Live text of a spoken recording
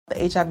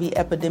The HIV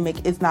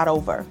epidemic is not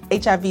over.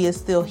 HIV is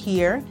still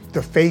here.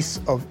 The face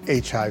of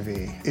HIV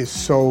is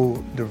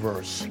so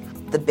diverse.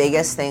 The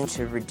biggest thing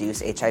to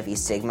reduce HIV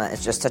stigma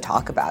is just to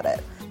talk about it.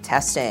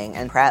 Testing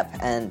and PrEP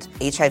and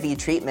HIV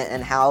treatment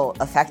and how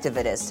effective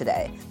it is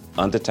today.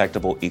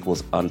 Undetectable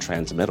equals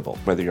untransmittable.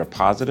 Whether you're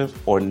positive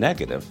or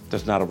negative,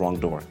 there's not a wrong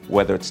door.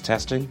 Whether it's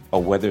testing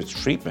or whether it's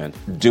treatment,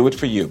 do it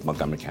for you,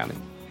 Montgomery County.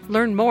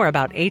 Learn more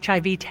about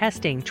HIV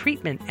testing,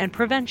 treatment, and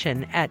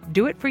prevention at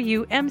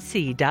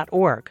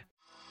doitforyoumc.org.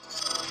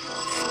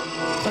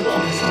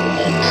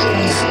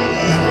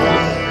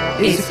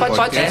 Esse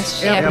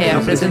podcast é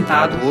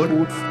apresentado por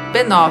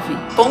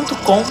b9.com.br.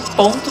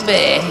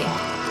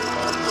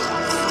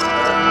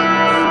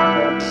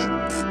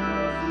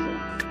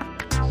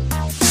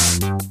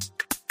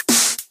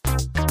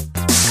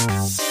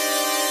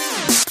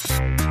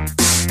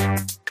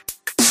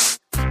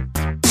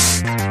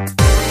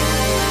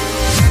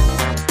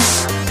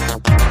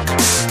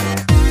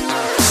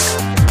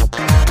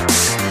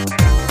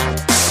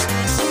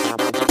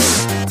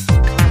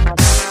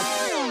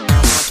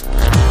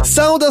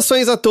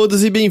 Saudações a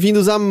todos e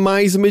bem-vindos a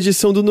mais uma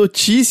edição do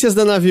Notícias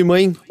da Nave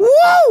Mãe.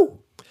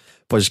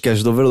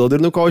 Podcast do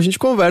Overloader, no qual a gente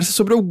conversa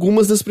sobre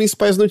algumas das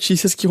principais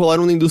notícias que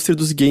rolaram na indústria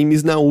dos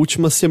games na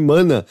última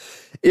semana.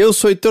 Eu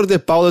sou Heitor de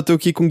Paula, tô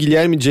aqui com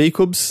Guilherme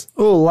Jacobs.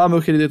 Olá,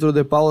 meu querido Heitor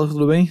de Paula,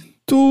 tudo bem?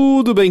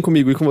 Tudo bem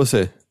comigo e com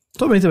você?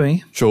 Tô bem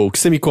também. Show, o que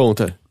você me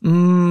conta?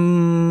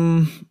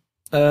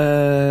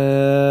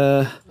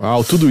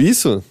 Tudo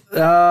isso?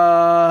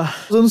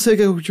 Eu não sei o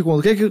que eu te conto.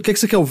 O que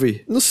você quer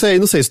ouvir? Não sei.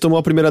 Você tomou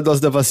a primeira dose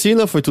da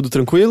vacina? Foi tudo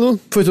tranquilo?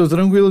 Foi tudo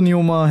tranquilo,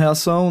 nenhuma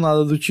reação,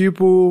 nada do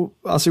tipo.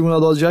 A segunda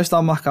dose já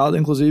estava marcada,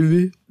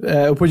 inclusive.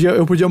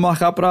 Eu podia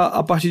marcar pra,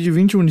 a partir de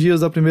 21 dias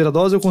da primeira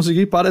dose, eu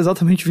consegui para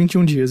exatamente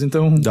 21 dias.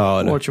 Então, da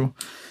hora. Ótimo.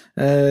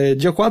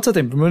 Dia 4 de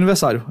setembro, meu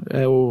aniversário.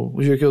 É o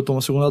dia que eu tomo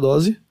a segunda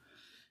dose.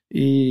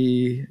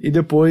 E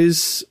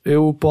depois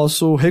eu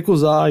posso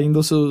recusar ainda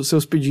os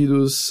seus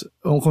pedidos,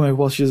 como é que eu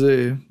posso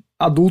dizer,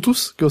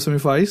 adultos, que você me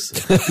faz.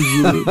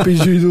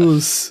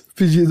 Pedidos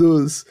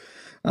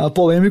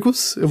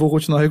polêmicos, eu vou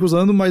continuar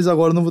recusando, mas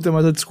agora não vou ter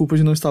mais a desculpa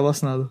de não estar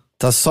vacinado.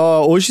 Tá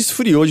só... Hoje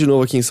esfriou de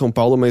novo aqui em São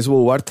Paulo, mas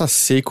o ar tá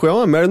seco, é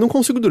uma merda, eu não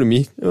consigo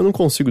dormir.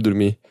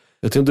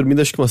 Eu tenho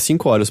dormido acho que umas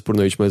 5 horas por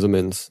noite, mais ou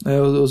menos.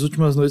 As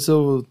últimas noites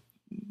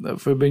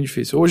foi bem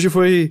difícil. Hoje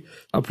foi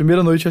a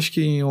primeira noite, acho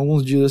que em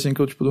alguns dias, assim,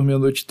 que eu, dormi a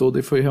noite toda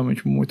e foi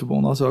realmente muito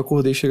bom. Nossa, eu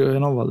acordei e cheguei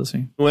renovado,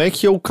 assim. Não é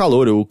que o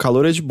calor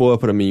é de boa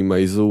pra mim,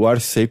 mas o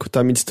ar seco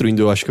tá me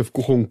destruindo. Eu acho que eu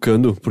fico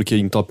roncando porque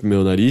entope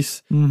meu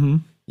nariz.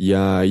 Uhum. E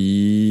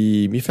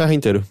aí me ferra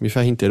inteiro.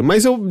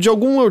 Mas eu, de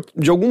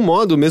algum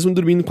modo, mesmo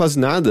dormindo quase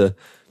nada,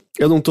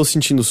 eu não tô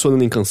sentindo sono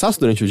nem cansaço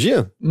durante o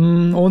dia?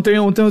 Ontem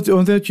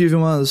eu tive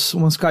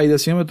umas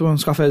caídas assim, eu tomei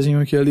uns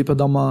cafezinhos aqui ali pra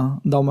dar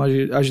uma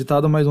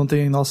agitada, mas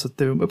ontem, nossa,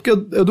 teve... É porque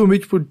eu dormi,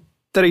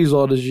 3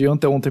 horas de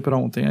anteontem pra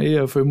ontem,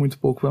 aí foi muito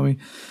pouco pra mim.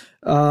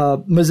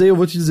 Mas aí eu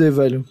vou te dizer,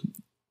 velho,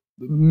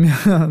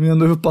 minha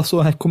noiva passou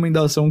a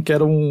recomendação que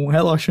era um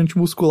relaxante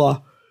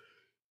muscular.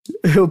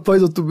 Eu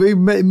tomei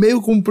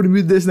meio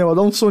comprimido desse negócio,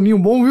 dá um soninho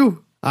bom, viu?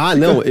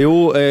 Não,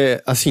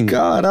 assim...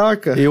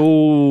 Caraca!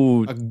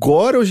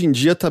 Agora, hoje em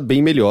dia, tá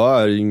bem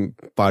melhor, em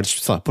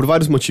parte, sei lá, por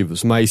vários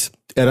motivos, mas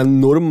era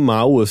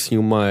normal, assim,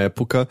 uma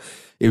época,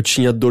 eu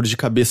tinha dor de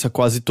cabeça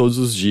quase todos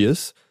os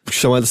dias,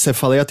 chamada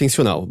cefaleia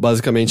tensional.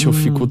 Basicamente, eu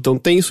fico tão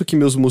tenso que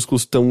meus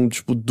músculos estão,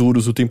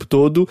 duros o tempo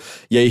todo,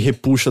 e aí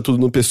repuxa tudo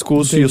no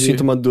pescoço. Entendi. E eu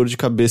sinto uma dor de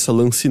cabeça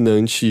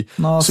lancinante,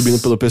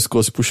 subindo pelo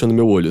pescoço e puxando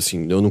meu olho,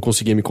 assim, eu não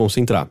conseguia me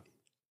concentrar.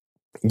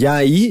 E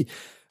aí...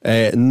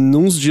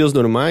 nos dias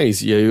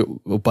normais, e aí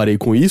eu parei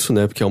com isso,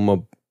 né, porque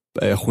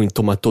é ruim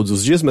tomar todos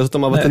os dias, mas eu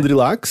tomava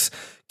Tendrilax,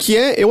 que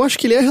eu acho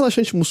que ele é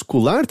relaxante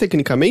muscular,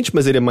 tecnicamente,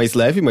 mas ele é mais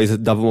leve, mas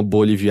dava uma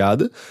boa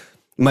aliviada.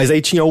 Mas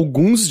aí tinha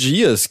alguns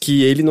dias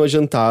que ele não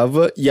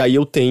adiantava, e aí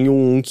eu tenho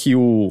um que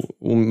o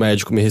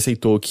médico me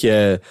receitou, que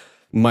é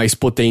mais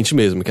potente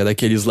mesmo, que é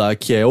daqueles lá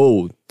que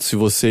se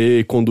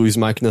você conduz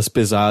máquinas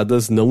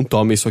pesadas, não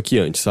toma isso aqui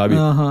antes, sabe?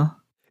 Aham.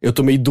 Eu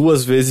tomei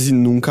 2 vezes e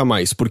nunca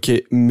mais,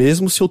 porque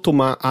mesmo se eu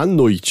tomar à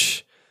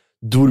noite,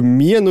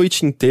 dormir a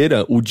noite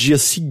inteira, o dia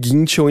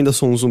seguinte eu ainda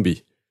sou um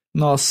zumbi.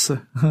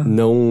 Nossa.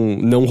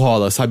 Não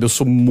rola, sabe? Eu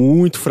sou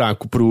muito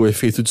fraco pro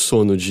efeito de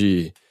sono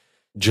de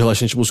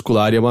relaxante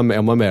muscular e é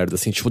uma merda,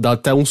 assim. Dá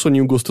até um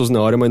soninho gostoso na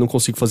hora, mas não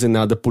consigo fazer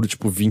nada por,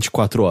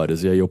 24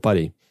 horas, e aí eu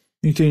parei.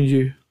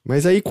 Entendi.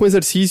 Mas aí com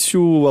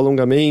exercício,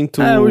 alongamento...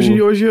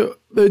 Hoje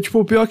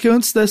pior que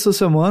antes dessa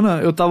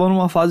semana, eu tava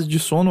numa fase de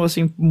sono,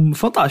 assim,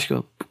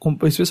 fantástica.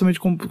 Especialmente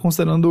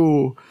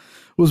considerando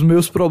os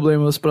meus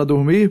problemas pra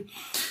dormir.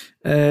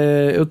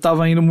 Eu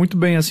tava indo muito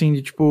bem, assim,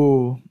 de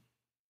como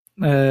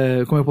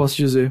eu posso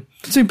dizer?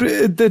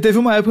 Sempre teve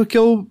uma época que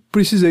eu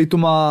precisei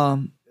tomar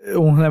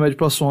um remédio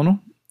pra sono.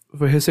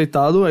 Foi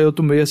receitado, aí eu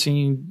tomei,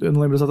 assim, eu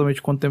não lembro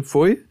exatamente quanto tempo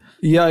foi.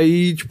 E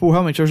aí,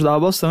 realmente ajudava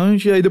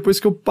bastante. E aí depois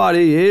que eu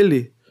parei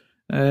ele...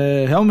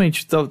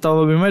 realmente,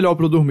 tava bem melhor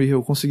pra eu dormir.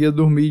 Eu conseguia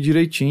dormir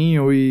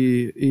direitinho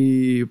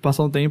e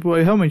passar um tempo.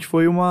 Aí realmente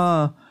foi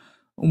uma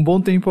um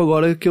bom tempo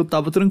agora que eu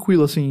tava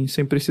tranquilo, assim,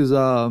 sem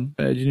precisar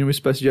de nenhuma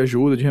espécie de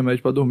ajuda, de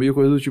remédio pra dormir,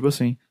 coisa do tipo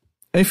assim.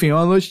 Enfim,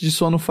 uma noite de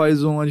sono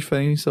faz uma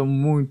diferença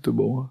muito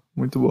boa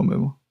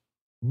mesmo.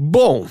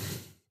 Bom,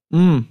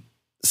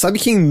 sabe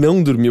quem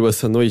não dormiu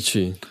essa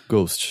noite,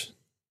 Ghost?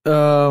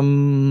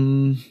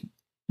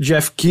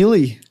 Jeff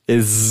Keighley?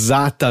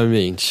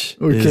 Exatamente.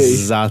 Ok.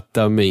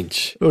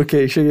 Exatamente.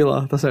 Ok, cheguei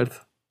lá, tá certo.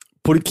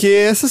 Porque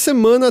essa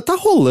semana tá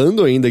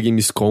rolando ainda a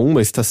Gamescom,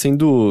 mas tá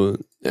sendo...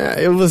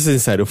 eu vou ser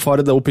sincero,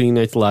 fora da Opening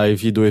Night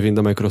Live e do evento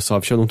da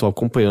Microsoft, eu não tô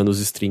acompanhando os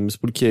streams,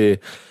 porque...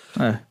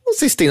 não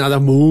sei se tem nada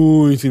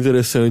muito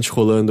interessante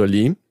rolando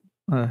ali.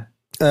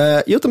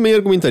 E eu também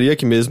argumentaria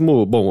que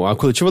mesmo... Bom, a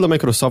coletiva da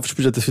Microsoft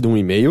podia ter sido um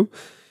e-mail,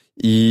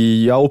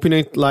 e a Open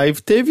Night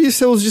Live teve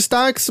seus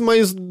destaques,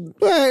 mas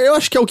eu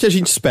acho que é o que a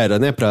gente espera,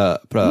 né, pra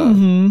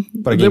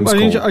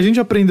Gamescom. A gente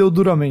aprendeu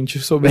duramente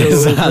sobre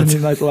a Open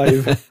Night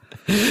Live.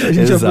 A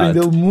gente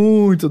aprendeu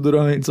muito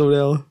duramente sobre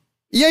ela.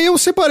 E aí eu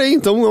separei,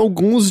 então,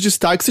 alguns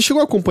destaques. Você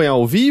chegou a acompanhar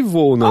ao vivo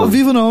ou não? Ao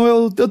vivo não,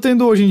 eu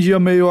tendo hoje em dia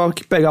meio a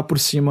que pegar por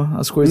cima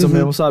as coisas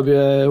mesmo, sabe?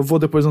 Eu vou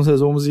depois nos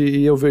resumos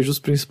e eu vejo os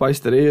principais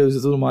trailers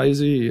e tudo mais,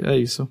 e é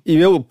isso.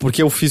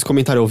 Porque eu fiz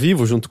comentário ao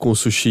vivo junto com o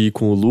Sushi e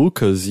com o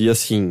Lucas, e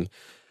assim,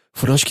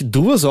 foram acho que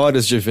 2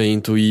 horas de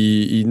evento,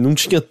 e não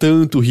tinha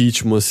tanto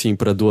ritmo assim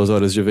pra 2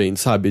 horas de evento,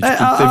 sabe? Tipo,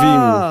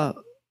 a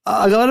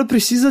galera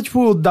precisa,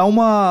 tipo, dar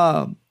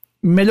uma...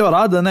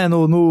 melhorada, né,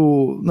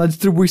 na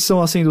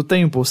distribuição, assim, do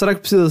tempo. Será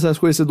que precisa as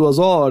coisas ser 2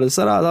 horas?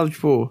 Será,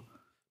 tipo...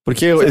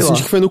 Porque eu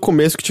senti que foi no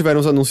começo que tiveram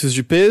os anúncios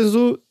de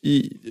peso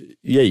e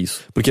é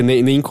isso. Porque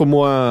nem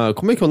como a...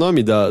 Como é que é o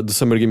nome do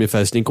Summer Game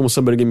Fest? Nem como o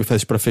Summer Game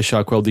Fest pra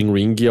fechar com Elden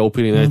Ring, e a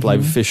Opening Night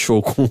Live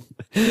fechou com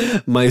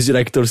mais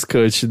Director's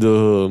Cut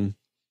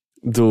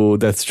do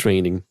Death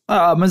Stranding.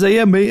 Mas aí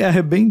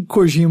é bem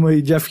Kojima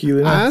e Jeff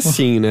Keighley, né?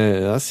 Sim,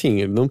 né?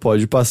 Assim, ele não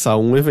pode passar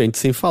um evento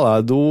sem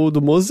falar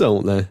do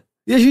mozão, né?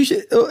 E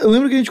eu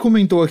lembro que a gente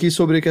comentou aqui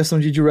sobre a questão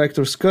de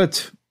Director's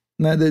Cut,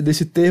 né,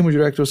 desse termo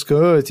Director's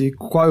Cut, e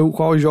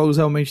quais jogos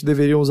realmente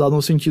deveriam usar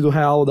no sentido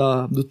real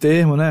do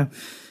termo, né?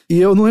 E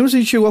eu não lembro se a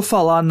gente chegou a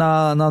falar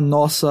na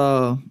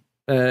nossa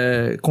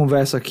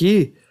conversa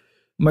aqui,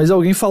 mas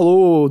alguém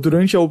falou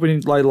durante a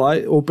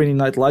Opening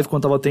Night Live,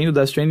 quando tava tendo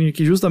Death Stranding,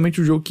 que justamente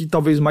o jogo que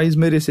talvez mais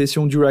merecesse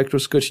um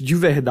Director's Cut de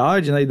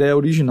verdade, na ideia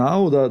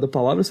original da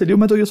palavra, seria o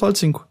Metal Gear Solid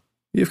 5.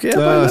 E eu fiquei,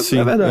 sim,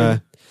 é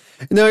verdade.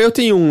 Não, eu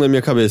tenho um na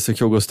minha cabeça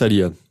que eu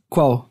gostaria.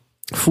 Qual?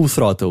 Full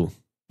Throttle.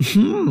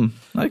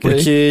 Okay.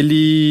 Porque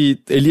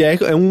ele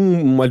é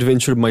um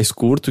adventure mais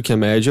curto que a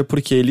média,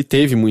 porque ele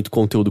teve muito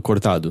conteúdo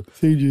cortado.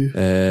 Entendi.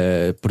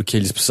 Porque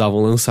eles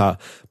precisavam lançar.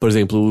 Por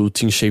exemplo, o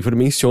Tim Schafer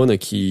menciona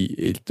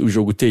que o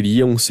jogo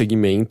teria um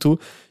segmento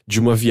de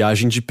uma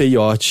viagem de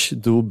peyote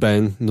do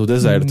Ben no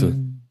deserto.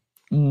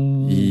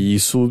 E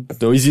isso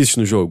não existe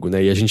no jogo,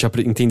 né? E a gente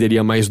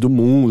entenderia mais do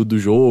mundo do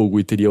jogo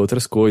e teria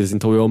outras coisas.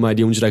 Então eu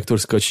amaria um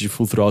Director's Cut de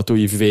Full Throttle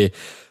e ver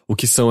o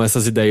que são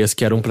essas ideias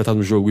que eram pra estar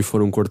no jogo e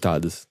foram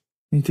cortadas.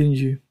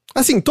 Entendi.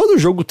 Assim, todo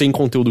jogo tem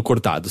conteúdo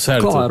cortado,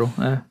 certo? Claro,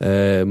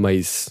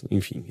 mas,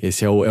 enfim,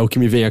 esse é o que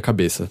me vem à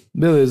cabeça.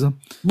 Beleza.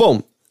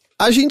 Bom,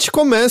 a gente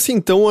começa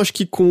então, acho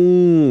que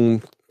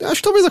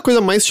talvez a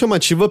coisa mais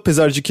chamativa,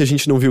 apesar de que a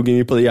gente não viu o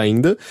gameplay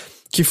ainda,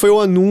 que foi o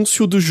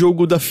anúncio do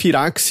jogo da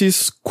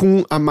Firaxis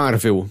com a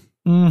Marvel.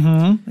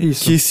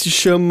 Isso. Que se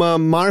chama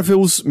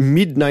Marvel's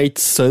Midnight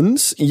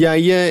Suns. E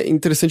aí é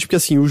interessante porque,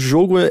 assim, o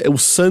jogo o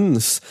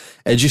Suns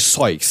é de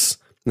sóis,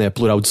 né?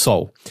 Plural de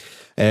sol.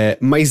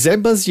 Mas é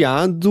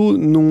baseado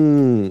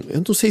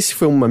eu não sei se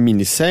foi uma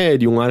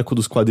minissérie, um arco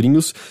dos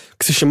quadrinhos,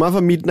 que se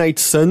chamava Midnight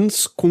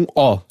Suns com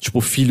O,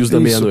 tipo Filhos da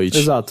Meia-Noite.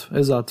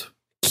 Exato.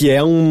 Que é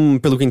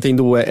pelo que eu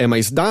entendo, é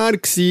mais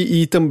darks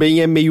e também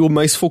é meio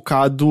mais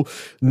focado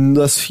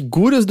nas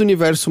figuras do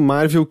universo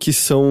Marvel que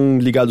são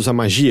ligados à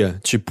magia,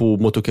 tipo o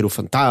Motoqueiro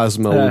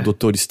Fantasma, o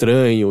Doutor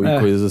Estranho e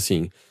coisas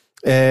assim.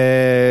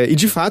 E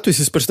de fato,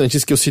 esses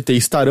personagens que eu citei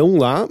estarão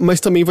lá,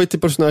 mas também vai ter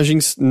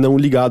personagens não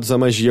ligados à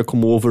magia,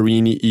 como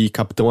Wolverine e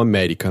Capitão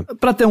América.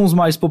 Pra ter uns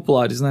mais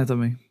populares, né,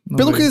 também.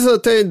 Pelo que eles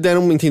até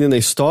deram a entender na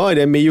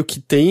história, é meio que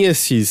tem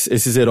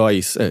esses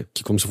heróis,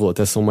 que como você falou,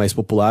 até são mais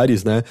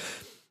populares, né?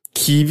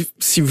 Que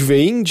se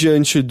veem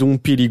diante de um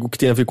perigo que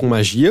tem a ver com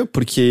magia,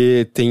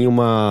 porque tem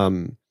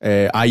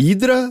a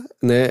Hydra,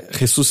 né,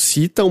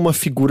 ressuscita uma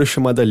figura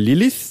chamada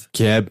Lilith,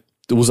 que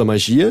usa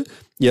magia,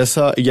 e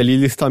a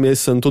Lilith tá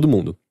ameaçando todo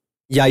mundo.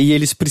 E aí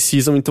eles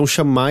precisam, então,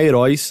 chamar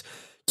heróis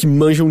que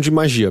manjam de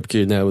magia,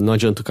 porque, né, não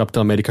adianta o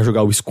Capitão América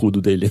jogar o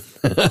escudo dele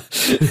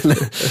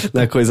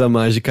na coisa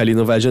mágica ali,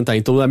 não vai adiantar.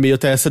 Então é meio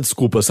até essa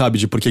desculpa, sabe,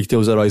 de por que tem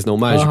os heróis não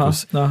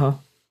mágicos.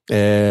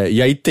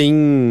 E aí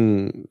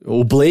tem...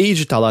 O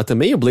Blade tá lá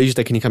também. O Blade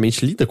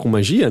tecnicamente lida com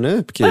magia,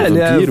 né? Porque ele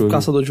vampiro. É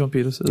caçador de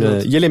vampiros.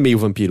 E ele é meio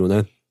vampiro,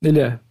 né?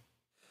 Ele é.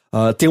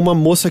 Tem uma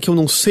moça que eu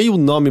não sei o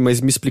nome,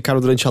 mas me explicaram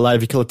durante a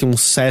live que ela tem um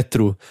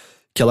cetro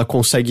que ela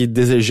consegue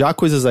desejar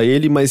coisas a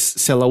ele, mas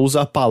se ela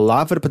usa a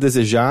palavra pra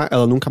desejar,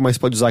 ela nunca mais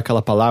pode usar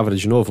aquela palavra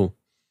de novo.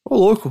 Ô,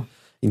 louco.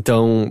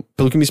 Então,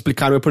 pelo que me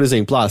explicaram, é, por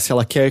exemplo, se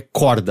ela quer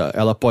corda,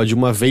 ela pode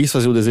uma vez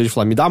fazer o desejo e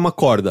falar, me dá uma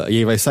corda, e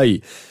aí vai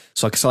sair.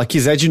 Só que se ela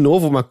quiser de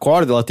novo uma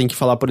corda, ela tem que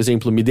falar, por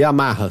exemplo, me dê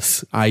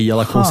amarras. Aí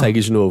ela consegue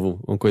de novo,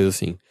 uma coisa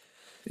assim.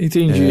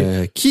 Entendi.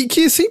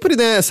 Que sempre,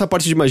 né, essa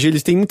parte de magia,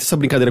 eles têm muito essa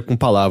brincadeira com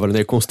palavra,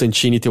 né?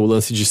 Constantine tem o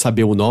lance de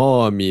saber o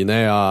nome,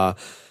 né? A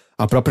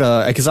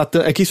própria... É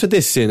que isso é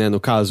DC, né, no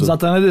caso.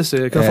 Zatanna é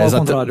DC, que ela fala o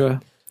contrário,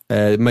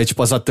 mas,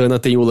 tipo, a Zatanna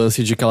tem o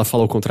lance de que ela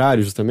fala o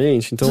contrário,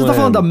 justamente. Então, você tá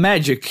falando da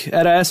Magic?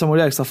 Era essa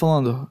mulher que você tá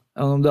falando?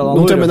 É o nome dela?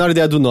 Não tenho a menor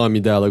ideia do nome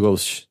dela,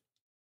 Ghost.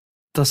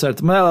 Tá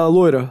certo. Mas ela é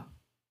loira?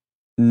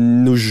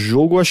 No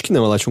jogo, eu acho que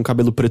não. Ela tinha um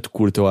cabelo preto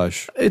curto, eu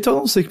acho. Então eu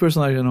não sei que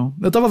personagem é, não.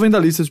 Eu tava vendo a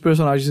lista de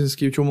personagens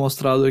que eu tinha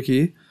mostrado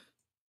aqui.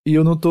 E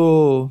eu não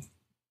tô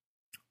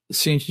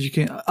ciente de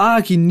quem...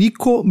 que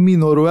Nico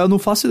Minoru. Eu não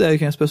faço ideia de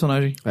quem é esse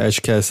personagem.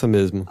 Acho que é essa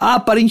mesmo.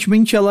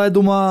 Aparentemente ela é de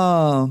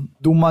uma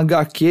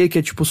HQ que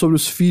é tipo sobre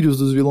os filhos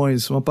dos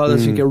vilões. Uma parada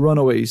assim que é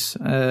Runaways.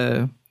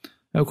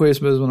 Eu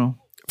conheço mesmo, não.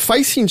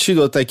 Faz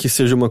sentido até que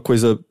seja uma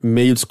coisa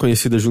meio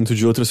desconhecida junto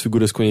de outras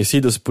figuras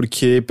conhecidas,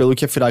 porque pelo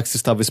que a Firaxis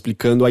estava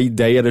explicando, a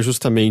ideia era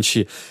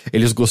justamente,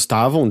 eles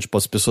gostavam, tipo,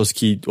 as pessoas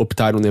que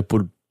optaram, né,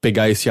 por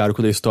pegar esse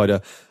arco da história,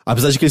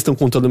 apesar de que eles estão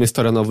contando uma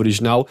história nova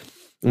original,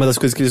 uma das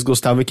coisas que eles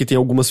gostavam é que tem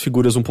algumas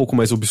figuras um pouco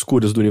mais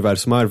obscuras do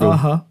universo Marvel.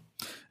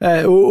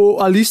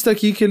 A lista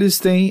aqui que eles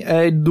têm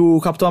é do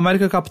Capitão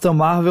América, Capitã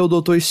Marvel,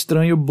 Doutor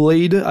Estranho,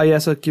 Blade, aí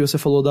essa que você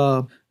falou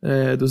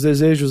dos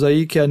desejos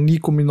aí, que é a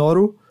Nico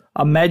Minoru,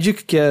 a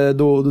Magic, que é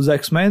dos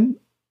X-Men,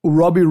 o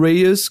Robbie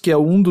Reyes, que é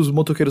um dos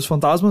motoqueiros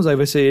fantasmas, aí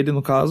vai ser ele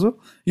no caso,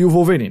 e o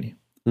Wolverine.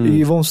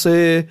 E vão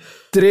ser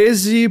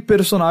 13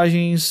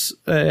 personagens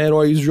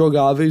heróis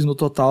jogáveis no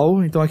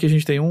total. Então aqui a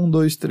gente tem 1,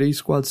 2,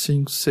 3, 4,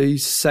 5,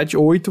 6, 7,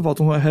 8,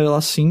 faltam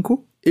revelar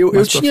 5.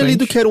 Eu tinha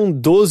lido que eram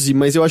 12,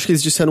 mas eu acho que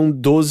eles disseram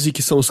 12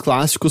 que são os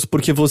clássicos,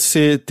 porque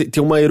você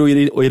tem uma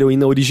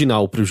heroína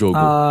original pro jogo.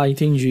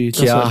 Entendi.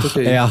 Que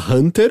é a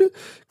Hunter,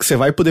 que você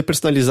vai poder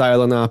personalizar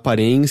ela na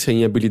aparência,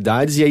 em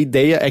habilidades, e a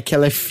ideia é que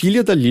ela é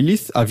filha da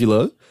Lilith, a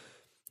vilã,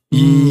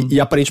 e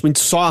aparentemente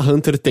só a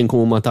Hunter tem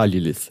como matar a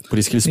Lilith. Por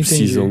isso que eles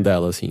precisam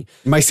dela, assim.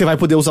 Mas você vai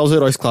poder usar os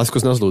heróis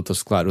clássicos nas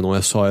lutas, claro, não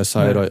é só essa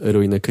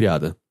heroína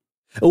criada.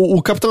 O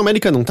Capitão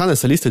América não tá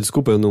nessa lista?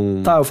 Desculpa, eu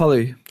não... Tá, eu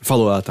falei.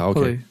 Falou, tá,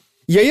 ok. Falei.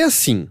 E aí,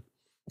 assim,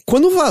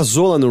 quando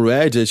vazou lá no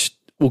Reddit,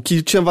 o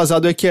que tinha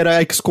vazado é que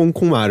era XCOM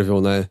com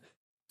Marvel, né?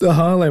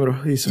 Lembro,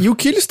 isso. E o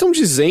que eles estão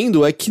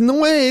dizendo é que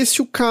não é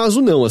esse o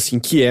caso, não, assim,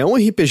 que é um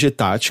RPG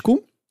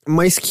tático,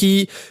 mas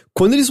que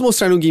quando eles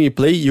mostraram o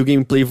gameplay, e o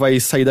gameplay vai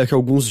sair daqui a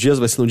alguns dias,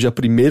 vai ser no dia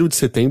 1º de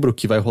setembro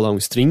que vai rolar um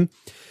stream,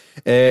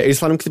 eles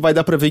falaram que vai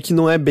dar pra ver que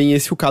não é bem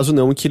esse o caso,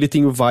 não, e que ele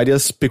tem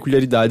várias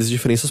peculiaridades e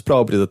diferenças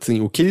próprias. Assim,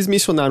 o que eles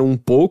mencionaram um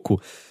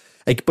pouco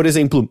é que, por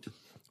exemplo...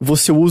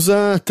 Você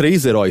usa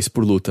 3 heróis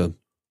por luta.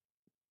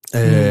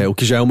 O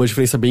que já é uma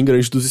diferença bem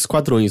grande dos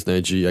esquadrões, né,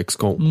 de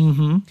XCOM.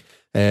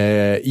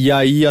 E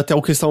aí, até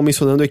o que eles estavam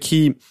mencionando é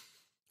que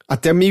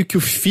até meio que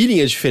o feeling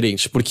é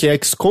diferente, porque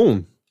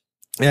XCOM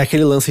é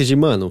aquele lance de,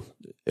 mano,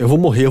 eu vou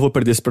morrer, eu vou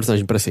perder esse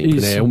personagem pra sempre,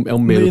 isso. né? É um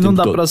medo. E não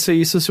dá todo. pra ser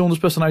isso se um dos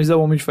personagens é o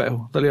Homem de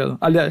Ferro, tá ligado?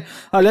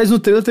 Aliás, no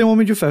trailer tem um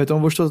Homem de Ferro, então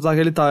eu vou chutar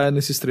que ele tá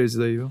nesses 13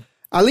 daí, viu?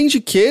 Além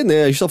de que,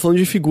 né, a gente tá falando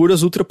de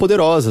figuras ultra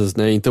poderosas,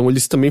 né? Então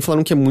eles também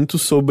falaram que é muito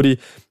sobre...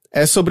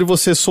 É sobre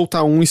você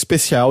soltar um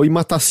especial e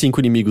matar 5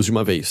 inimigos de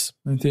uma vez.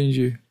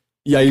 Entendi.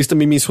 E aí eles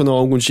também mencionam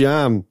algo de,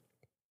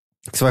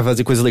 que você vai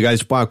fazer coisas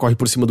legais, tipo, corre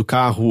por cima do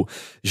carro,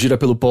 gira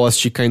pelo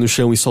poste, cai no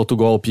chão e solta o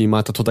golpe e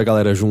mata toda a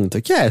galera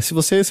junta. Que se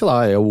você, sei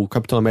lá, é o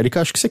Capitão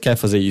América, acho que você quer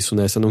fazer isso,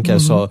 né? Você não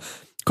quer só...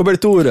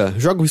 Cobertura,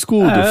 joga o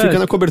escudo, fica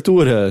na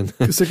cobertura.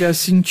 Você quer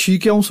sentir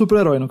que é um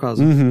super-herói, no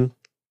caso.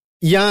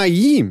 E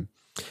aí...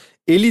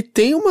 Ele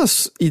tem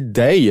umas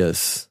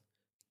ideias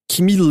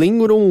que me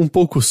lembram um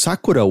pouco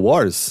Sakura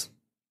Wars.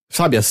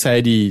 Sabe, a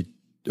série...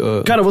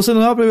 Cara, você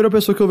não é a primeira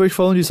pessoa que eu vejo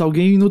falando disso.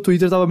 Alguém no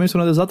Twitter tava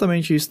mencionando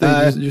exatamente isso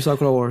de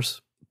Sakura Wars.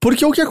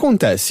 Porque o que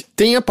acontece?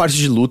 Tem a parte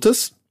de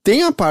lutas,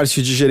 tem a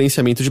parte de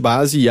gerenciamento de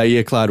base, e aí,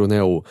 é claro, né,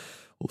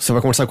 você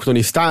vai conversar com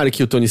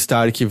o Tony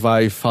Stark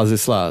vai fazer,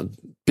 sei lá,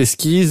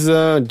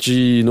 pesquisa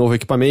de novo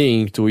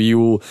equipamento, e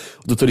o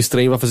Doutor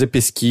Estranho vai fazer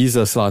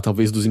pesquisa, sei lá,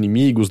 talvez dos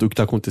inimigos, do que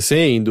tá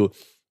acontecendo...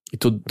 E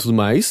tudo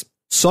mais.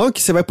 Só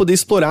que você vai poder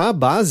explorar a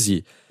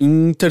base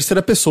em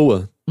terceira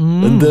pessoa.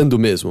 Andando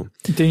mesmo.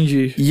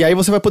 Entendi. E aí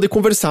você vai poder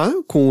conversar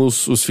com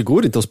os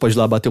figuras. Então você pode ir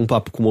lá bater um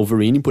papo com o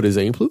Wolverine, por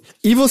exemplo.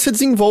 E você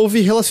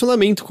desenvolve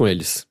relacionamento com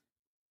eles.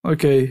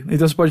 Ok.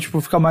 Então você pode,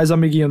 ficar mais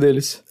amiguinho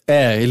deles.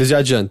 Eles já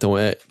adiantam.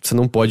 Você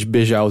não pode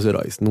beijar os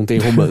heróis. Não tem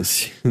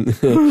romance.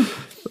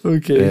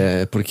 Ok.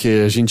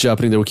 Porque a gente já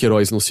aprendeu que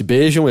heróis não se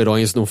beijam,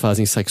 heróis não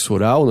fazem sexo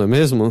oral, não é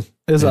mesmo?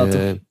 Exato.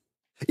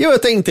 E eu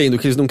até entendo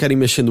que eles não querem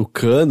mexer no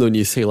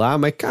cânone, sei lá,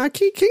 mas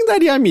quem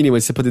daria a mínima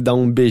de você poder dar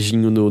um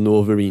beijinho no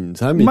Wolverine,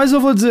 sabe? Mas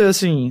eu vou dizer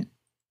assim,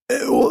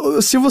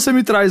 se você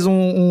me traz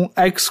um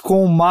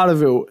XCOM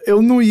Marvel,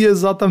 eu não ia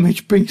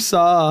exatamente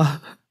pensar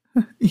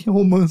em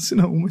romance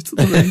não, mas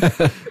tudo bem.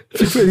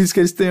 Fico feliz que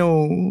eles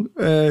tenham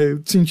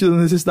sentido a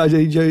necessidade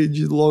aí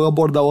de logo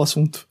abordar o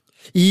assunto.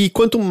 E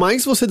quanto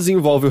mais você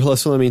desenvolve o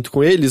relacionamento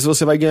com eles,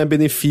 você vai ganhar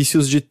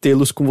benefícios de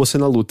tê-los com você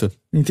na luta.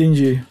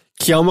 Entendi.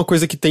 Que é uma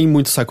coisa que tem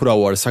muito Sakura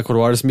Wars. Sakura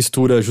Wars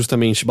mistura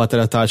justamente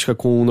batalha tática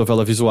com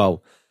novela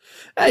visual.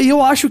 E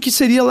eu acho que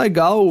seria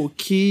legal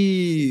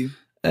que...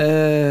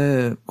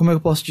 como é que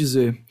eu posso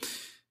dizer?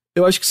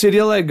 Eu acho que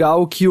seria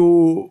legal que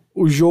o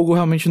jogo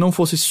realmente não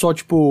fosse só,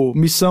 tipo,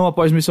 missão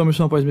após missão,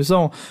 missão após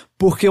missão,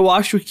 porque eu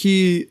acho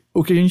que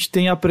o que a gente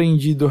tem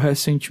aprendido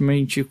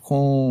recentemente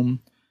com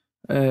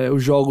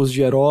os jogos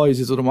de heróis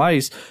e tudo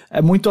mais,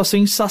 é muito a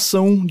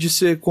sensação de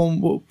ser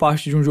como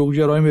parte de um jogo de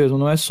herói mesmo,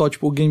 não é só,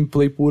 tipo, o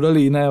gameplay puro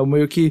ali, né?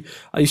 Meio que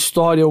a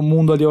história, o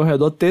mundo ali ao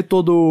redor, ter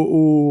todo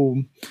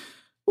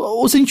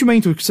o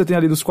sentimento que você tem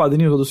ali dos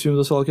quadrinhos ou dos filmes,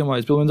 ou sei lá o que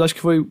mais. Pelo menos acho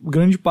que foi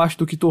grande parte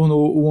do que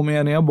tornou o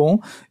Homem-Aranha bom.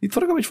 E,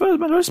 francamente, foi as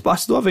melhores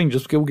partes do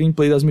Avengers, porque o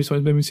gameplay das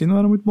missões mesmo em si não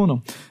era muito bom,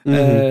 não.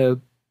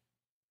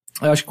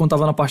 Eu acho que quando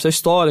tava na parte da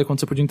história, quando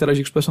você podia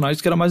interagir com os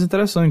personagens, que era mais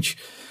interessante.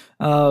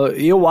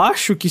 Eu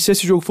acho que se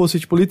esse jogo fosse,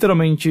 tipo,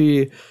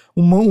 literalmente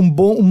um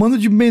mando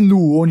de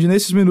menu, onde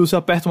nesses menus você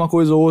aperta uma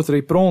coisa ou outra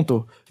e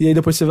pronto, e aí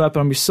depois você vai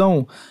pra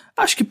missão,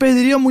 acho que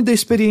perderia muito da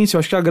experiência. Eu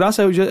acho que a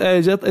graça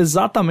é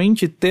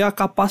exatamente ter a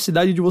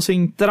capacidade de você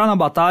entrar na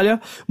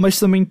batalha, mas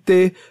também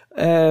ter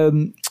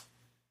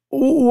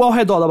o ao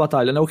redor da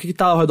batalha, né? O que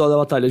tá ao redor da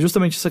batalha.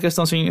 Justamente essa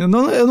questão, assim, eu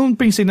não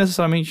pensei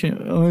necessariamente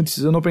antes,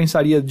 eu não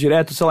pensaria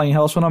direto, sei lá, em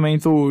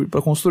relacionamento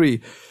pra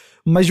construir.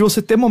 Mas de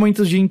você ter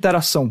momentos de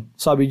interação,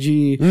 sabe?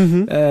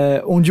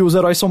 Onde os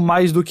heróis são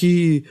mais do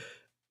que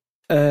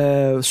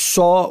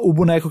só o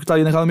boneco que tá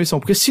ali naquela missão.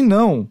 Porque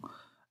senão,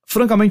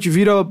 francamente,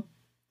 vira...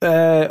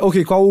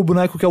 ok, qual o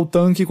boneco que é o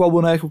tanque, qual o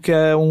boneco que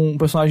é um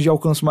personagem de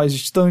alcance mais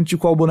distante,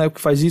 qual o boneco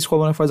que faz isso, qual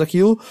o boneco que faz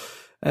aquilo.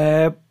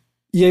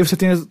 E aí você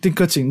tem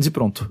cutscenes e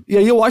pronto. E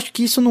aí eu acho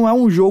que isso não é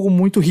um jogo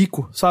muito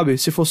rico, sabe?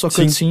 Se for só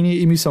cutscene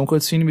e missão,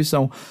 cutscene e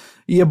missão.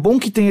 E é bom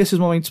que tem esses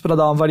momentos pra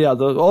dar uma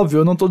variada. Óbvio,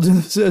 eu não tô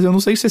dizendo... Eu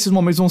não sei se esses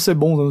momentos vão ser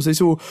bons, eu não sei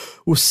se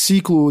o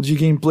ciclo de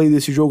gameplay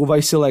desse jogo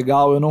vai ser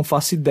legal, eu não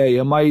faço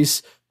ideia,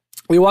 mas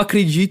eu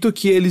acredito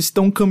que eles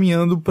estão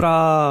caminhando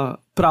pra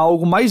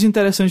algo mais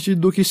interessante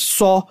do que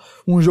só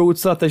um jogo de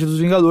estratégia dos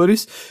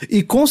Vingadores.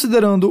 E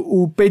considerando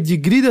o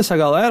pedigree dessa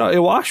galera,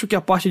 eu acho que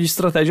a parte de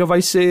estratégia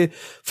vai ser,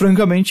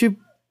 francamente,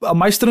 a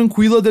mais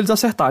tranquila deles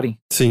acertarem.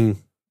 Sim.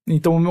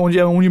 Então,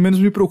 onde menos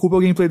me preocupa é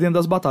o gameplay dentro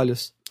das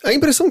batalhas. A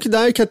impressão que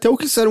dá é que até o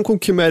que fizeram com o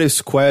Chimera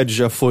Squad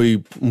já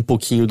foi um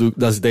pouquinho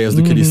das ideias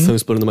do que eles estão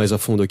explorando mais a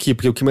fundo aqui,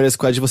 porque o Chimera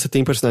Squad você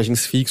tem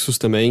personagens fixos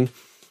também,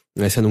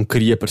 né? Você não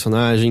cria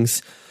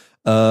personagens,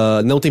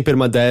 não tem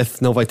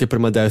permadeath, não vai ter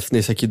permadeath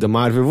nesse aqui da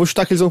Marvel. Eu vou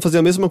chutar que eles vão fazer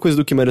a mesma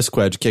coisa do Chimera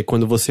Squad, que é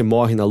quando você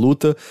morre na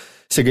luta,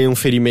 você ganha um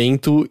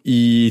ferimento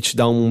e te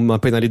dá uma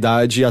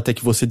penalidade até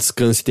que você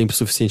descanse tempo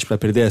suficiente pra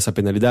perder essa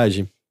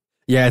penalidade.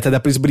 E aí até dá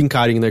pra eles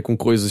brincarem, né, com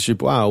coisas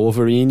tipo, o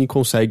Wolverine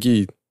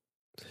consegue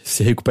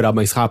se recuperar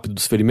mais rápido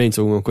dos ferimentos,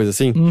 alguma coisa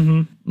assim.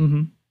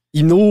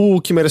 E no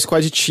Chimera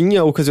Squad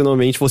tinha,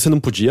 ocasionalmente, você não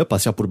podia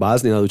passear por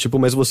base nem nada do tipo,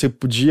 mas você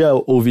podia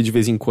ouvir de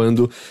vez em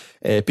quando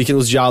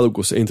pequenos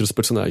diálogos entre os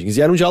personagens.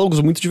 E eram diálogos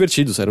muito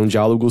divertidos, eram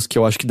diálogos que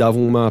eu acho que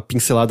davam uma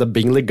pincelada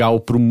bem legal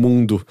pro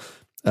mundo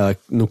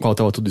no qual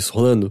tava tudo isso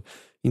rolando.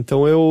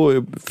 Então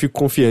eu fico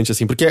confiante,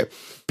 assim, porque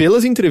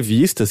pelas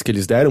entrevistas que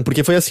eles deram,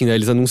 porque foi assim, né,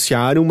 eles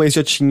anunciaram, mas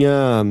já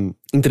tinha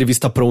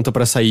entrevista pronta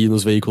pra sair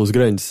nos veículos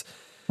grandes.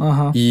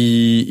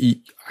 E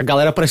a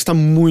galera parece estar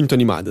muito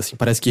animada, assim.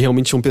 Parece que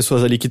realmente são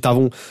pessoas ali que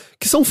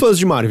são fãs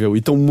de Marvel e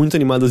estão muito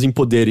animadas em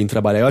poderem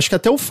trabalhar. Eu acho que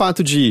até o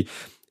fato de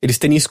eles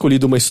terem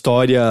escolhido uma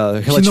história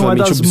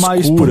relativamente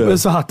obscura.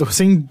 Exato,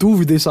 sem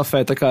dúvida isso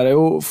afeta, cara.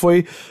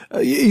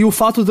 E o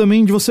fato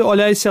também de você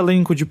olhar esse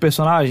elenco de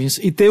personagens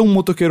e ter um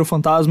motoqueiro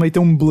fantasma e ter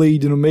um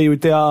Blade no meio e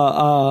ter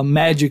a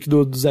Magic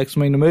dos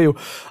X-Men no meio,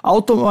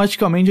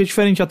 automaticamente é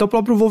diferente. Até o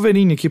próprio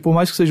Wolverine, que por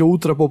mais que seja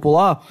ultra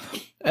popular,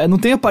 não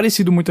tem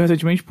aparecido muito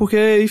recentemente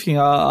porque, enfim,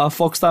 a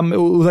Fox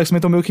os X-Men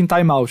estão meio que em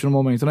time-out no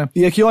momento, né?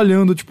 E aqui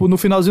olhando, tipo, no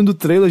finalzinho do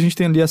trailer, a gente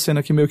tem ali a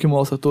cena que meio que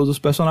mostra todos os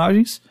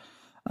personagens.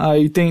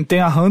 Aí tem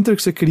a Hunter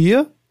que você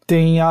cria,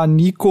 tem a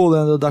Nico,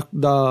 né,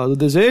 do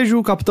Desejo,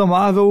 o Capitão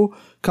Marvel,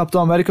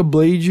 Capitão América,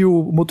 Blade,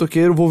 o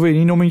Motoqueiro, o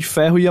Wolverine, o Homem de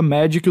Ferro e a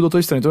Magic e o Doutor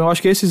Estranho. Então eu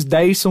acho que esses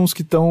 10 são os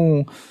que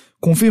estão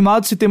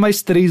confirmados. Se tem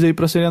mais 3 aí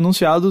pra serem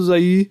anunciados,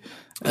 aí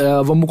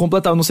vamos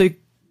completar. Eu não sei,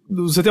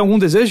 você tem algum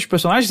desejo de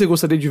personagem que você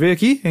gostaria de ver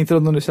aqui,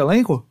 entrando nesse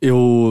elenco?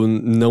 Eu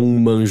não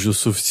manjo o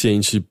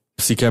suficiente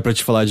sequer pra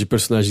te falar de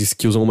personagens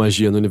que usam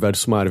magia no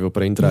universo Marvel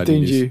pra entrar nisso.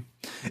 Entendi.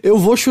 Eu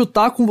vou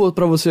chutar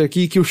pra você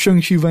aqui que o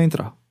Shang-Chi vai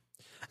entrar.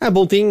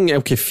 Bom, tem...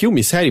 o quê?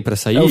 Filme? Série pra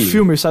sair? O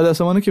filme sai da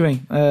semana que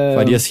vem.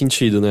 Faria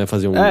sentido, né?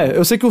 Fazer um...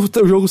 eu sei que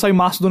o jogo sai em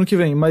março do ano que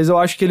vem, mas eu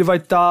acho que ele vai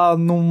estar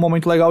num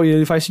momento legal e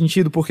ele faz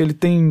sentido porque ele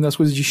tem as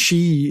coisas de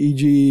Chi e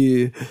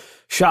de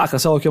chakra,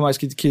 sei lá o que mais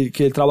que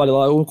ele trabalha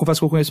lá. Eu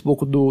confesso que eu conheço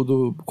pouco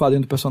do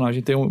quadrinho do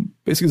personagem, tenho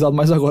pesquisado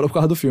mais agora por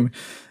causa do filme.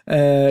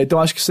 Então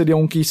acho que seria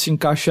um que se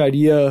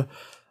encaixaria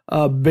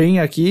bem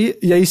aqui.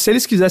 E aí, se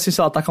eles quisessem,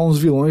 sei lá, atacar uns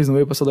vilões no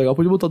meio pra ser legal,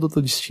 podia botar o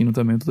Doutor Destino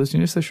também. O Doutor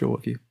Destino ia ser show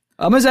aqui.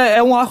 Mas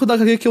é um arco da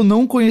HQ que eu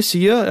não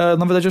conhecia.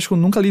 Na verdade, acho que eu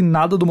nunca li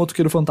nada do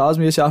Motoqueiro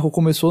Fantasma, e esse arco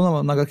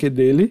começou na HQ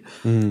dele.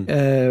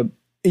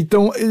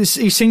 Então,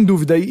 e sem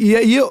dúvida. E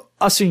aí,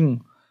 assim,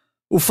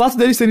 o fato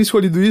deles terem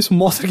escolhido isso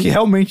mostra que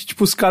realmente,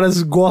 tipo, os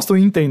caras gostam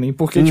e entendem.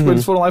 Porque, tipo,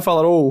 eles foram lá e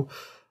falaram,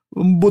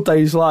 vamos botar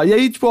isso lá. E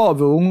aí, tipo,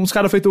 óbvio, uns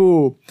caras feitos...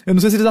 Eu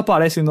não sei se eles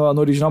aparecem no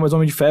original, mas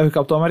Homem de Ferro e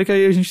Capitão América,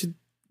 aí a gente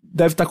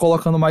deve estar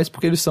colocando mais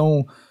porque eles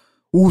são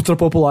ultra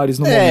populares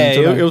no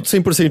momento, né? Eu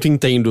 100%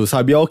 entendo,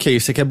 sabe? Ok,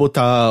 você quer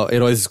botar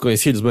heróis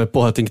desconhecidos, mas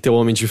porra, tem que ter o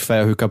Homem de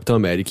Ferro e o Capitão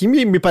América. E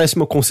me parece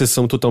uma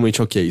concessão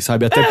totalmente ok,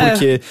 sabe? Até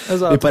porque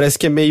exato. me parece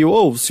que é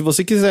meio, se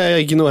você quiser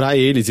ignorar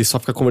eles e só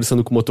ficar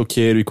conversando com o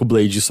Motoqueiro e com o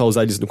Blade e só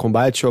usar eles no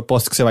combate, eu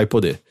aposto que você vai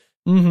poder.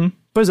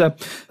 Pois é.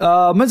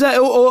 Mas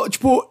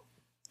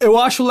eu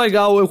acho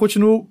legal, eu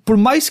continuo... Por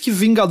mais que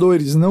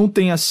Vingadores não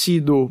tenha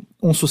sido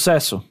um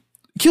sucesso,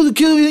 que eu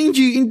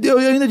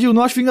ainda digo,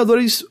 não acho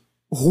Vingadores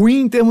ruim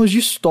em termos de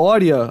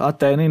história,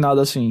 até, nem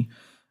nada assim.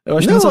 Eu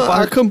acho que nessa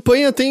parte... A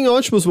campanha tem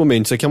ótimos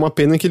momentos, é que é uma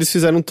pena que eles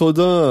fizeram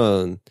toda...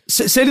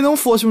 Se ele não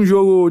fosse um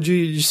jogo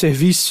de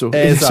serviço,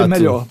 ele ia ser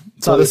melhor.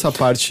 Sabe? Toda essa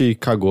parte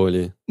cagou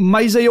ali.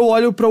 Mas aí eu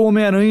olho pra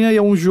Homem-Aranha e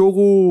é um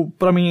jogo,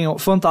 pra mim,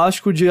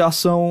 fantástico de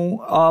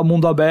ação a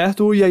mundo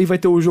aberto, e aí vai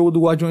ter o jogo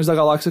do Guardiões da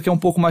Galáxia, que é um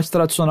pouco mais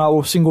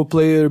tradicional, single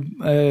player,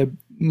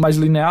 mais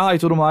linear e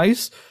tudo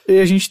mais. E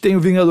a gente tem o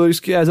Vingadores,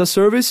 que é as a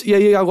service, e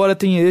aí agora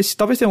tem esse,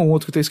 talvez tenha um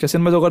outro que eu tô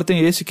esquecendo, mas agora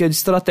tem esse que é de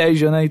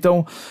estratégia, né?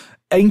 Então,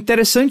 é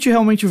interessante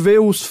realmente ver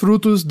os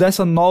frutos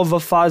dessa nova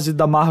fase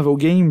da Marvel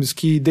Games,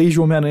 que desde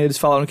o Homem-Aranha eles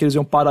falaram que eles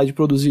iam parar de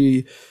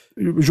produzir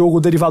jogo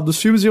derivado dos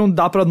filmes e iam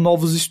dar pra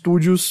novos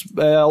estúdios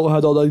ao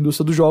redor da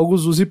indústria dos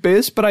jogos, os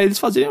IPs, pra eles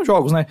fazerem os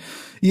jogos, né?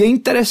 E é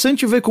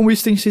interessante ver como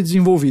isso tem se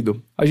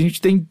desenvolvido. A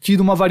gente tem tido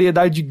uma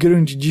variedade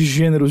grande de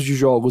gêneros de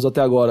jogos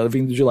até agora,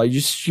 vindo de lá, e de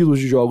estilos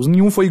de jogos.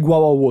 Nenhum foi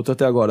igual ao outro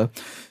até agora.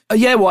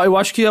 E eu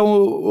acho que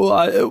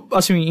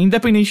assim,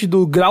 independente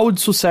do grau de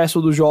sucesso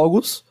dos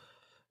jogos,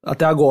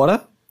 até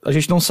agora, a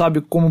gente não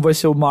sabe como vai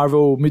ser o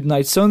Marvel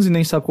Midnight Suns e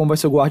nem sabe como vai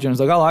ser o Guardiões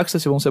da Galáxia,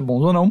 se vão ser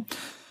bons ou não.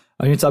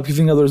 A gente sabe que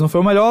Vingadores não foi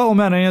o melhor,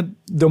 Homem-Aranha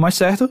deu mais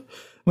certo,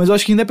 mas eu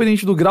acho que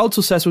independente do grau de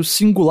sucesso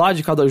singular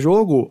de cada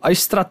jogo, a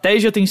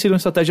estratégia tem sido uma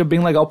estratégia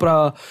bem legal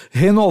pra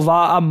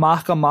renovar a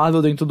marca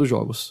Marvel dentro dos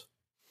jogos.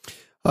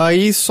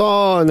 Aí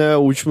só, né,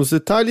 últimos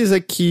detalhes é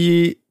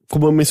que,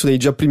 como eu mencionei,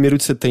 dia 1º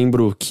de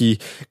setembro, que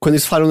quando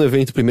eles falaram no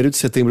evento 1º de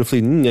setembro, eu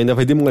falei, ainda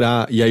vai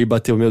demorar, e aí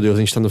bateu, meu Deus, a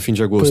gente tá no fim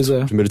de agosto. Pois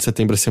é. 1º de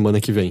setembro é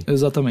semana que vem.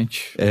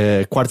 Exatamente.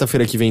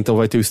 Quarta-feira que vem, então,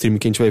 vai ter o stream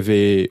que a gente vai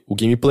ver o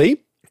gameplay,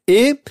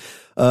 e...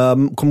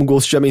 como o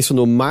Ghost já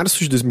mencionou, março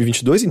de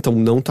 2022, então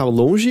não tá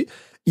longe.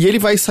 E ele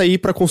vai sair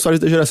pra consoles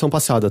da geração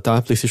passada,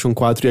 tá? PlayStation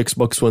 4 e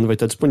Xbox One vai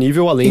estar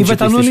disponível, além de vai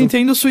estar PlayStation... no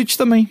Nintendo Switch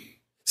também.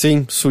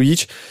 Sim,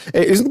 Switch.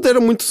 Eles não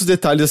deram muitos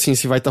detalhes, assim,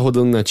 se vai estar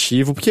rodando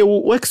nativo, porque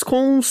o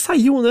XCOM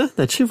saiu, né?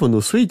 Nativo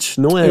no Switch?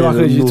 Não é Eu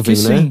acredito nuvem,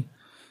 que né? sim.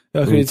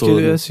 Eu acredito que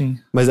ele é assim.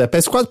 Mas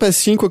PS4,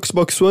 PS5,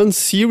 Xbox One,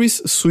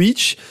 Series,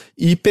 Switch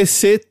e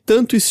PC,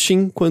 tanto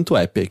Steam quanto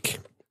Epic.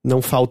 Não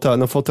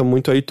falta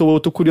muito aí, tô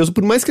curioso.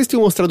 Por mais que eles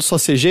tenham mostrado só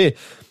CG,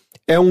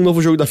 é um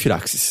novo jogo da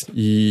Firaxis.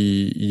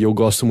 E eu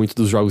gosto muito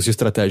dos jogos de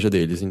estratégia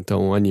deles,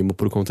 então animo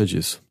por conta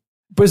disso.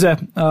 Pois é,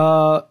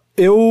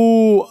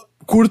 eu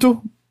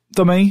curto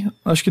também,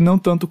 acho que não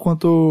tanto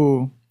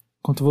quanto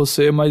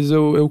você, mas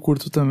eu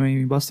curto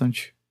também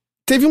bastante.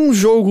 Teve um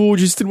jogo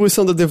de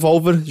distribuição da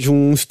Devolver, de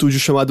um estúdio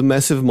chamado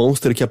Massive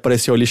Monster, que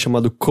apareceu ali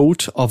chamado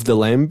Coat of the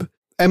Lamb.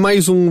 É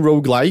mais um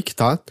roguelike,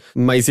 tá?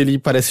 Mas ele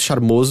parece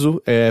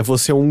charmoso.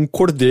 Você é um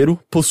cordeiro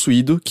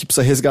possuído que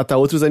precisa resgatar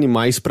outros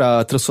animais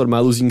pra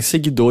transformá-los em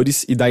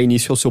seguidores e dar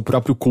início ao seu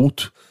próprio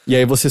culto. E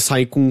aí você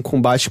sai com um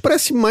combate.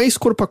 Parece mais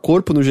corpo a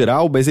corpo no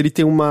geral, mas ele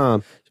tem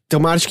uma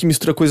arte que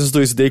mistura coisas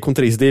 2D com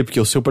 3D, porque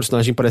o seu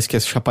personagem parece que é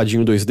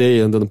chapadinho 2D,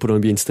 andando por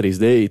ambientes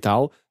 3D e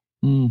tal.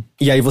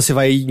 E aí você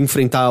vai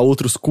enfrentar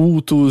outros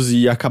cultos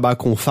e acabar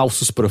com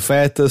falsos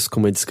profetas,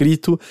 como é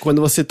descrito.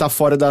 Quando você tá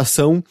fora da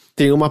ação,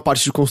 tem uma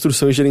parte de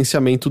construção e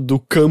gerenciamento do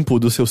campo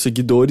dos seus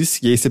seguidores,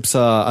 e aí você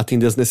precisa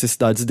atender as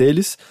necessidades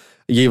deles.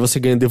 E aí você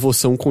ganha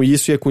devoção com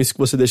isso, e é com isso que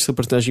você deixa seu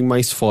personagem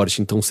mais forte.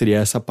 Então seria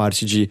essa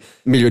parte de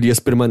melhorias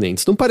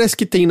permanentes. Não parece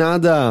que tem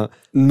nada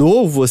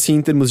novo, assim,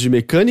 em termos de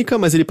mecânica,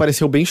 mas ele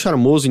pareceu bem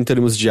charmoso em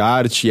termos de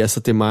arte, e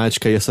essa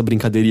temática, e essa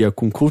brincadeirinha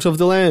com Cult of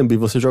the Lamb, e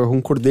você joga com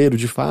um cordeiro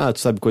de fato,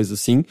 sabe, coisas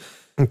assim.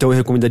 Então eu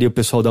recomendaria o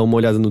pessoal dar uma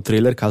olhada no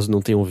trailer, caso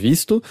não tenham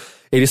visto.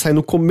 Ele sai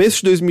no começo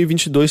de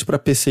 2022 para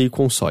PC e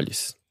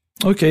consoles.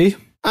 Ok.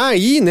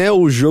 Aí, né,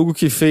 o jogo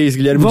que fez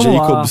Guilherme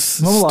Jacobs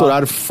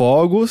estourar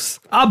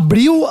fogos.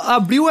 Abriu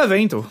o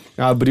evento.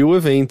 Abriu o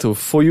evento.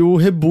 Foi o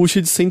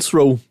reboot de Saints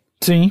Row.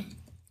 Sim.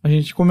 A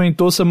gente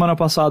comentou semana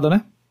passada,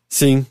 né?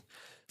 Sim.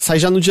 Sai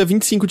já no dia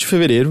 25 de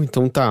fevereiro,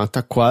 então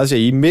tá quase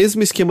aí.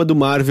 Mesmo esquema do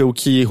Marvel,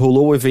 que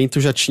rolou o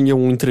evento, já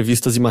tinham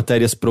entrevistas e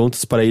matérias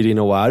prontas para irem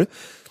ao ar.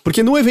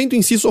 Porque no evento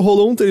em si só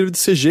rolou um trailer de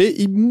CG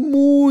e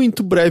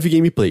muito breve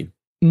gameplay.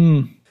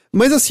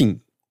 Mas assim...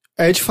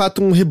 É de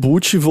fato um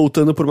reboot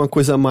voltando por uma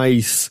coisa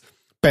mais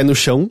pé no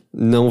chão.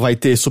 Não vai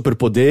ter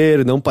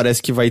superpoder, não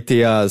parece que vai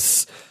ter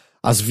as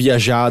as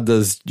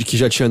viajadas de que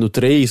já tinha no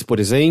 3, por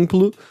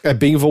exemplo. É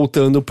bem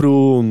voltando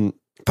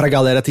pra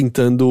galera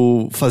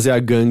tentando fazer a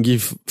gangue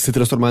se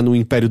transformar no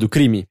império do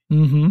crime.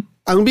 Uhum.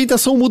 A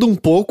ambientação muda um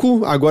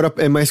pouco, agora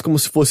é mais como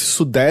se fosse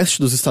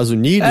sudeste dos Estados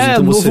Unidos.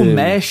 Então Novo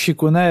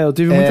México, né? Eu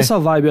tive muito essa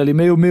vibe ali,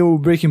 meio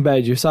Breaking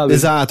Bad, sabe?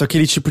 Exato,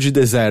 aquele tipo de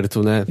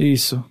deserto, né?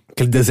 Isso.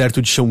 Aquele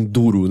deserto de chão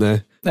duro,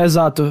 né?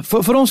 Exato.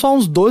 Foram só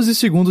uns 12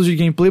 segundos de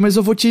gameplay, mas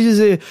eu vou te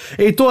dizer...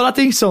 Heitor,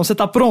 atenção, você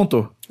tá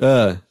pronto?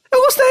 Eu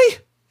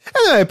gostei!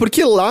 É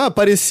porque lá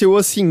apareceu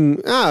assim,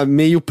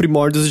 meio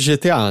primórdios de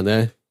GTA,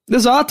 né?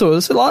 Exato,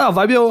 sei lá, a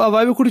vibe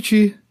eu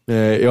curti.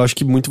 Eu acho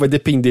que muito vai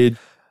depender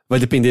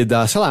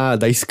da, sei lá,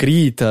 da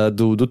escrita,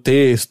 do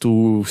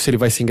texto, se ele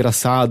vai ser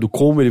engraçado,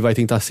 como ele vai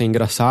tentar ser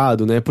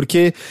engraçado, né?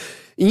 Porque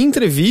em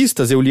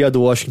entrevistas, eu li a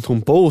do Washington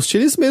Post,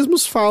 eles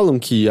mesmos falam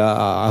que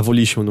a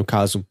Volition, no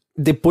caso,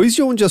 depois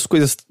de onde as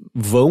coisas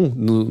vão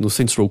no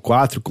Saints Row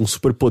 4, com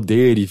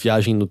superpoder e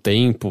viagem no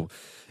tempo,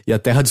 e a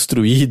Terra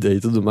destruída e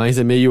tudo mais,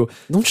 é meio...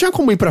 Não tinha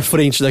como ir pra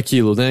frente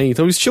daquilo, né?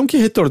 Então eles tinham que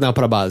retornar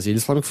pra base.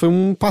 Eles falaram que foi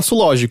um passo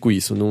lógico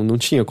isso, não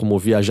tinha como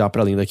viajar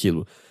pra além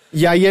daquilo.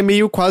 E aí é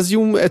meio quase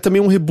é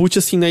também um reboot,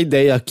 assim, na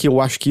ideia, que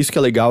eu acho que isso que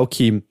é legal,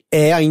 que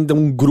é ainda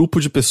um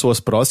grupo de pessoas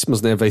próximas,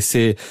 né? Vai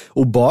ser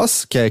o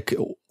boss, que é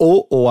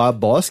a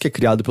boss, que é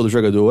criado pelo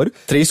jogador,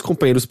 3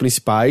 companheiros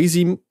principais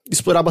e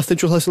explorar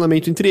bastante o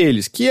relacionamento entre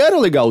eles, que era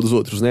o legal dos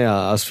outros, né?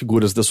 As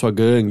figuras da sua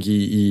gangue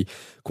e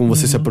como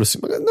você se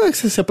aproxima. Não é que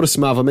você se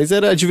aproximava, mas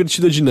era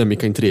divertida a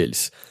dinâmica entre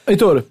eles.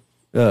 Heitor,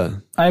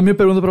 aí a minha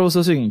pergunta pra você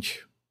é a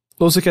seguinte...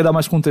 Ou você quer dar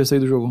mais contexto aí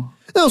do jogo?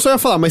 Não, só ia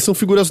falar, mas são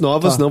figuras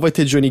novas, não vai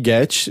ter Johnny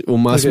Gat. O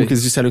máximo que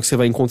eles disseram é que você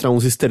vai encontrar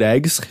uns easter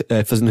eggs,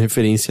 fazendo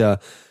referência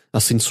a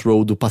Saints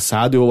Row do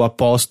passado. Eu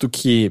aposto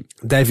que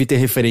deve ter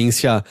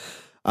referência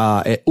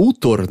a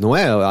Ultor, não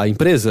é? A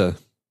empresa?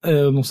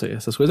 Eu não sei,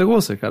 essas coisas é com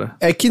você, cara.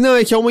 É que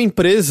é uma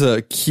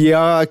empresa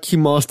que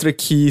mostra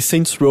que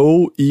Saints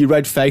Row e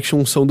Red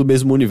Faction são do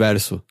mesmo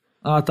universo.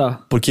 Ah,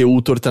 tá. Porque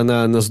Ultor tá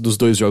nos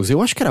 2 jogos.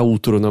 Eu acho que era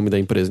Ultor o nome da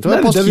empresa.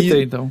 Então deve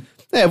ter, então.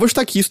 Eu vou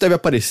chutar que isso deve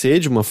aparecer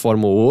de uma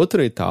forma ou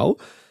outra e tal.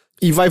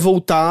 E vai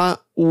voltar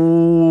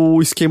o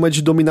esquema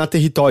de dominar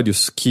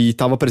territórios, que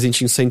estava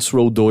presente em Saints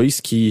Row 2,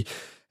 que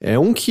é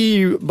um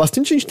que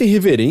bastante gente tem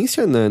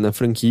reverência na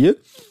franquia.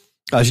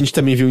 A gente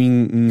também viu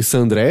em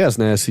San Andreas,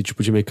 né, esse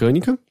tipo de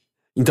mecânica.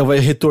 Então vai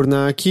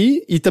retornar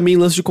aqui, e também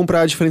lance de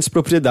comprar diferentes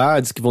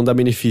propriedades, que vão dar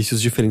benefícios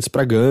diferentes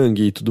pra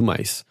gangue e tudo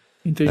mais.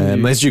 Entendi.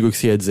 Mas diga o que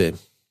você ia dizer.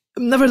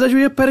 Na verdade eu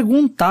ia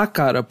perguntar,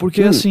 cara,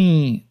 porque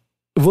assim...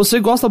 Você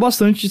gosta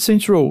bastante de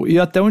Saints Row, e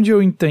até onde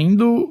eu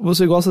entendo,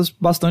 você gosta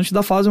bastante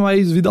da fase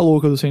mais vida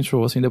louca do Saints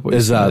Row, assim, depois.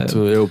 Exato,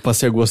 eu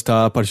passei a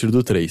gostar a partir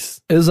do 3.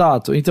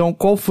 Exato, então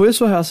qual foi a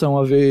sua reação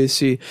a ver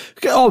esse...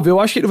 Porque, óbvio, eu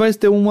acho que ele vai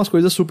ter umas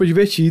coisas super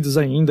divertidas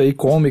ainda, e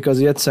cômicas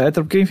e etc,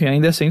 porque, enfim,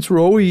 ainda é Saints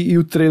Row, e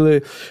o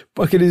trailer,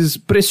 aqueles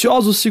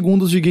preciosos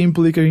segundos de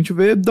gameplay que a gente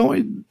vê,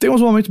 tem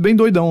uns momentos bem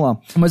doidão lá.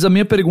 Mas a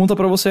minha pergunta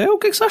pra você é, o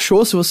que você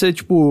achou? Se você,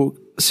 tipo,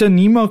 se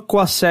anima com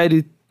a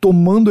série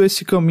tomando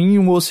esse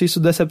caminho, ou se isso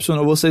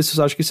decepciona você, se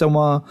você acha que isso é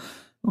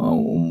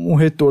um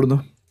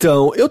retorno?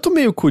 Então, eu tô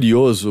meio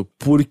curioso,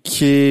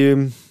 porque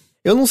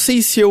eu não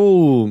sei se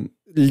eu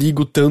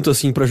ligo tanto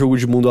assim pra jogo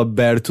de mundo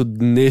aberto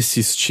nesse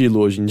estilo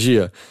hoje em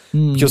dia,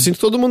 porque eu sinto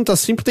que todo mundo tá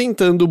sempre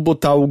tentando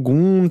botar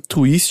algum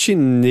twist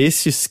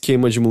nesse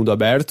esquema de mundo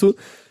aberto,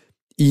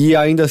 e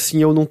ainda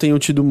assim eu não tenho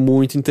tido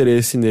muito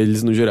interesse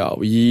neles no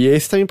geral. E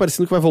esse tá me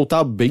parecendo que vai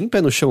voltar bem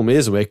pé no chão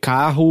mesmo, é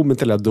carro,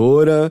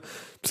 metralhadora,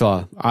 sei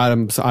lá,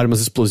 armas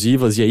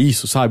explosivas, e é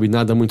isso, sabe?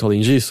 Nada muito além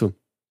disso.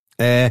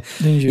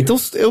 Entendi. Então,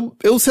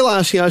 eu sei lá,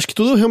 acho que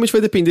tudo realmente vai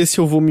depender se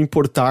eu vou me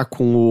importar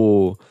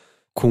com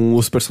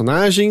os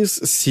personagens,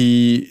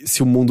 se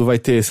o mundo vai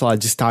ter, sei lá,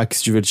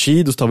 destaques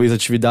divertidos, talvez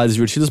atividades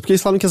divertidas, porque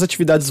eles falam que as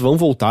atividades vão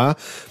voltar,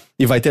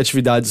 e vai ter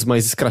atividades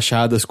mais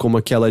escrachadas, como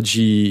aquela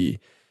de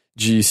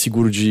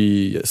seguro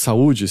de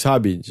saúde,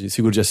 sabe? De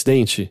seguro de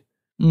acidente.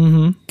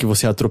 Uhum. Que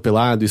você é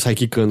atropelado e sai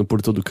quicando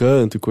por todo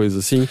canto e coisas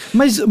assim.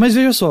 Mas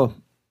veja só.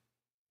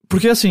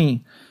 Porque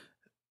assim...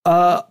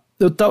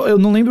 eu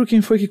não lembro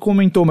quem foi que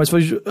comentou, mas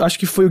acho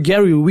que foi o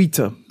Gary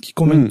Whitta que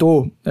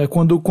comentou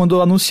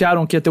quando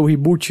anunciaram que ia ter o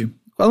reboot.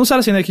 Anunciaram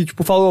assim, né? Que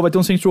tipo, falou, vai ter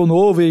um Saints Row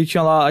novo e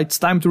tinha lá It's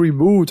Time to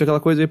Reboot, aquela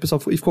coisa aí, o pessoal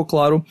ficou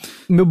claro.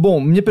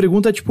 Minha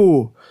pergunta é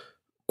tipo...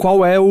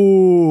 Qual é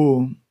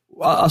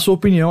a sua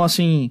opinião,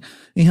 assim,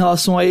 em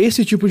relação a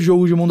esse tipo de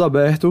jogo de mundo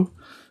aberto?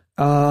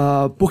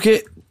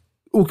 Porque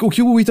o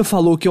que o Ita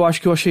falou, que eu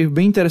achei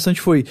bem interessante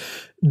foi,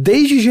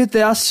 desde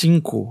GTA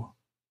V,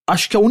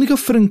 acho que a única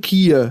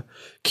franquia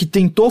que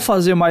tentou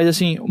fazer mais,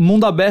 assim,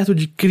 mundo aberto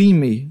de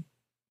crime,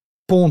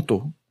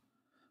 ponto,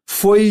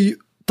 foi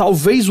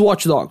talvez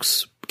Watch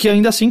Dogs. Que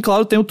ainda assim,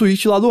 claro, tem o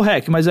twist lá do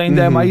hack, mas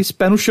ainda é mais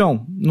pé no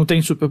chão. Não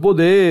tem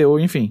superpoder, ou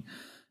enfim...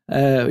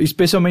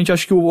 especialmente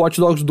acho que o Watch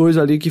Dogs 2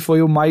 ali, que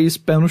foi o mais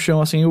pé no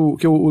chão, assim,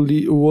 que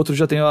o outro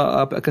já tem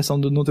a questão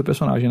do não ter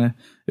personagem, né?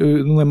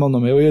 Eu não lembro o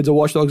nome. Eu ia dizer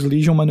Watch Dogs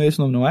Legion, mas não é esse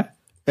o nome, não é?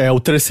 É o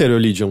terceiro, o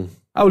Legion.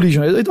 O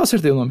Legion. Então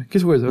acertei o nome.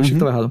 Que coisa, eu achei que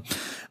tava errado.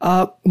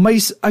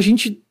 Mas a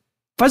gente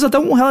faz até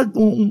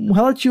um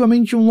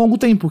relativamente um longo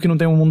tempo que não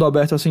tem um mundo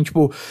aberto assim,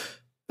 tipo,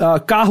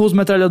 carros,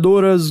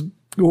 metralhadoras,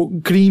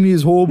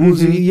 crimes,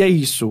 roubos e é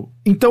isso.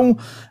 Então,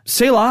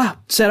 sei lá,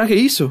 será que é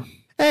isso?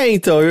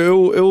 Então,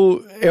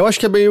 eu acho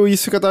que é meio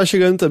isso que eu tava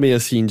chegando também,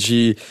 assim,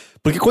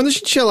 porque quando a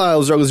gente tinha lá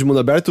os jogos de mundo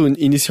aberto,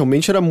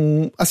 inicialmente era,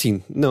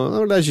 assim, não, na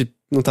verdade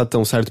não tá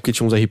tão certo porque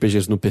tinha uns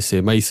RPGs no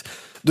PC, mas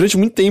durante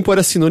muito tempo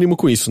era sinônimo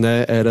com isso,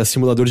 né? Era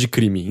simulador de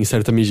crime, em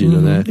certa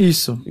medida, né?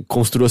 Isso.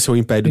 Construa seu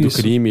império do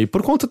crime,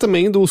 por conta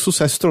também do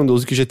sucesso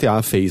estrondoso que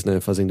GTA fez, né?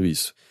 Fazendo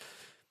isso.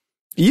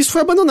 E isso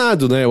foi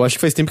abandonado, né? Eu acho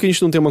que faz tempo que a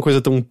gente não tem uma coisa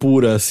tão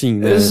pura assim,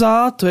 né?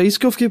 Exato, é isso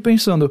que eu fiquei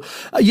pensando.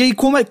 E aí,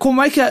 como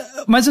é que é...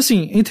 Mas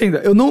assim, entenda,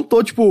 eu não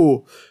tô,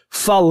 tipo,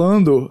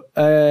 falando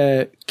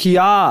que,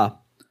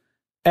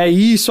 é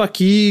isso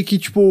aqui que,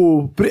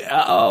 tipo,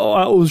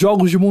 os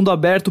jogos de mundo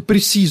aberto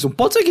precisam.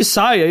 Pode ser que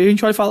saia e a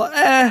gente vai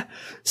falar,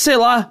 sei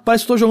lá,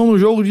 parece que tô jogando um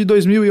jogo de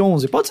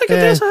 2011. Pode ser que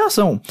tenha essa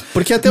reação.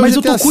 Porque até mas o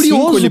GTA eu tô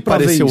curioso ele pra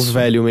pareceu ver isso.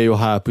 velho meio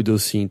rápido,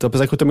 assim. Então,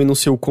 apesar que eu também não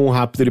sei o quão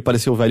rápido ele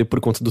pareceu velho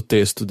por conta do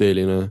texto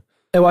dele, né?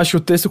 Eu acho que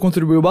o texto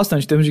contribuiu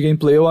bastante. Em termos de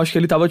gameplay, eu acho que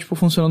ele tava, tipo,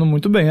 funcionando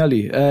muito bem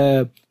ali.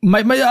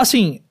 Mas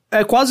assim...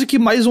 É quase que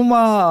mais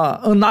uma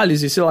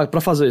análise, sei lá, pra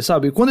fazer,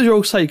 sabe? Quando o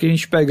jogo sair, que a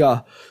gente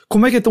pegar,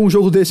 como é que é ter um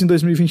jogo desse em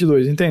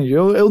 2022, entende?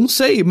 Eu não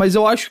sei, mas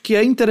eu acho que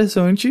é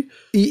interessante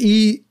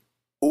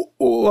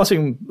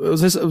assim,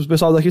 o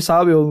pessoal daqui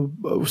sabe,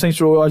 o Saints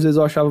Row, às vezes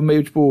eu achava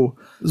meio, tipo,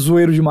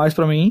 zoeiro demais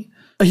pra mim.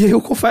 E aí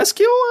eu confesso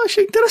que eu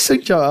achei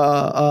interessante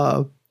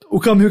o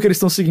caminho que eles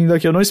estão seguindo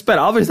aqui. Eu não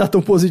esperava estar tão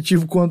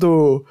positivo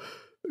quanto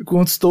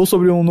estou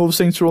sobre um novo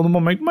Saints Row no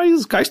momento,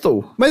 mas cá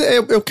estou. Mas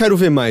eu quero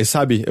ver mais,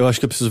 sabe? Eu acho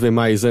que eu preciso ver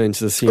mais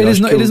antes, assim.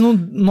 Eles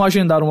não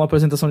agendaram uma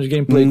apresentação de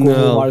gameplay como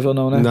o Marvel,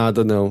 não, né?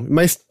 Nada, não.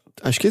 Mas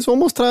acho que eles vão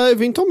mostrar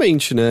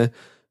eventualmente, né?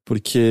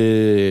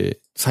 Porque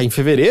sai em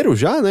fevereiro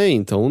já, né?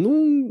 Então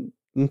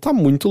não tá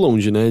muito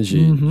longe, né?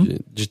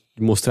 De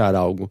mostrar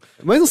algo.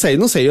 Mas não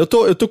sei. Eu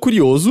tô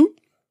curioso.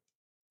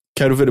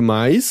 Quero ver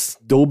mais.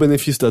 Dou o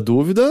benefício da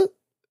dúvida.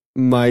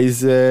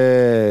 Mas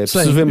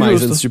preciso ver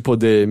mais antes de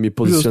poder me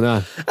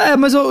posicionar.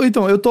 Mas eu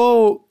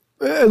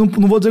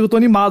não vou dizer que eu tô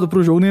animado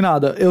pro jogo nem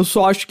nada. Eu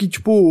só acho que,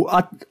 tipo,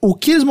 o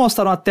que eles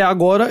mostraram até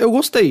agora, eu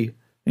gostei.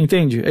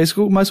 Entende? É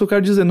isso mais que eu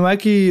quero dizer. Não é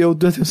que eu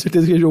tenho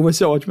certeza que o jogo vai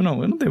ser ótimo,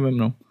 não. Eu não tenho mesmo,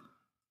 não.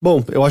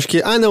 Bom, eu acho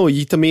que...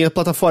 e também as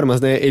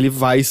plataformas, né? Ele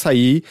vai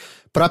sair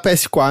pra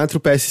PS4,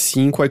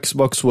 PS5,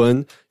 Xbox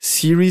One,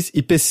 Series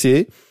e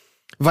PC.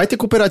 Vai ter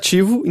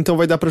cooperativo, então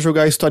vai dar pra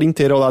jogar a história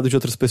inteira ao lado de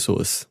outras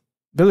pessoas.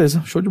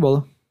 Beleza, show de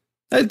bola.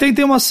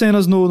 Tem umas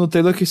cenas no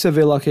trailer que você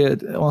vê lá que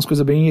é umas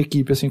coisas bem em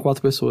equipe, assim, 4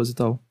 pessoas e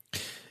tal.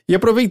 E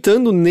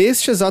aproveitando,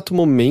 neste exato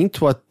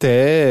momento,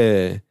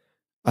 até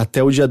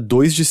o dia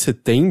 2 de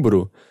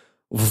setembro,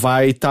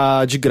 vai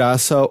estar de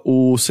graça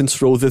o Saints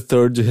Row The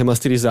Third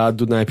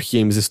remasterizado na Epic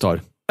Games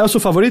Store. É o seu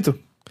favorito?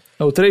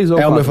 É o 3 ou o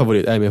 4? É o meu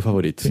favorito, meu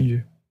favorito.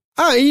 Entendi.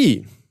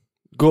 Aí,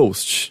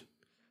 Ghost.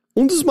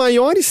 Um dos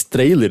maiores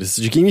trailers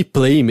de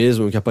gameplay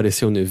mesmo que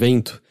apareceu no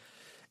evento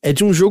é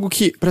de um jogo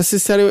que, pra ser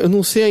sério, eu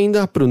não sei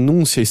ainda a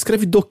pronúncia.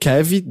 Escreve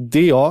Dokev,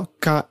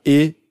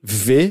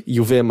 D-O-K-E-V, e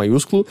o V é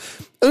maiúsculo.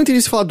 Eu não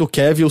entendi se fala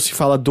Dokev ou se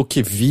fala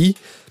Dokevi,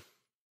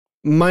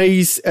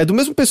 mas é do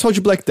mesmo pessoal de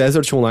Black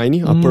Desert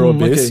Online, a Pearl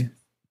Abyss.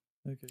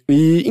 Okay.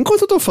 E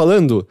enquanto eu tô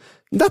falando,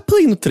 dá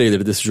play no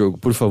trailer desse jogo,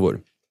 por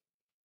favor.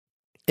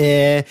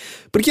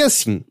 Porque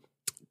assim,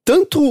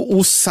 tanto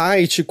o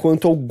site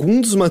quanto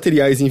alguns dos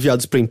materiais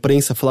enviados pra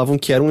imprensa falavam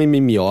que era um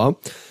MMO,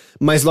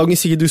 mas logo em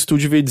seguida o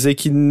estúdio veio dizer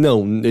que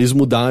não, eles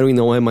mudaram e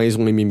não é mais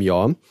um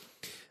MMO.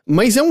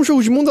 Mas é um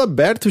jogo de mundo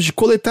aberto de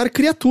coletar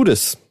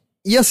criaturas.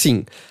 E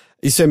assim,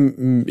 isso é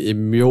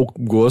meu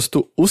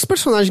gosto. Os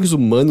personagens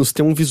humanos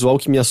têm um visual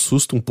que me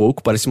assusta um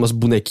pouco, parecem umas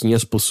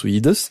bonequinhas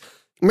possuídas.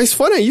 Mas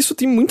fora isso,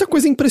 tem muita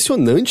coisa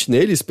impressionante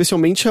nele,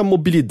 especialmente a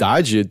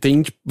mobilidade.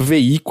 Tem tipo,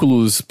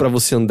 veículos pra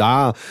você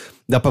andar,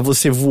 dá pra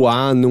você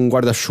voar num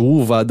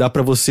guarda-chuva, dá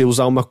pra você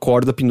usar uma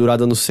corda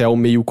pendurada no céu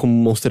meio como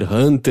Monster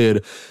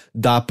Hunter,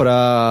 dá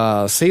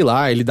pra, sei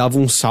lá, ele dava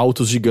uns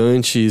saltos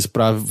gigantes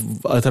pra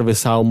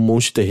atravessar um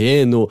monte de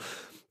terreno,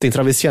 tem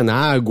travessia na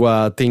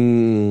água,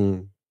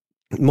 tem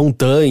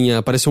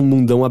montanha, parece um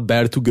mundão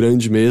aberto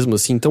grande mesmo,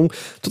 assim, então...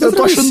 Eu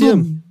tô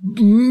achando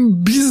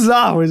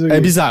bizarro isso aqui.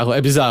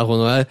 É bizarro,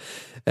 não é?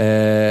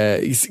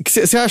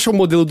 Você acha o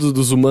modelo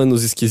dos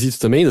humanos esquisito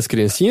também, das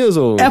criancinhas,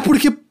 ou... É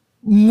porque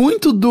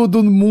muito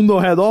do mundo ao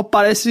redor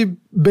parece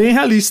bem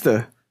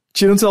realista,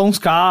 tirando, sei lá, uns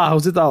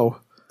carros e tal.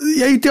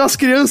 E aí tem umas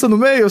crianças no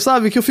meio,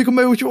 sabe? Que eu fico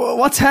meio tipo,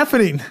 what's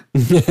happening?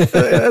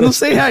 Eu não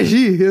sei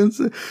reagir.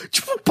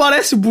 Tipo,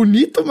 parece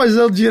bonito, mas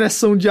a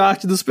direção de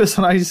arte dos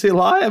personagens, sei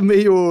lá, é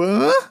meio...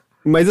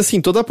 Mas assim,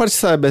 toda a parte,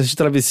 sabe, de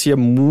travessia é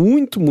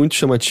muito, muito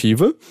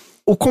chamativa.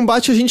 O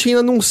combate a gente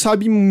ainda não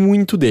sabe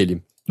muito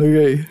dele.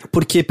 Okay.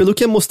 Porque pelo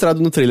que é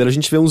mostrado no trailer, a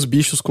gente vê uns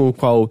bichos com o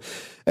qual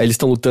eles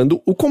estão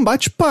lutando. O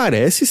combate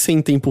parece ser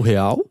em tempo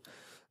real,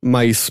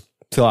 mas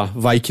sei lá,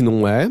 vai que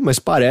não é, mas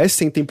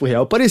parece em tempo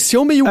real.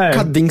 Pareceu meio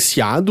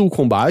cadenciado o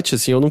combate,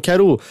 assim, eu não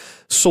quero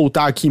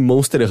soltar aqui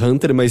Monster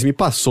Hunter, mas me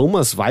passou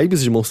umas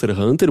vibes de Monster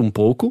Hunter um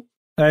pouco.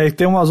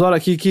 Tem umas horas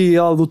aqui que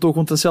ela lutou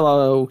contra, sei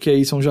lá, o que é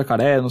isso, um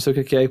jacaré, não sei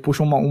o que é, e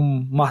puxa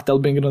um martelo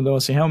bem grandão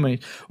assim,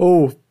 realmente.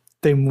 Ou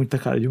tem muita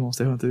cara de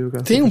Monster Hunter, viu,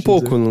 cara? Tem um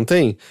pouco, não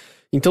tem?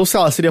 Então, sei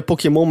lá, seria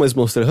Pokémon mais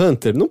Monster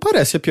Hunter? Não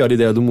parece a pior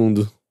ideia do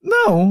mundo.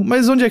 Não,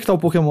 mas onde é que tá o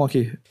Pokémon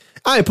aqui?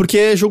 É porque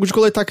é jogo de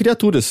coletar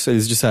criaturas,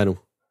 eles disseram.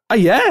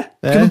 Aí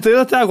Porque no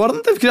trailer até agora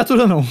não teve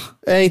criatura, não.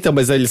 Então,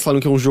 mas aí eles falam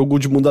que é um jogo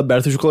de mundo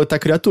aberto de coletar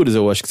criaturas.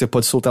 Eu acho que você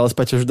pode soltar elas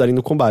pra te ajudarem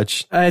no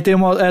combate.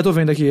 Tô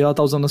vendo aqui, ela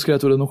tá usando as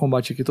criaturas no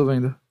combate aqui, tô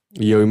vendo.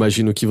 E eu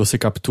imagino que você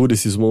captura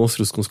esses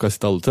monstros com os quais você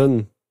tá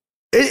lutando.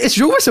 Esse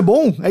jogo vai ser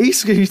bom? É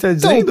isso que a gente tá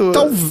dizendo?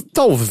 Então,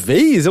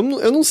 talvez, eu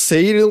não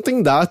sei, ele não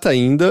tem data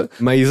ainda.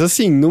 Mas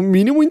assim, no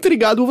mínimo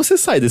intrigado você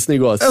sai desse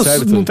negócio,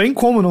 certo? Não tem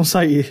como não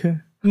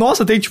sair.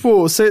 Nossa, tem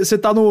tipo, você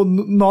tá no...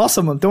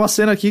 Nossa, mano, tem uma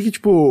cena aqui que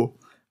tipo...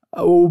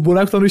 O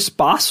boneco tá no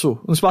espaço.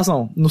 No espaço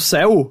não, no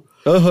céu.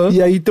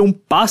 E aí tem um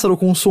pássaro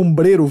com um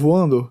sombreiro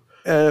voando.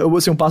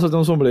 Um pássaro tem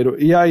um sombreiro.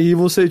 E aí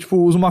você, tipo,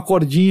 usa uma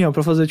cordinha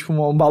pra fazer, tipo,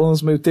 um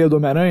balanço meio teia do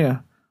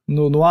Homem-Aranha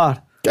no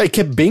ar.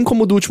 Que é bem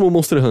como o do último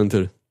Monster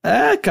Hunter.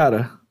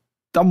 Cara.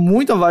 Tá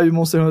muita vibe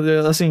Monster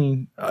Hunter,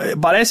 assim...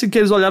 Parece que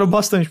eles olharam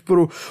bastante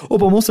pro...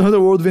 Opa, Monster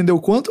Hunter World vendeu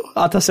quanto?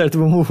 Ah, tá certo,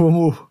 vamos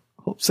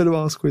observar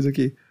umas coisas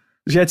aqui.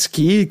 Jet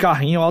ski,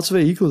 carrinho, altos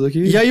veículos aqui.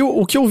 E aí,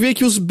 o que eu vi é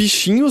que os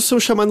bichinhos são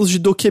chamados de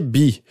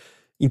Dokebi.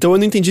 Então eu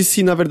não entendi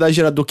se na verdade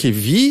era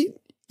Dokevi,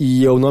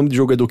 e o nome do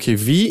jogo é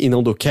Dokevi e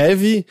não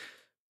Dokevi.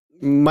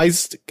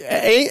 Mas,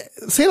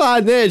 sei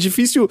lá, né, é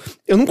difícil...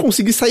 Eu não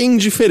consegui sair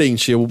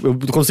indiferente, eu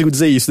consigo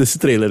dizer isso desse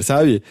trailer,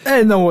 sabe?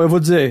 Não, eu vou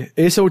dizer,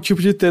 esse é o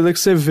tipo de trailer que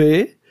você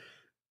vê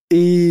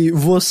e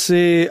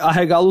você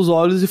arregala os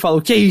olhos e fala,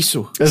 o que é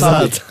isso?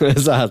 Exato,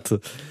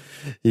 exato.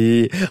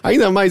 E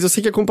ainda mais, eu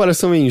sei que a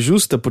comparação é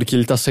injusta, porque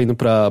ele tá saindo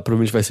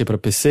provavelmente vai sair pra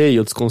PC e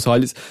outros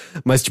consoles,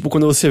 mas tipo,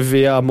 quando você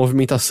vê a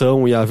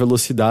movimentação e a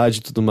velocidade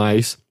e tudo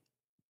mais,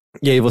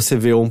 e aí você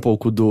vê um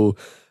pouco do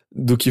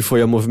que foi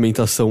a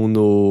movimentação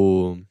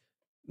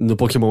no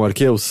Pokémon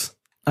Arceus.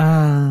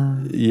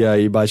 E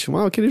aí bate,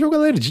 aquele jogo é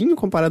lerdinho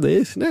comparado a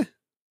esse, né?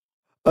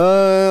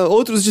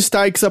 Outros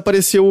destaques,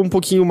 apareceu um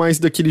pouquinho mais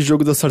daquele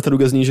jogo das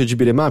Tartarugas Ninja de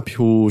Beat'em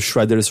Up, o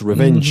Shredder's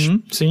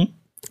Revenge. Sim.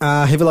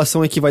 A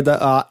revelação é que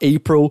a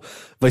April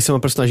vai ser uma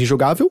personagem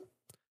jogável.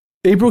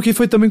 April que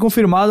foi também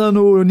confirmada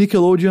no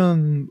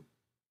Nickelodeon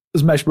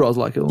Smash Bros.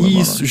 Lá.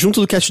 Isso,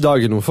 junto do Cat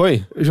Dog, não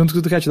foi?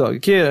 Junto do Cat Dog,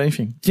 que,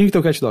 enfim, tinha que ter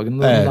o Cat Dog.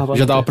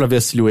 Já dava pra ver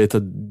a silhueta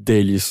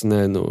deles,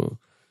 né,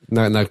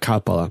 na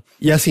capa lá.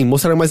 E assim,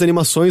 mostraram mais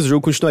animações, o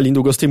jogo continua lindo.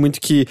 Eu gostei muito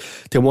que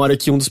tem uma hora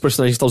que um dos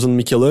personagens tá usando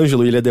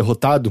Michelangelo e ele é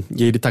derrotado,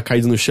 e aí ele tá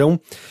caído no chão.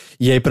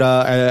 E aí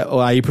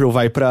a April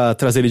vai pra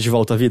trazer ele de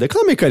volta à vida.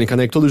 Aquela mecânica,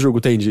 né, que todo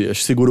jogo tem de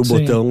segura o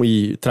botão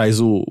e traz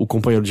o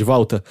companheiro de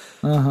volta.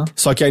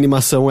 Só que a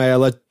animação é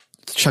ela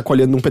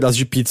chacoalhando um pedaço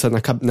de pizza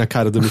na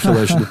cara do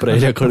Michelangelo pra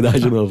ele acordar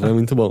de novo. É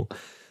muito bom.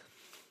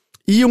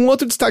 E um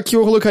outro destaque que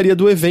eu colocaria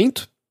do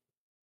evento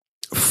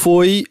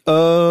foi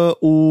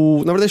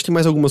na verdade tem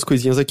mais algumas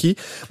coisinhas aqui,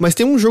 mas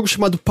tem um jogo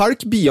chamado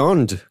Park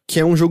Beyond, que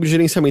é um jogo de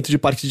gerenciamento de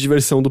parque de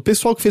diversão do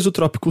pessoal que fez o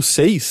Trópico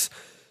 6.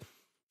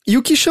 E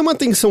o que chama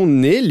atenção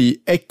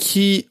nele é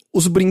que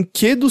os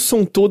brinquedos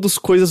são todos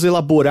coisas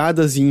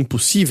elaboradas e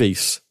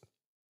impossíveis.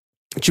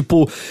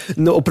 Tipo,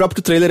 o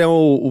próprio trailer é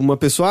uma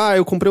pessoa,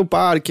 eu comprei o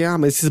parque,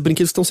 mas esses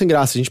brinquedos estão sem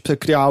graça, a gente precisa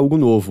criar algo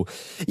novo.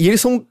 E eles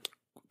são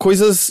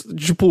coisas,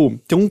 tipo,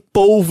 tem um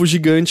polvo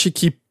gigante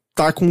que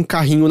tá com um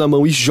carrinho na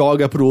mão e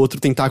joga pro outro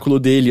tentáculo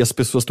dele, e as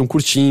pessoas estão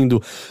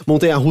curtindo,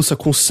 montanha-russa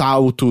com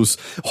saltos,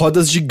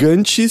 rodas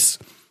gigantes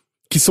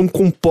que são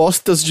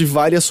compostas de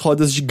várias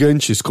rodas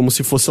gigantes, como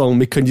se fosse lá, um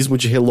mecanismo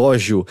de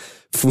relógio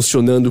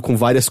funcionando com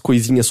várias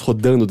coisinhas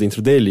rodando dentro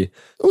dele.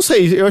 Não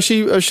sei, eu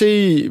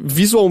achei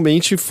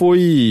visualmente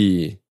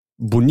foi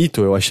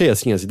bonito, eu achei,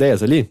 assim, as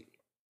ideias ali.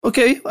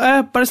 Ok,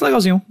 parece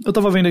legalzinho. Eu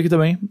tava vendo aqui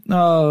também.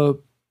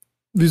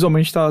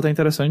 Visualmente tá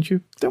interessante.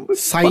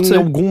 Sai em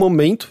algum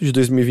momento de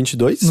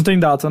 2022. Não tem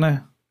data,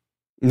 né?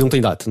 Não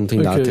tem data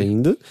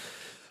ainda.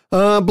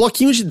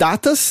 Bloquinho de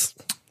datas.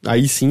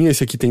 Aí sim,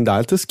 esse aqui tem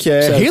datas, que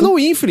é certo. Halo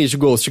Infinite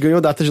Ghost,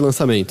 ganhou data de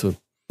lançamento.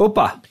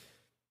 Opa!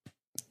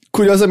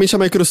 Curiosamente, a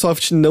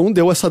Microsoft não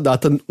deu essa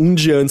data um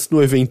dia antes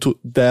no evento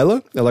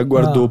dela. Ela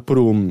guardou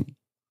pro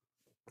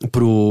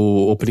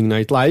Opening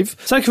Night Live.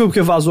 Será que foi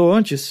porque vazou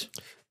antes?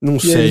 Não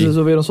sei. E eles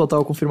resolveram soltar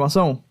a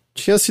confirmação?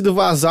 Tinha sido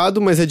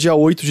vazado, mas é dia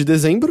 8 de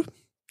dezembro.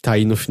 Tá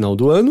aí no final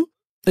do ano.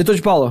 Heitor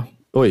de Paula.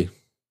 Oi.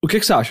 O que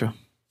você acha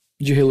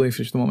de Halo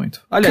Infinite no momento?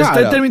 Aliás,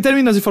 cara,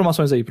 termina as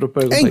informações aí pra eu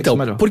perguntar então, isso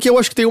melhor. Porque eu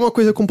acho que tem uma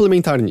coisa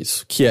complementar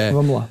nisso, que é...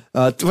 Vamos lá.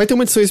 Vai ter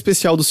uma edição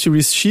especial do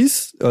Series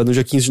X, no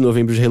dia 15 de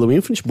novembro de Halo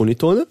Infinite,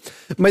 bonitona.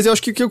 Mas eu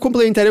acho que o que é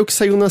complementar é o que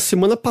saiu na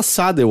semana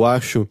passada, eu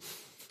acho.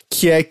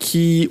 Que é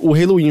que o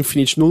Halo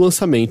Infinite, no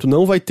lançamento,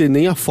 não vai ter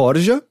nem a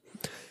Forja...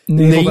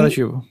 Nem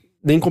cooperativo.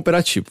 Nem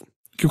cooperativo.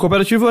 Que o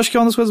cooperativo eu acho que é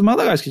uma das coisas mais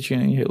legais que tinha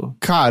em Halo.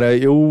 Cara,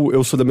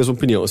 eu sou da mesma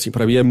opinião, assim,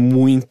 pra mim é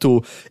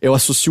muito... Eu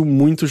associo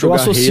muito jogar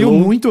Halo... Eu associo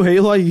muito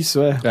Halo a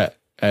isso,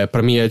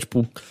 Pra mim é,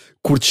 tipo,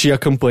 curtir a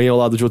campanha ao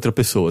lado de outra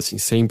pessoa, assim,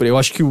 sempre. Eu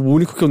acho que o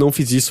único que eu não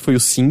fiz isso foi o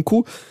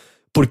 5,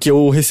 porque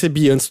eu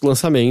recebi antes do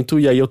lançamento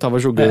e aí eu tava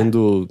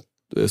jogando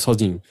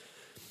sozinho.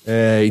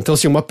 Então,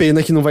 assim, uma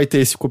pena que não vai ter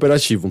esse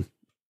cooperativo.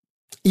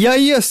 E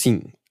aí,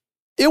 assim,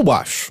 eu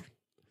acho,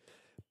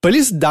 pra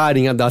eles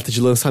darem a data de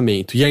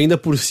lançamento e ainda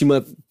por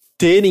cima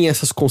terem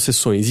essas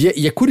concessões,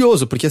 e é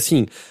curioso, porque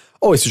assim,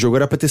 esse jogo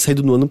era pra ter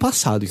saído no ano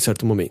passado, em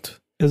certo momento.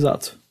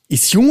 Exato. E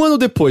se um ano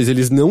depois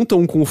eles não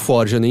estão com o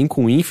Forja nem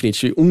com o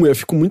Infinite, eu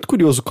fico muito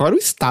curioso, qual era o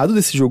estado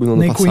desse jogo no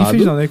ano passado? Nem com o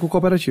Infinite não, nem com o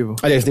cooperativo.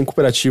 Aliás, nem com o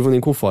cooperativo, nem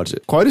com o Forja.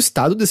 Qual era o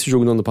estado desse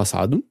jogo no ano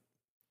passado?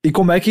 E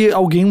como é que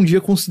alguém um dia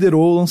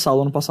considerou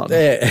lançá-lo ano passado?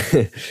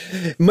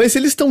 Mas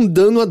eles estão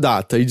dando a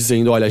data e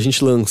dizendo, olha, a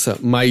gente lança,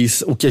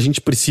 mas o que a gente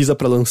precisa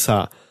pra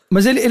lançar...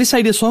 Mas ele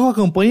sairia só com a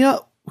campanha,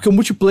 porque o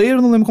multiplayer,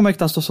 eu não lembro como é que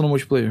tá a situação no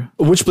multiplayer.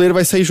 O multiplayer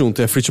vai sair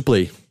junto, é free to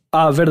play.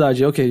 Ah,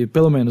 verdade, ok,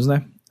 pelo menos,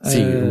 né?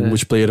 Sim, o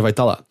multiplayer vai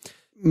estar lá.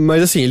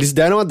 Mas assim, eles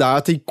deram a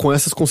data e com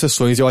essas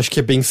concessões eu acho que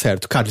é bem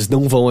certo. Cara, eles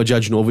não vão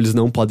adiar de novo, eles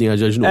não podem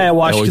adiar de novo.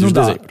 Eu acho que não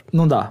dá.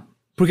 Não dá.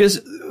 Porque,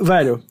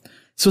 velho,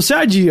 se você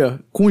adia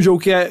com um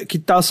jogo que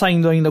tá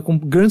saindo ainda com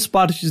grandes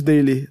partes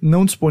dele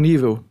não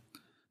disponíveis,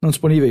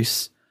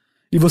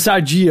 e você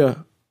adia,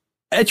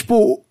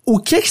 tipo, o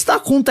que está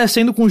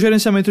acontecendo com o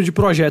gerenciamento de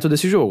projeto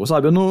desse jogo,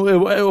 sabe?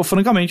 Eu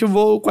francamente, eu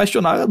vou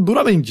questionar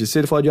duramente se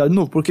ele for adiado de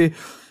novo, porque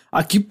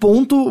a que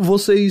ponto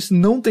vocês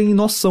não têm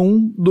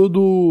noção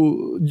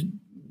do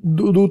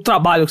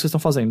trabalho que vocês estão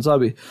fazendo,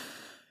 sabe?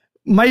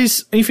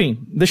 Mas, enfim,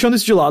 deixando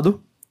isso de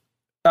lado,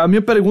 a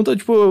minha pergunta,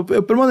 tipo,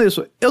 eu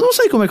permaneço. Eu não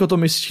sei como é que eu tô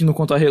me sentindo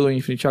quanto a Halo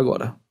Infinite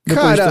agora,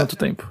 depois de tanto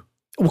tempo.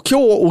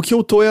 O que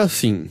eu tô é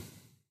assim,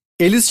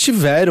 eles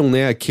tiveram,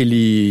 né,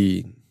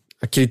 aquele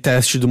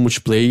teste do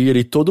multiplayer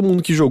e todo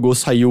mundo que jogou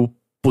saiu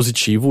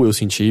positivo, eu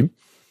senti.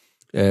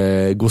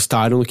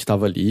 Gostaram do que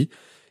tava ali.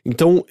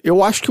 Então,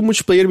 eu acho que o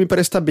multiplayer me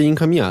parece estar bem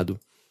encaminhado.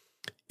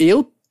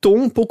 Eu tô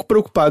um pouco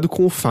preocupado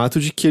com o fato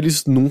de que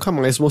eles nunca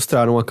mais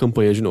mostraram a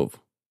campanha de novo.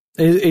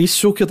 É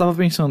isso que eu tava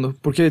pensando.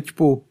 Porque,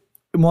 tipo,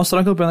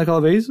 mostraram a campanha naquela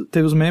vez,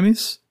 teve os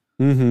memes,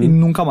 e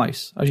nunca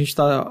mais. A gente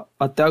tá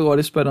até agora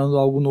esperando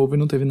algo novo e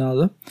não teve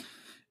nada.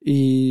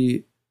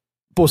 E,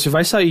 pô, se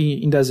vai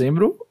sair em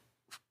dezembro,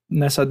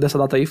 dessa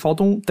data aí,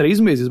 faltam 3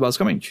 meses,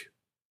 basicamente.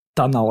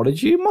 Tá na hora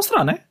de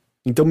mostrar, né?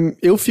 Então,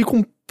 eu fico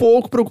um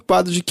pouco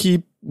preocupado de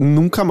que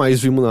nunca mais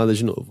vimos nada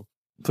de novo.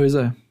 Pois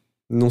é.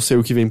 Não sei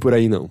o que vem por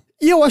aí, não.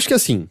 E eu acho que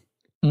assim,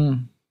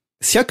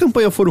 se a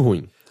campanha for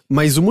ruim,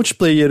 mas o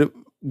multiplayer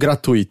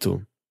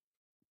gratuito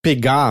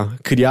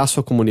criar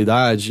sua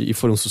comunidade e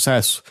for um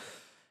sucesso,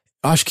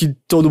 acho que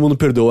todo mundo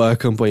perdoa a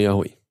campanha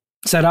ruim.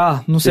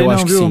 Será? Não sei, eu não,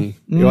 acho viu? Que sim.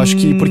 Eu acho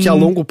que, porque a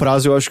longo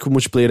prazo, eu acho que o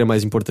multiplayer é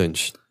mais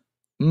importante.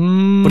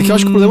 Porque eu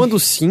acho que o problema do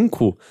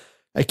 5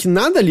 é que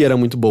nada ali era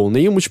muito bom,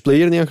 nem o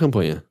multiplayer, nem a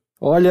campanha.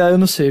 Olha, eu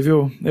não sei,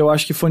 viu? Eu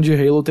acho que fã de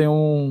Halo tem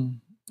um...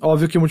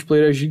 Óbvio que o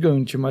multiplayer é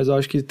gigante, mas eu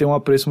acho que tem um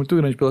apreço muito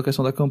grande pela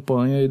questão da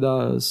campanha e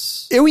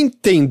das... Eu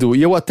entendo,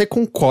 e eu até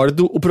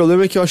concordo. O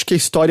problema é que eu acho que a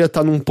história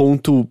tá num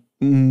ponto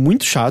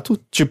muito chato.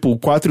 Tipo, o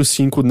 4 e o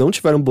 5 não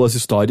tiveram boas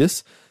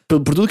histórias.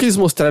 Por tudo que eles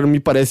mostraram, me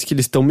parece que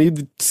eles estão meio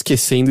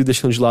esquecendo e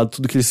deixando de lado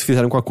tudo que eles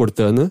fizeram com a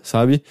Cortana,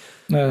 sabe?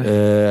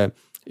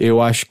 Eu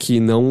acho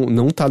que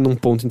não tá num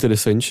ponto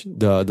interessante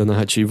da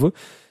narrativa.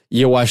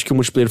 E eu acho que o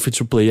multiplayer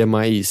free-to-play é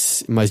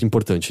mais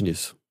importante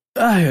nisso.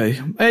 Ai,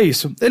 é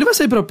isso. Ele vai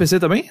sair pra PC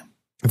também?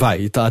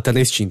 Vai, e tá até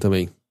na Steam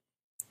também.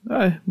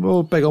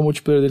 Vou pegar o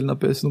multiplayer dele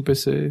no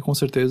PC, com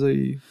certeza,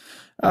 e...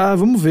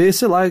 vamos ver,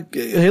 sei lá,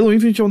 Halo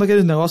Infinite é um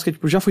daqueles negócios que,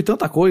 tipo, já foi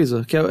tanta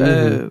coisa, que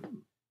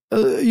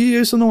e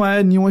isso não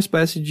é nenhuma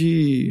espécie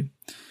de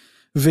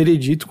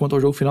veredito quanto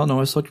ao jogo final, não,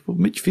 é só, tipo,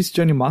 meio difícil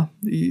de animar,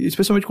 e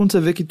especialmente quando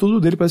você vê que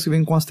tudo dele parece que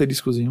vem com um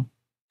asteriscozinho.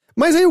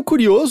 Mas aí o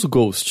curioso,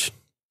 Ghost,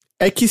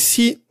 é que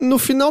se no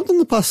final do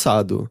ano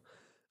passado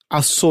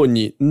a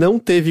Sony não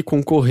teve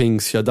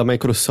concorrência da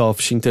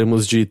Microsoft em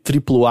termos de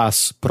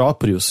AAAs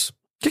próprios...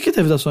 O que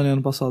teve da Sony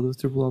ano passado,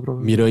 AAA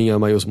próprio? Miranha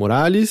Miles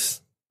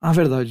Morales.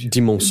 Verdade.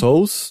 Demon's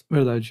Souls.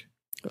 Verdade.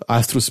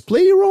 Astro's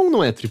Playroom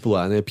não é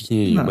AAA, né?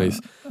 Pequenininho, mas...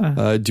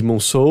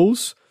 Demon's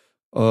Souls.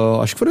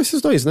 Acho que foram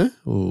esses dois, né?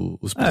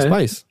 Os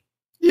principais.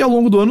 E ao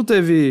longo do ano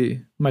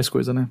teve mais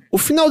coisa, né? O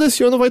final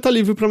desse ano vai estar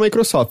livre pra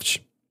Microsoft.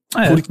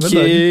 Porque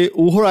verdade.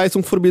 O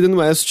Horizon Forbidden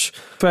West,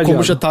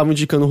 como já estavam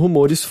indicando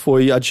rumores,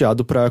 foi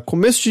adiado pra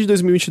começo de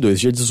 2022,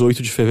 dia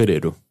 18 de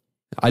fevereiro.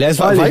 Aliás,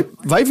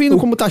 vai vendo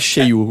como tá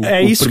cheio o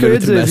isso que eu ia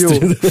dizer,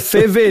 trimestre. Viu?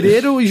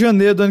 Fevereiro e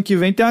janeiro do ano que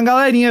vem tem uma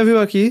galerinha, viu,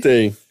 aqui?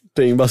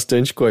 Tem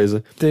bastante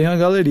coisa. Tem uma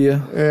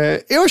galeria.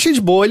 Eu achei de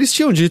boa, eles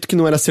tinham dito que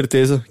não era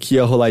certeza que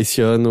ia rolar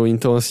esse ano,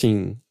 então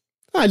assim...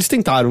 eles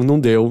tentaram, não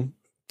deu.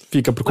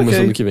 Fica pro começo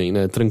do ano que vem,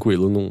 né?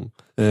 Tranquilo, não...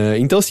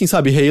 então assim,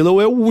 sabe,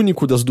 Halo é o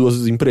único das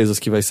duas empresas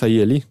que vai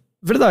sair ali.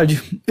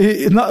 Verdade.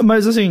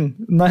 Mas assim,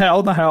 na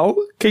real,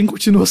 quem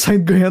continua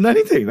saindo ganhando é a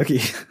Nintendo aqui.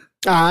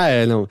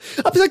 Não.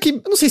 Apesar que,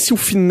 eu não sei se o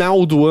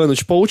final do ano,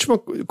 tipo, a última...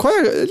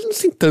 Eles não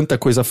tem tanta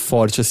coisa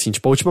forte assim.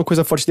 Tipo, a última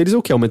coisa forte deles é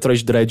o quê? É o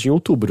Metroid Dread em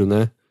outubro,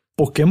 né?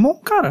 Pokémon,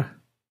 cara.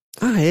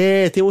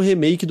 Tem um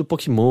remake do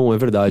Pokémon, é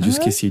verdade. Eu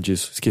esqueci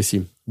disso.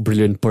 Esqueci.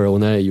 Brilliant Pearl,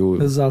 né?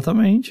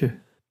 Exatamente.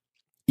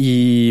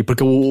 E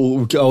porque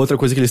a outra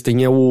coisa que eles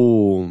têm é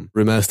o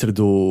remaster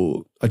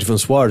do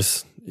Advance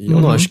Wars. E eu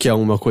não acho que é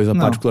uma coisa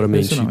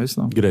particularmente esse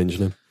não. grande,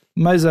 né?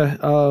 Mas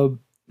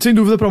sem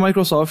dúvida pra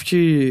Microsoft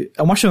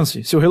é uma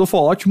chance. Se o Halo for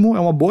ótimo, é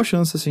uma boa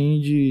chance, assim,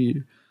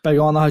 de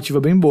pegar uma narrativa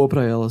bem boa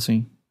pra ela,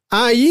 assim.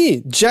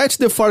 Aí, Jet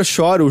the Far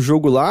Shore, o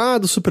jogo lá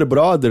do Super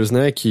Brothers,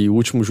 né? Que o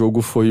último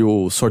jogo foi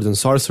o Sword and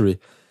Sorcery.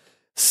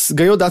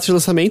 Ganhou data de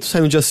lançamento,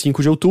 sai no dia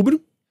 5 de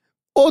outubro.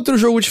 Outro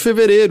jogo de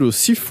fevereiro,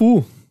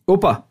 Sifu.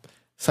 Opa!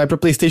 Sai pra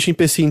PlayStation e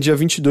PC em dia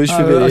 22 de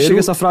fevereiro. Eu achei que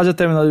essa frase ia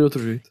terminar de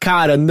outro jeito.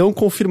 Cara, não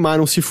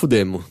confirmaram Sifu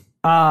Demo.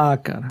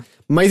 Cara.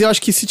 Mas eu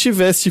acho que se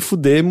tiver Sifu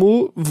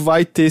Demo,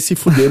 vai ter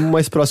Sifu Demo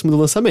mais próximo do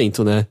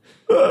lançamento, né?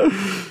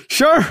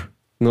 Sure!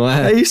 Não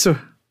é? É isso.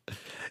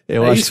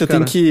 Eu acho que você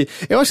tem que...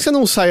 Eu acho que você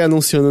não sai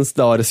anunciando antes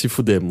da hora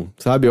Sifu Demo,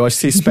 sabe? Eu acho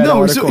que você espera a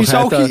hora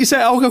correta. Isso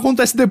é algo que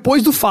acontece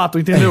depois do fato,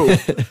 entendeu?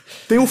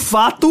 Tem um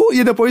fato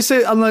e depois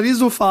você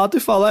analisa o fato e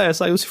fala,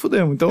 saiu Sifu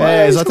Demo. Então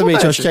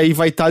exatamente. Eu acho que aí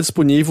vai estar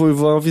disponível e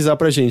vão avisar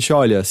pra gente,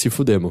 olha,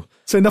 Sifu Demo.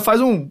 Você ainda faz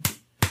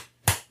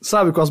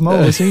sabe, com as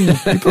mãos assim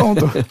e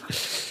pronto.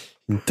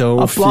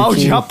 Então,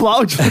 aplaude.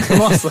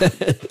 Nossa.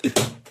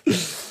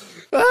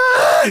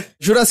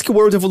 Jurassic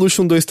World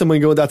Evolution 2 também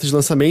ganhou data de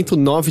lançamento,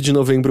 9 de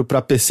novembro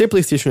pra PC,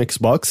 PlayStation e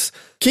Xbox.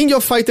 King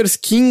of Fighters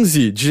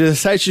 15,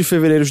 17 de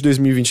fevereiro de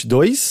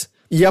 2022.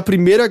 E a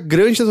primeira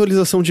grande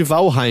atualização de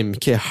Valheim,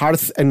 que é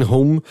Hearth and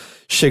Home,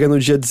 chega no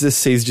dia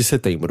 16 de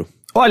setembro.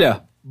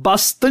 Olha,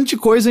 bastante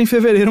coisa em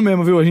fevereiro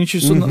mesmo, viu? A gente,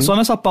 só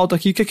nessa pauta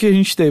aqui, o que a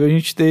gente teve? A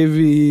gente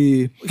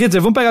teve... Quer dizer,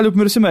 vamos pegar ali o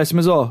primeiro semestre,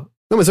 mas ó...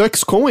 Não, mas o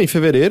XCOM é em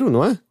fevereiro,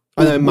 não é?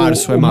 Não, é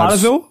março,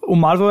 março. O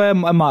Marvel é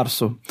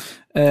março.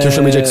 Que eu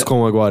chamei de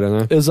XCOM agora,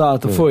 né?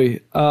 Exato,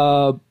 foi.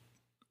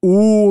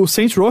 O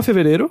Saints Row é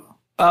fevereiro.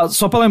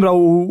 Só pra lembrar,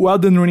 o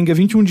Elden Ring é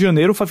 21 de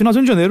janeiro,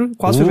 finalzinho de janeiro,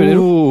 quase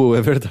fevereiro.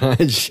 É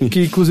verdade.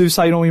 Que inclusive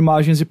saíram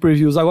imagens e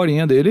previews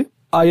agorinha dele.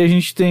 Aí a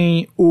gente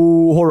tem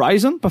o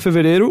Horizon pra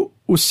fevereiro,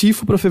 o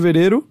Sifu pra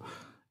fevereiro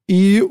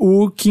e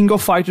o King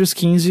of Fighters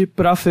 15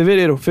 pra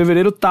fevereiro.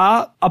 Fevereiro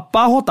tá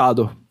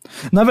abarrotado.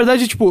 Na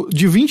verdade, tipo,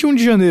 de 21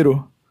 de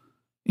janeiro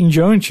em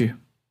diante,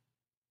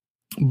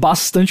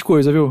 bastante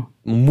coisa, viu?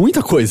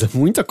 Muita coisa.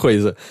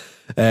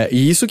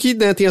 E isso que,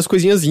 né, tem as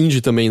coisinhas indie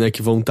também, né,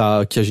 que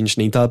a gente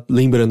nem tá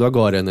lembrando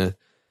agora, né?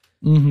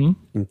 Uhum.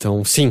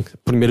 Então, sim,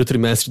 primeiro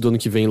trimestre do ano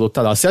que vem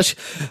lotado. Você acha...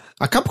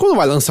 A Capcom não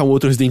vai lançar um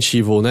outro Resident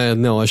Evil, né?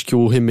 Não, acho que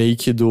o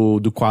remake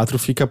do 4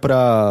 fica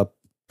pra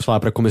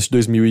começo de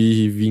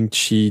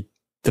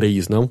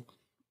 2023, não?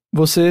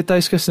 Você tá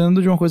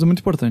esquecendo de uma coisa muito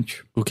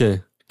importante. O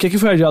quê? O que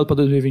foi adiado pra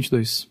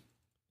 2022?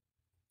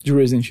 De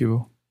Resident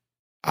Evil.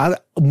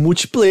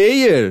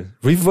 Multiplayer!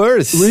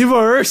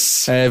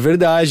 Reverse! É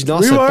verdade.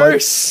 Nossa,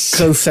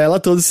 cancela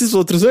todos esses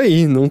outros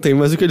aí. Não tem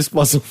mais o que eles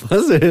possam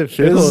fazer.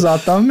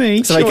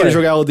 Exatamente. Você vai querer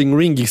jogar Elden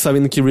Ring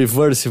sabendo que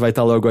Reverse vai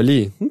estar logo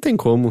ali? Não tem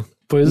como.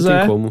 Pois não é.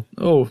 Tem como.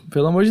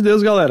 Pelo amor de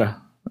Deus,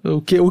 galera.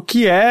 O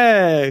que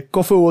é...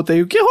 Qual foi o outro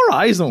aí? O que é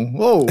Horizon?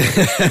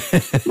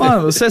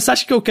 Mano, você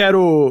acha que eu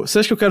quero... Você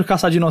acha que eu quero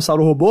caçar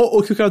dinossauro robô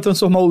ou que eu quero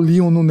transformar o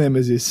Leon no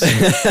Nemesis?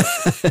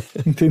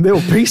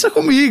 Entendeu? Pensa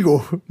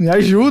comigo. Me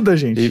ajuda,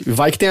 gente. E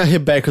vai que tem a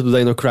Rebecca do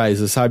Dino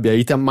Crisis, sabe?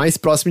 Aí tá mais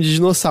próximo de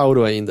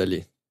dinossauro ainda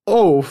ali.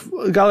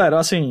 Galera,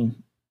 assim...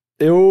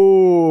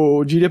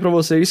 Eu diria pra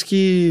vocês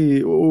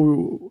que...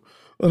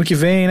 Ano que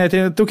vem, né?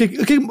 Tem o que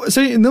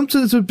não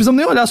precisamos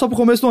nem olhar só pro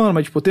começo do ano,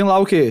 mas, tipo, tem lá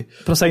o quê?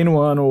 Pra sair no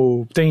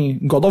ano, tem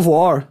God of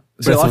War,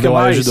 sei lá o que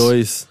mais. Breath of the Wild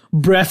 2.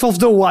 Breath of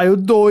the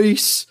Wild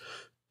 2.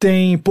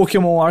 Tem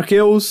Pokémon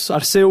Arceus.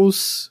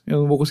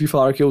 Eu não vou conseguir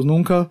falar Arceus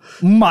nunca.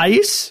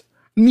 Mas,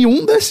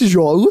 nenhum desses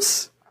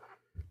jogos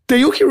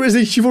tem o que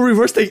Resident Evil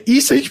Reverse tem.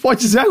 Isso a gente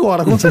pode dizer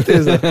agora, com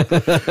certeza.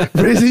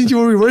 Resident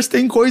Evil Reverse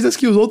tem coisas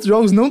que os outros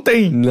jogos não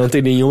têm. Não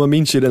tem nenhuma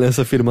mentira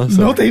nessa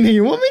afirmação. Não tem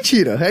nenhuma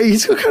mentira. É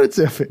isso que eu quero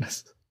dizer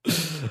apenas.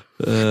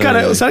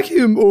 Cara, será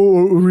que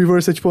o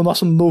Reverse é tipo o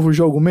nosso novo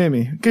jogo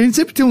meme? Porque a gente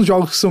sempre tem uns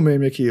jogos que são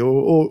meme aqui,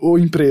 ou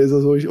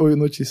empresas, ou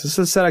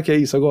notícias. Será que é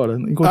isso agora?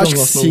 Acho que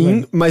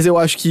sim, mas eu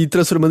acho que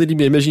transformando ele em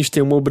meme a gente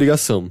tem uma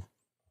obrigação.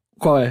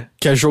 Qual é?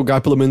 Que é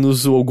jogar pelo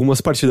menos algumas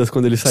partidas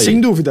quando ele sair.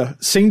 Sem dúvida.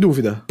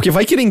 Porque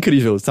vai que ele é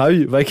incrível,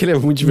 sabe? Vai que ele é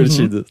muito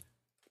divertido.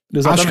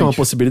 Exatamente. Acho que é uma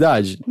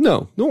possibilidade?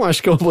 Não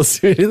acho que é uma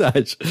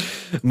possibilidade.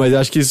 Mas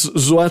acho que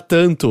zoar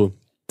tanto,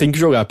 tem que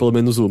jogar pelo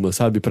menos uma,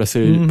 sabe? Pra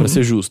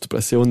ser justo,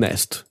 pra ser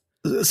honesto.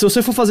 Se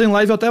você for fazer em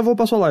live, eu até vou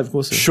pra sua live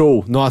com você.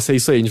 Show! Nossa, é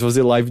isso aí, a gente vai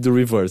fazer live do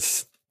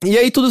Reverse. E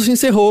aí tudo se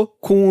encerrou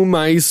com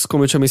mais,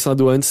 como eu tinha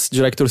mencionado antes,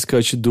 Director's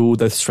Cut do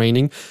Death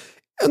Stranding.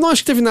 Eu não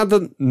acho que teve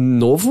nada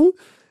novo,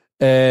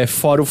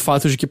 fora o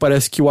fato de que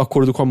parece que o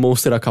acordo com a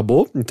Monster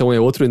acabou. Então é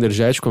outro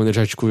energético, um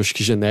energético acho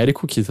que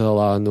genérico, que tá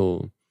lá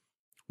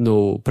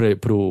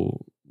pro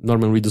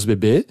Norman Reedus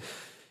bebê.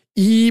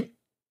 E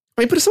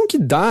A impressão que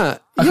dá...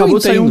 Acabou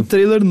de sair um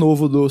trailer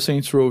novo do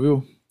Saints Row,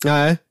 viu?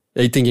 Ah, é?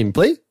 E aí tem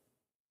gameplay?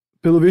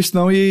 Pelo visto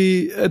não,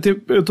 e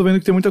eu tô vendo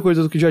que tem muita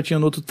coisa do que já tinha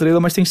no outro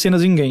trailer, mas tem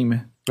cenas em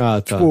game. Ah,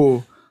 tá.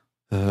 Tipo...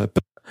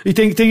 E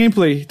tem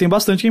gameplay, tem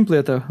bastante gameplay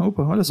até.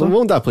 Opa, olha só.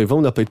 Vamos dar play.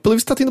 Pelo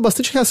visto tá tendo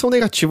bastante reação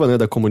negativa, né,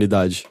 da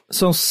comunidade.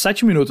 São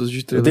 7 minutos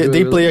de trailer.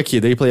 Dei play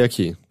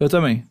aqui. Eu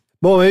também.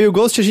 Bom, eu e o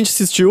Ghost, a gente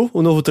assistiu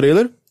o novo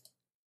trailer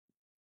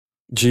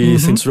de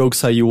Saints Row que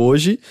saiu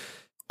hoje.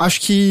 Acho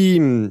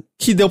que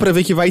deu pra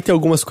ver que vai ter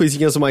algumas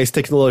coisinhas mais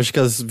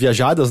tecnológicas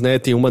viajadas, né?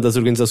 Tem uma das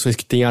organizações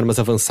que tem armas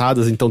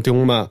avançadas, então tem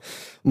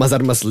umas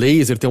armas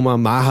laser, tem uma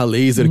amarra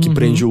laser que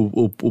prende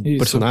o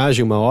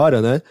personagem uma hora,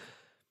 né?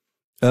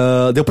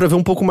 Deu pra ver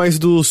um pouco mais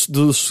do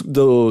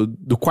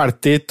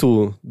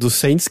quarteto dos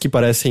Saints, que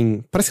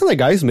parecem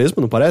legais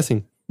mesmo, não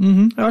parecem?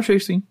 Eu achei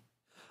sim.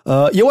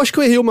 E eu acho que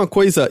eu errei uma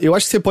coisa. Eu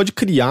acho que você pode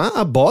criar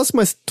a boss,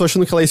 mas tô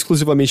achando que ela é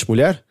exclusivamente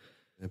mulher.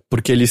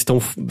 Porque eles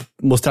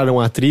mostraram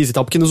a atriz e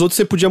tal. Porque nos outros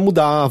você podia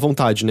mudar à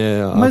vontade,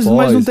 né? Mas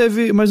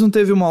não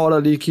teve uma hora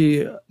ali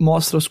que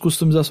mostra as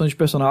customizações de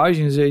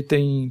personagens e aí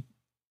tem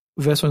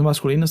versões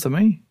masculinas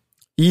também?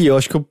 Eu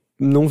acho que eu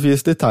não vi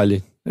esse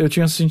detalhe. Eu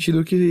tinha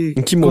sentido que...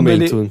 Em que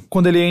momento?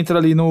 Quando ele entra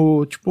ali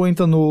no... Tipo,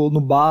 entra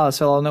no bar,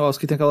 sei lá, um negócio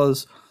que tem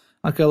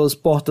aquelas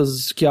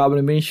portas que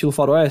abrem bem estilo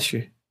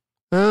faroeste.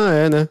 Ah,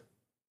 é, né?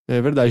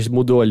 É verdade,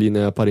 mudou ali,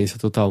 né, a aparência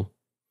total.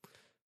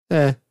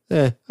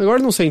 Agora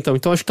não sei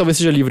então acho que talvez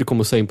seja livre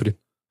como sempre.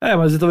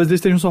 Mas talvez eles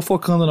estejam só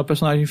focando na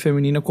personagem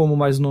feminina como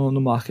mais no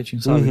marketing,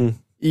 sabe?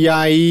 E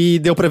aí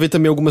deu pra ver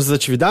também algumas das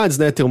atividades,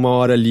 né? Tem uma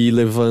hora ali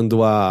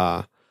levando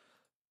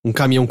um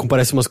caminhão com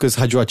parece umas coisas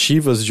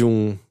radioativas de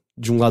um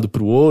lado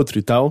pro outro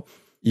e tal.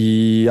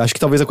 E acho que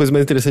talvez a coisa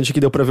mais interessante é que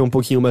deu pra ver um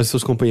pouquinho mais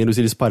seus companheiros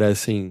e eles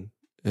parecem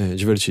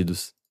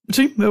divertidos.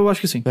 Sim, eu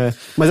acho que sim.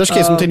 Mas acho que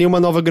isso não tem nenhuma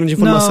nova grande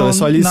informação. É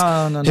só eles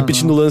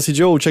repetindo o lance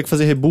de tinha que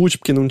fazer reboot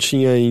porque não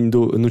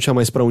tinha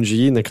mais pra onde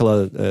ir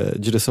naquela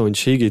direção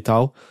antiga e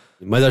tal.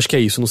 Mas acho que é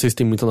isso, não sei se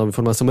tem muita nova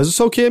informação. Mas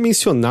só o que eu ia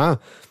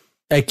mencionar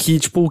é que,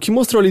 tipo, o que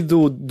mostrou ali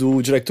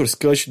do Director's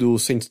Cut do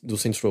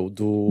Saints Row,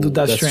 do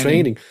Death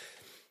Stranding,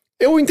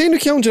 eu entendo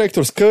que é um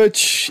Director's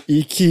Cut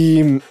e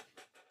que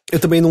eu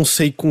também não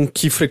sei com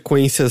que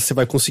frequência você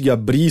vai conseguir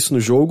abrir isso no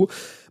jogo.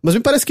 Mas me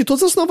parece que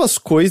todas as novas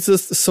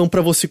coisas são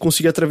pra você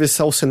conseguir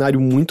atravessar o cenário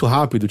muito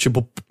rápido.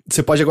 Tipo,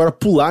 você pode agora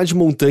pular de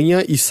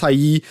montanha e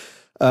sair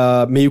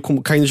meio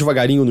como caindo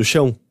devagarinho no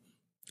chão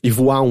e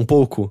voar um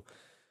pouco.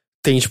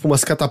 Tem, tipo,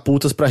 umas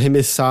catapultas pra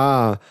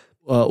arremessar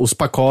os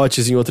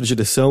pacotes em outra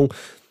direção.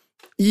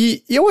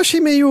 E eu achei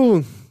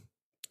meio...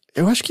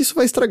 Eu acho que isso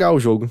vai estragar o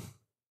jogo.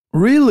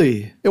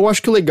 Really? Eu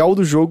acho que o legal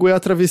do jogo é a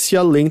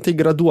travessia lenta e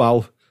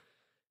gradual.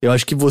 Eu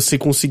acho que você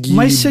conseguir...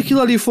 Mas se aquilo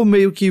ali for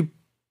meio que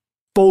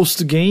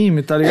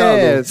post-game, tá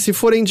ligado? Se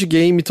for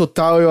endgame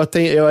total,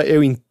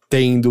 eu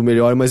entendo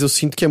melhor, mas eu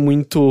sinto que é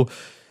muito...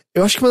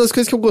 Eu acho que uma das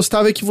coisas que eu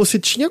gostava é que você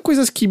tinha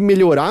coisas que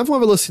melhoravam a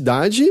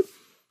velocidade,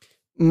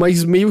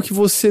 mas meio que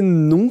você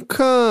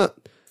nunca...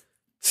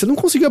 Você não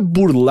conseguia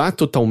burlar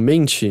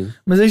totalmente.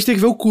 Mas a gente tem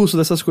que ver o custo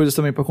dessas coisas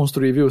também pra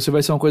construir, viu? Se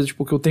vai ser uma coisa,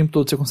 tipo, que o tempo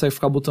todo você consegue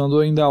ficar botando,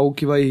 ainda é algo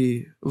que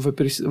vai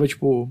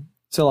tipo,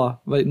 sei lá,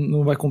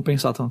 não vai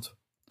compensar tanto.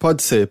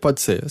 Pode ser.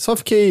 Só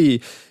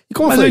fiquei...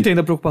 Mas eu entendo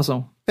a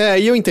preocupação.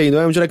 E eu entendo.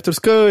 É um Director's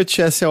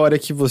Cut, essa é a hora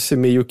que você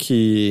meio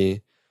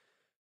que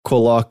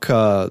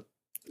coloca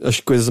as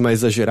coisas mais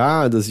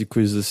exageradas e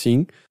coisas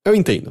assim. Eu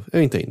entendo,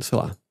 sei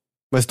lá.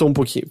 Mas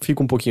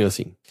fico um pouquinho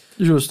assim.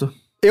 Justo.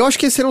 Eu acho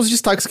que esses eram os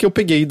destaques que eu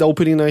peguei da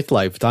Opening Night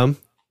Live, tá?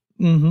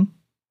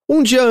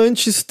 Um dia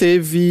antes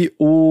teve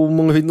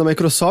um evento da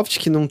Microsoft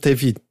que não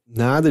teve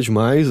nada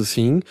demais,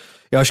 assim.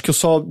 Eu acho que eu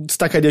só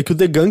destacaria que o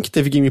The Gun, que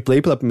teve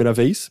gameplay pela primeira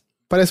vez.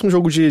 Parece um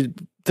jogo de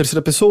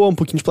terceira pessoa, um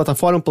pouquinho de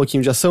plataforma, um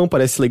pouquinho de ação.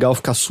 Parece legal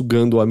ficar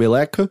sugando a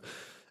meleca.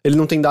 Ele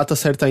não tem data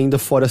certa ainda,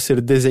 fora ser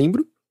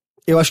dezembro.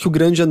 Eu acho que o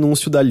grande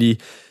anúncio dali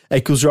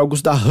é que os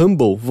jogos da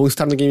Humble vão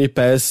estar no Game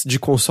Pass de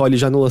console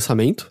já no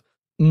lançamento.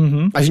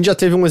 A gente já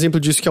teve um exemplo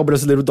disso, que é o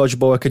brasileiro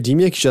Dodgeball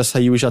Academia, que já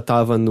saiu e já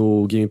tava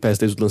no Game Pass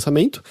desde o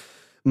lançamento.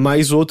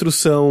 Mas outros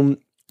são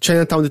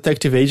Chinatown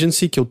Detective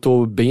Agency, que eu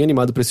tô bem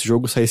animado pra esse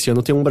jogo, sai esse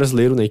ano. Tem um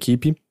brasileiro na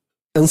equipe.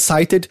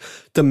 Unsighted,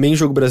 também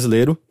jogo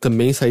brasileiro,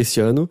 também sai esse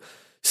ano.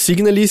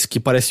 Signalis, que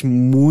parece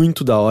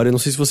muito da hora. Eu não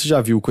sei se você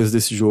já viu coisas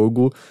desse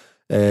jogo.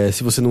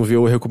 Se você não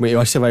viu, eu recomendo. Eu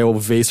acho que você vai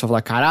ver isso e vai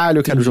falar, caralho,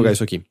 eu quero jogar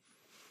isso aqui.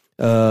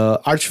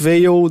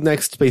 Archvale,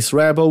 Next Space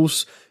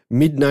Rebels,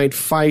 Midnight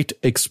Fight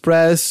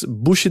Express,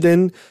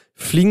 Bushiden,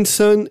 Fling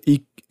Son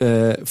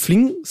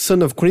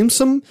of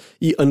Crimson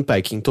e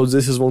Unpacking. Todos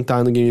esses vão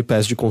estar no Game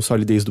Pass de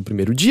console desde o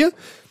primeiro dia.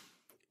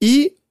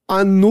 E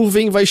a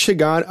nuvem vai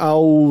chegar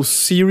ao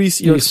Series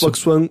e ao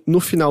Xbox One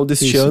no final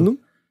deste ano,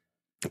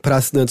 para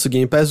assinantes do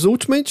Game Pass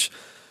Ultimate.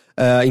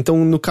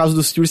 Então, no caso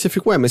do Series, você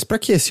fica, mas pra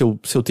que se eu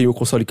tenho o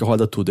console que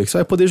roda tudo? É que você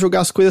vai poder jogar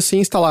as coisas sem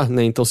instalar,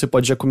 né? Então você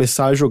pode já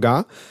começar a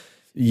jogar,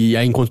 e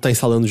aí enquanto tá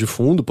instalando de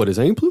fundo, por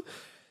exemplo.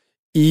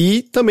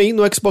 E também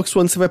no Xbox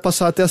One você vai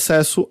passar a ter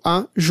acesso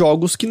a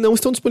jogos que não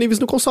estão disponíveis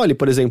no console.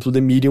 Por exemplo, The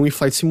Medium e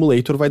Flight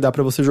Simulator vai dar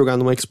pra você jogar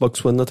no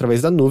Xbox One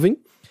através da nuvem.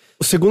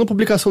 Segundo a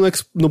publicação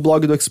no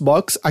blog do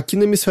Xbox, aqui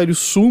no Hemisfério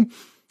Sul,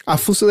 a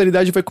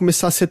funcionalidade vai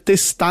começar a ser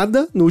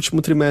testada no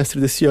último trimestre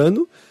desse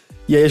ano,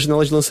 e aí a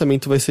janela de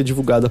lançamento vai ser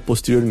divulgada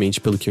posteriormente,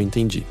 pelo que eu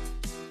entendi.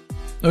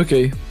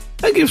 Ok.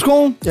 É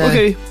Gamescom,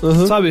 ok.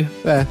 Sabe?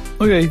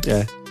 Ok.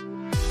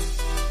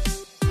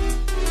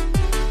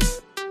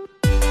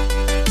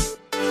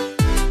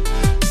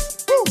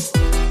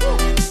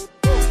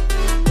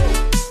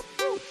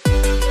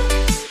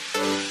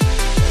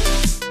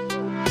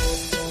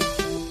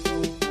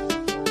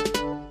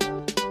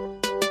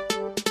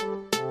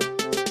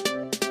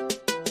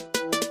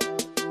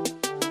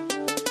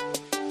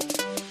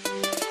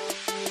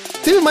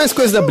 Teve mais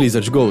coisa da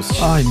Blizzard, Ghost.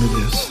 Ai, meu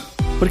Deus.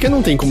 Porque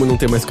não tem como não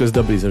ter mais coisa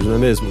da Blizzard, não é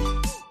mesmo?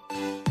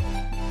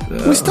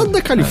 O estado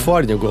da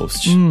Califórnia,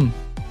 Ghost,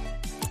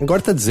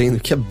 agora tá dizendo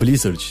que a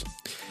Blizzard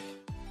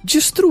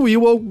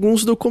destruiu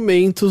alguns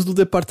documentos do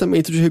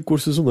Departamento de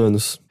Recursos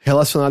Humanos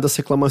relacionados às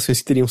reclamações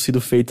que teriam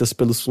sido feitas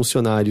pelos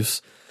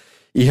funcionários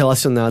e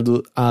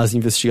relacionado às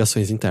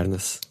investigações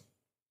internas.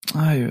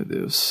 Ai, meu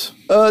Deus.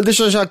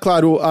 Deixa já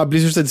claro, a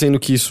Blizzard tá dizendo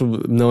que isso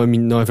não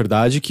é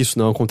verdade, que isso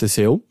não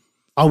aconteceu.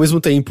 Ao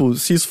mesmo tempo,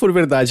 se isso for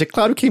verdade, é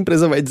claro que a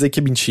empresa vai dizer que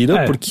é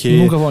mentira, porque...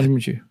 nunca vão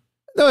admitir.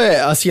 Não,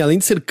 assim, além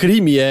de ser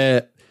crime,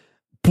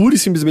 pura e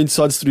simplesmente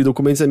só destruir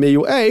documentos, é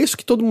meio... É isso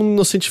que todo mundo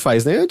inocente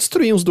faz, né? Eu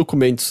destruí uns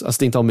documentos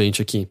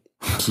acidentalmente aqui,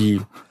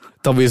 que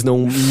talvez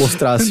não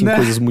mostrassem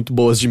coisas muito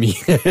boas de mim.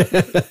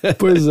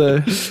 Pois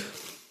é.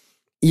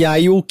 E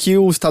aí, o que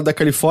o estado da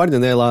Califórnia,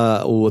 né,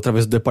 lá,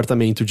 através do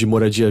Departamento de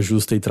Moradia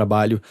Justa e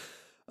Trabalho,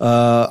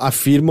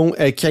 afirmam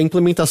é que a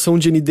implementação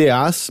de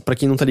NDAs, pra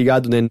quem não tá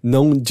ligado, né,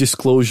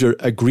 Non-Disclosure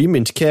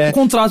Agreement, que é... Um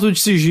contrato de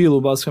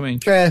sigilo,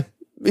 basicamente.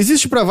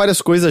 Existe pra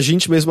várias coisas, a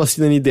gente mesmo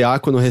assina NDA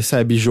quando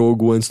recebe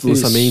jogo antes do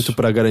lançamento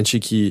pra garantir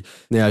que,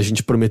 né, a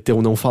gente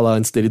prometeu não falar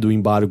antes dele do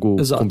embargo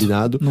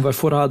combinado. Não vai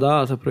furar a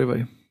data, por aí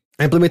vai.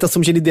 A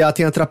implementação de NDA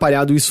tem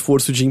atrapalhado o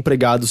esforço de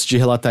empregados de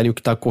relatarem o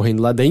que tá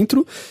ocorrendo lá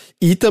dentro,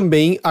 e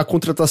também a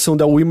contratação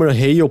da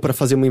WilmerHale para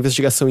fazer uma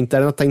investigação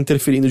interna tá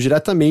interferindo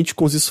diretamente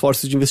com os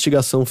esforços de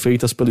investigação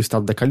feitas pelo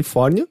estado da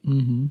Califórnia.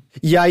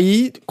 E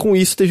aí, com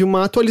isso, teve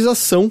uma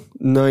atualização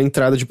na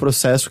entrada de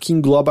processo que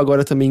engloba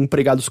agora também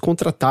empregados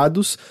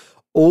contratados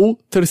ou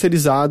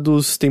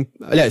terceirizados,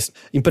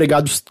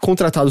 empregados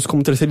contratados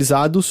como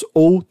terceirizados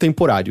ou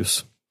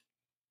temporários.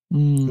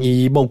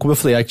 E, bom, como eu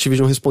falei, a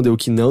Activision respondeu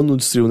que não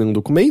destruiu nenhum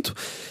documento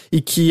e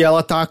que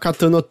ela tá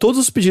acatando a todos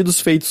os pedidos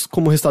feitos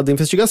como resultado da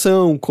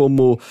investigação,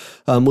 como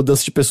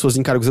mudança de pessoas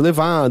em cargos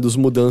elevados,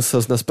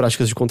 mudanças nas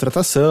práticas de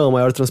contratação,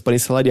 maior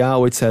transparência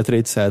salarial, etc,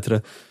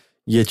 etc,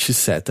 e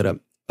etc.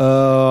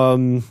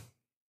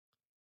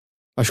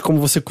 Acho que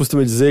como você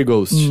costuma dizer,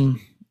 Ghost,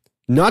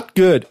 not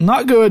good.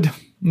 Not good.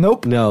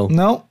 Nope. Não.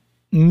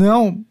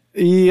 Não.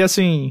 E,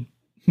 assim,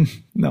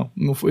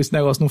 não foi, esse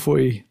negócio não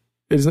foi...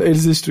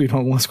 Eles destruíram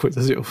algumas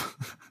coisas, eu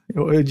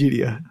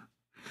diria.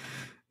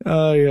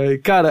 Ai.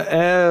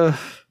 Cara,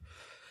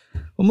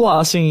 vamos lá,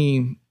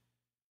 assim...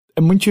 É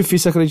muito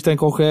difícil acreditar em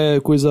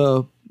qualquer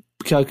coisa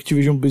que a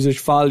Activision Blizzard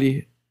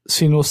fale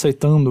se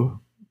inocentando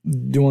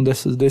de um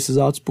desses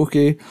atos,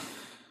 porque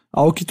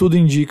ao que tudo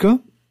indica,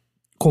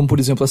 como por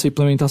exemplo essa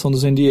implementação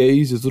dos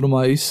NDAs e tudo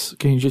mais,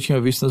 que a gente já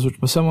tinha visto nas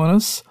últimas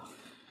semanas,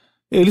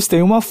 eles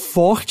têm uma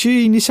forte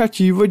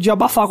iniciativa de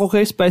abafar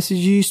qualquer espécie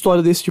de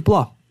história desse tipo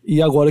lá. E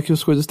agora que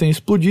as coisas têm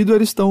explodido,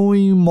 eles estão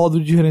em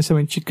modo de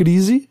gerenciamento de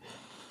crise.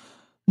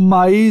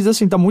 Mas,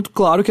 assim, tá muito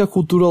claro que a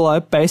cultura lá é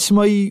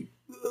péssima e,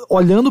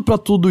 olhando pra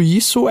tudo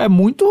isso, é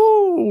muito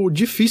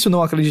difícil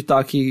não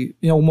acreditar que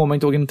em algum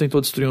momento alguém não tentou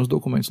destruir os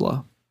documentos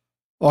lá.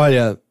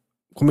 Olha,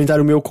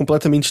 comentário meu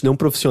completamente não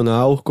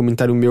profissional,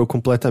 comentário meu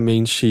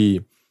completamente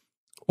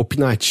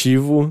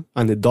opinativo,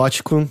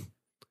 anedótico,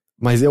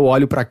 mas eu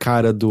olho pra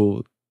cara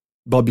do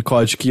Bob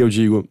Kotick e eu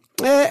digo...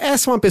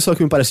 essa é uma pessoa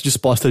que me parece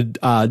disposta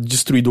a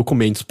destruir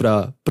documentos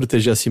pra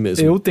proteger a si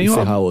mesmo. Eu tenho... E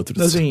ferrar outros.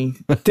 Assim,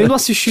 tendo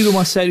assistido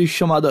uma série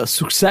chamada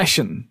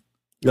Succession,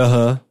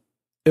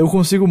 eu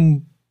consigo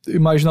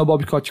imaginar o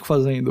Bob Kotick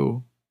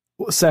fazendo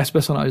certos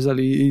personagens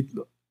ali e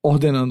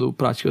ordenando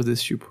práticas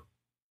desse tipo.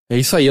 É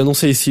isso aí, eu não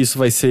sei se isso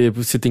vai ser...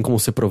 Se tem como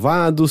ser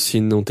provado,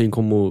 se não tem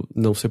como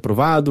não ser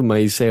provado,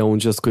 mas é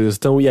onde as coisas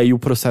estão. E aí o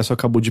processo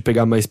acabou de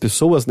pegar mais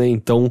pessoas, né?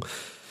 Então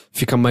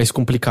fica mais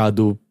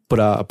complicado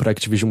pra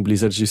Activision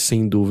Blizzard,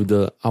 sem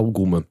dúvida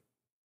alguma.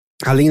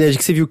 Além, né, de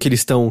que você viu que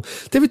eles estão...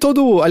 Teve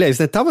todo... Aliás,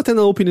 né, tava tendo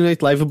na Open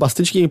Night Live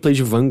bastante gameplay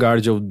de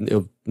Vanguard,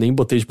 eu nem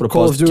botei de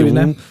propósito. Call of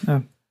Duty,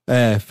 né?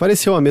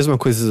 Pareceu a mesma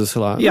coisa,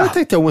 sei lá.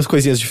 Até tem algumas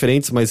coisinhas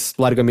diferentes, mas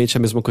largamente a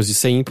mesma coisa de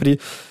sempre.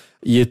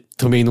 E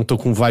também não tô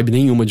com vibe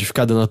nenhuma de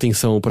ficar dando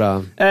atenção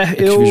pra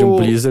Activision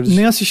Blizzard.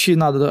 Nem assisti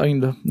nada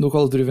ainda do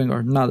Call of Duty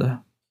Vanguard, nada.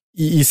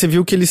 E você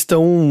viu que eles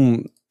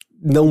estão...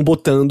 não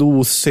botando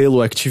o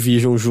selo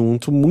Activision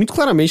junto, muito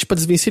claramente pra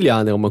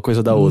desvencilhar, né, uma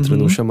coisa da outra,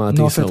 não chamar a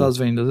atenção. Não afetar as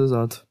vendas,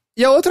 exato.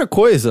 E a outra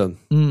coisa,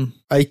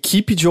 a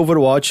equipe de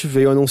Overwatch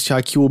veio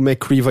anunciar que o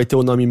McCree vai ter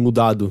o nome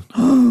mudado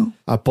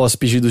após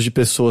pedidos de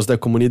pessoas da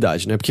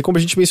comunidade, né? Porque como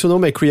a gente mencionou,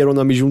 o McCree era o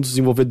nome de um dos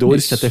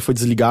desenvolvedores que até foi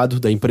desligado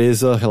da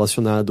empresa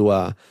relacionado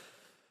a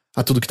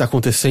a tudo que tá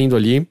acontecendo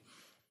ali.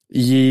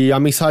 E a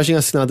mensagem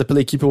assinada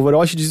pela equipe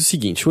Overwatch diz o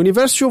seguinte: o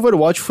universo de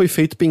Overwatch foi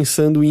feito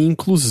pensando em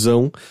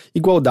inclusão,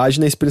 igualdade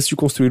na esperança de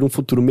construir um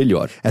futuro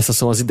melhor. Essas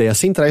são as ideias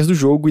centrais do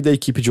jogo e da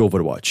equipe de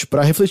Overwatch.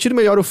 Para refletir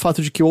melhor o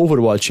fato de que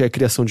Overwatch é a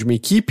criação de uma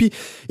equipe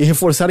e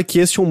reforçar que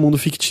este é um mundo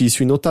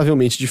fictício e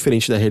notavelmente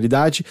diferente da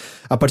realidade,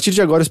 a partir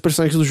de agora os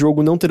personagens do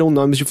jogo não terão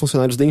nomes de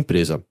funcionários da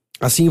empresa.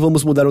 Assim,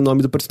 vamos mudar o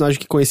nome do personagem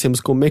que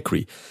conhecemos como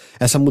McCree.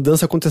 Essa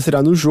mudança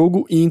acontecerá no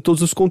jogo e em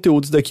todos os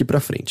conteúdos daqui pra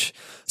frente.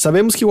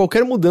 Sabemos que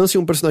qualquer mudança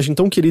em um personagem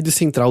tão querido e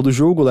central do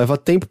jogo leva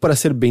tempo para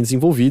ser bem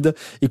desenvolvida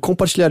e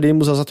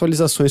compartilharemos as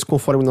atualizações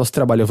conforme nosso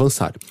trabalho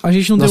avançar. A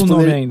gente não deu um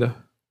nome ainda.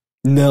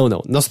 Não.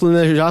 Nós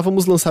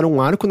planejávamos lançar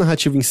um arco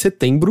narrativo em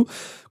setembro,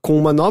 com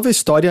uma nova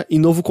história e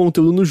novo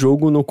conteúdo no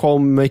jogo, no qual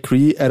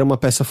McCree era uma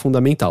peça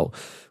fundamental.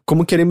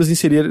 Como queremos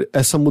inserir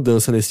essa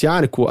mudança nesse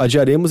arco,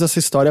 adiaremos essa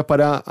história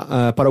para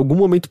algum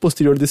momento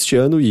posterior deste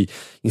ano e,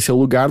 em seu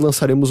lugar,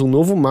 lançaremos um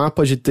novo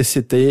mapa de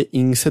TCT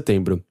em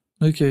setembro.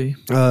 Ok.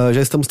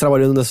 Já estamos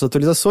trabalhando nessas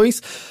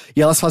atualizações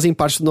e elas fazem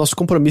parte do nosso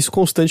compromisso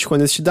constante com a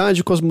honestidade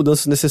e com as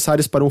mudanças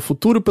necessárias para um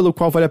futuro pelo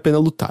qual vale a pena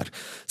lutar.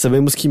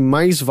 Sabemos que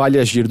mais vale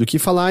agir do que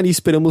falar e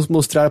esperamos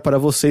mostrar para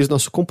vocês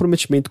nosso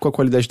comprometimento com a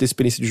qualidade da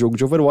experiência de jogo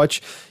de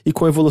Overwatch e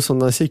com a evolução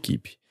da nossa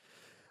equipe.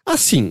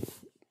 Assim,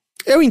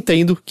 eu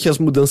entendo que as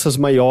mudanças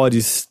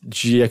maiores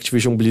de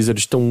Activision Blizzard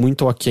estão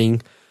muito aquém,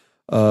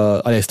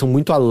 estão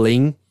muito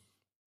além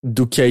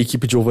do que a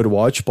equipe de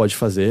Overwatch pode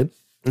fazer.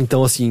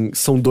 Então, assim,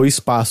 são 2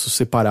 passos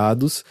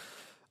separados.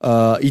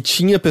 E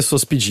tinha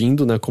pessoas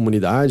pedindo na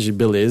comunidade,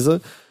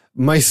 beleza.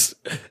 Mas,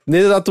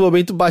 nesse exato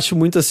momento, bate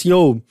muito assim,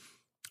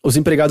 os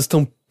empregados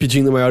estão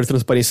pedindo maior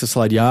transparência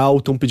salarial,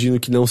 estão pedindo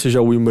que não seja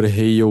o Wilmer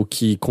Hale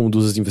que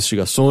conduz as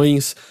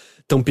investigações,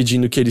 estão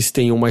pedindo que eles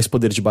tenham mais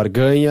poder de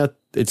barganha,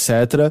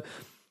 etc.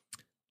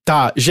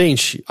 Tá,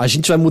 gente, a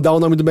gente vai mudar o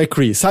nome do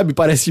McCree, sabe?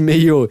 Parece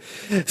meio...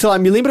 Sei lá,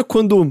 me lembra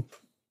quando...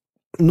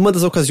 Numa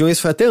das ocasiões,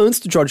 foi até antes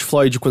do George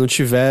Floyd, quando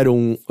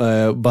tiveram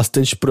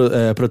bastante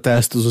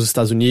protestos nos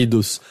Estados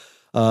Unidos,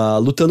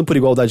 lutando por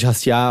igualdade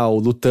racial,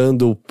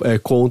 lutando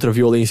contra a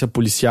violência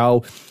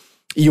policial.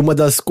 E uma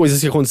das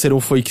coisas que aconteceram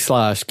foi que, sei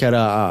lá, acho que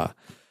era a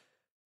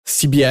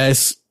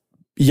CBS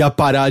ia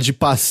parar de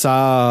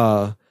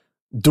passar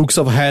Dukes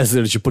of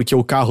Hazzard, porque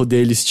o carro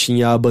deles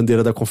tinha a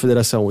bandeira da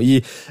Confederação.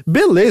 E,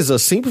 beleza,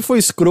 sempre foi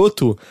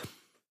escroto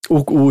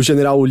o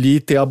General Lee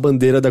ter a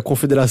bandeira da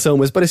Confederação,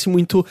 mas parece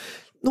muito...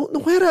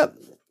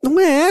 Não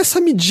é essa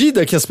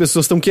medida que as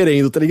pessoas estão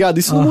querendo, tá ligado?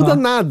 Isso não muda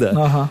nada.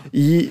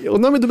 E o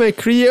nome do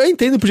McCree, eu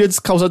entendo, podia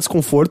causar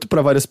desconforto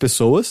pra várias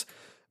pessoas,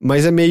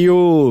 mas é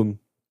meio...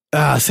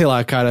 sei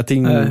lá, cara,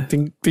 tem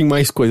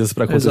mais coisas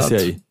pra acontecer.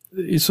 Exato. Aí.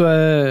 Isso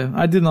é...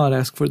 I did not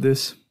ask for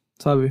this,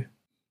 sabe?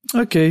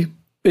 Ok.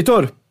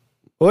 Heitor.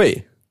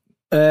 Oi.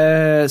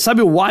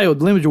 Sabe o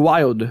Wild? Lembra de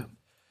Wild?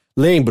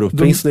 Lembro,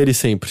 penso nele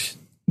sempre.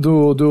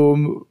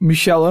 Do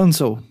Michel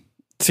Ancel.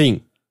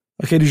 Sim.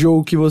 Aquele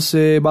jogo que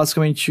você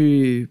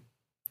basicamente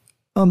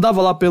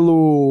andava lá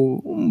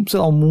pelo,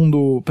 um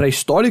mundo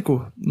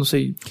pré-histórico? Não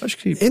sei, acho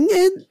que...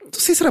 não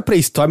sei se era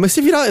pré-histórico, mas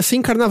você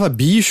encarnava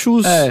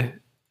bichos...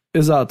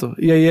 Exato.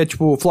 E aí é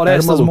tipo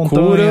florestas,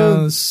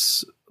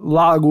 montanhas,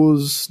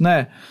 lagos,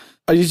 né?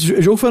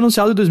 O jogo foi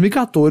anunciado em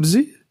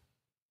 2014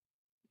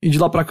 e de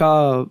lá pra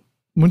cá,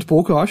 muito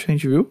pouco, eu acho, a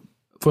gente viu.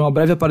 Foi uma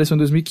breve aparição em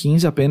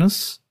 2015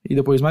 apenas, e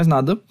depois mais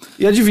nada.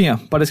 E adivinha,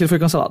 parece que ele foi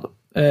cancelado.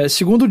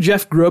 Segundo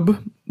Jeff Grubb,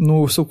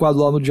 no seu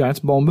quadro lá no Giants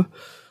Bomb,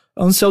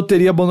 Ansel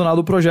teria abandonado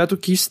o projeto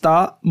que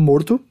está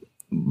morto,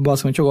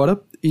 basicamente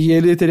agora, e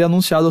ele teria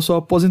anunciado a sua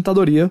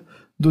aposentadoria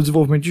do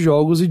desenvolvimento de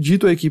jogos e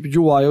dito à equipe de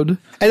Wild...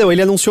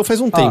 ele anunciou faz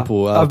um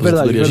tempo a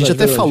aposentadoria. A gente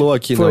até falou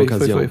aqui na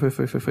ocasião.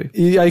 Foi.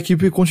 E a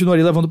equipe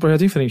continuaria levando o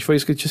projeto em frente. Foi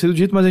isso que tinha sido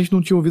dito, mas a gente não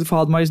tinha ouvido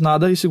falar mais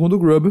nada. E segundo o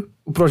Grubb,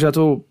 o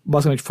projeto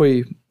basicamente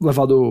foi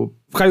levado...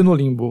 Caiu no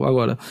limbo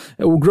agora.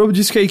 O Grubb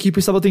disse que a equipe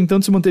estava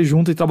tentando se manter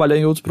junta e trabalhar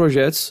em outros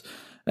projetos,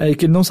 e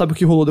que ele não sabe o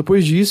que rolou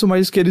depois disso,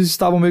 mas que eles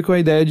estavam meio com a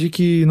ideia de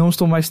que não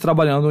estão mais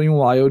trabalhando em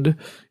Wild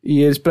e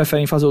eles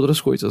preferem fazer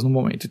outras coisas no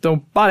momento.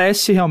 Então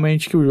parece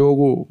realmente que o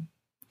jogo...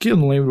 que eu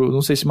não lembro,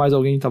 não sei se mais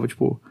alguém tava,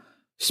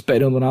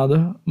 esperando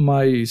nada,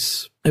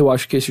 mas eu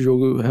acho que esse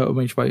jogo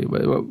realmente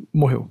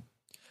morreu.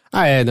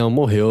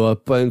 Morreu.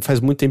 Faz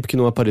muito tempo que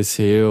não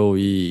apareceu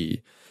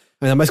e...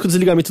 Ainda mais com o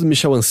desligamento do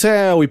Michel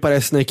Ancel, e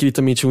parece, né, que ele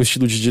também tinha um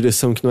estilo de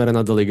direção que não era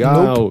nada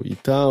legal e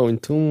tal,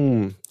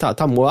 então...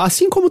 Tá morto.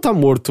 Assim como tá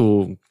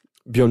morto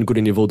Beyond Good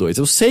and Evil 2.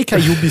 Eu sei que a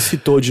Ubi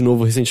citou de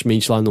novo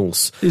recentemente lá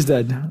nos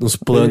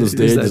planos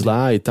deles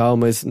lá e tal,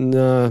 mas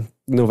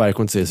não vai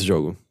acontecer esse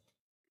jogo.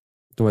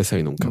 Não vai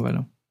sair nunca. Não vai,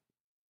 não.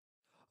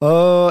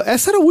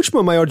 Essa era a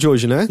última maior de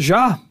hoje, né?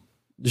 Já,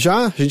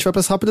 a gente vai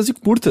para as rápidas e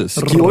curtas.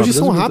 Que hoje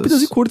são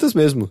rápidas e curtas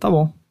mesmo. Tá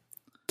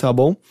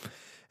bom.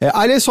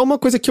 Aliás, só uma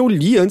coisa que eu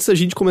li antes da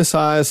gente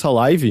começar essa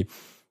live,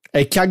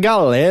 é que a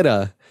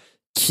galera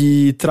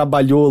que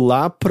trabalhou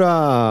lá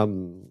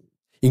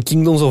em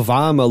Kingdoms of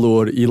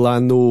Amalur e lá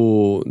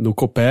no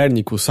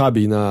Copérnico,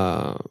 sabe?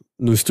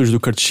 No estúdio do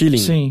Kurt Schilling.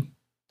 Sim.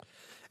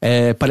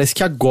 Parece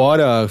que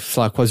agora,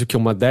 sei lá, quase que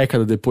uma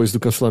década depois do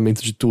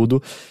cancelamento de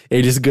tudo,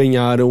 eles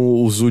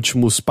ganharam os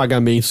últimos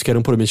pagamentos que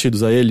eram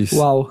prometidos a eles.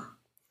 Uau.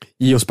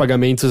 E os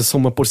pagamentos são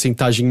uma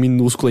porcentagem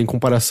minúscula em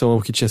comparação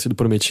ao que tinha sido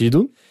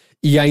prometido.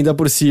 E ainda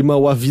por cima,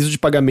 o aviso de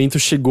pagamento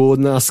chegou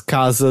nas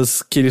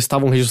casas que eles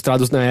estavam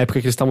registrados na época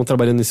que eles estavam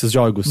trabalhando nesses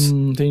jogos.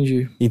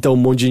 Entendi. Então um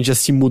monte de gente já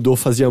se mudou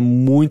fazia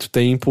muito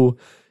tempo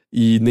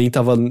e nem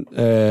tava...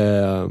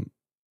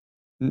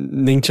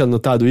 nem tinha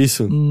notado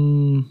isso.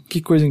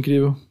 Que coisa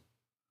incrível.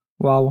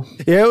 Uau.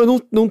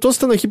 Eu não tô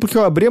citando aqui porque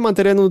eu abri a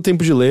matéria no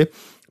tempo de ler,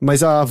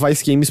 mas a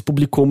Vice Games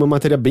publicou uma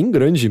matéria bem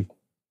grande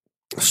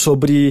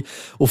sobre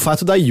o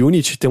fato da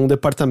Unity ter um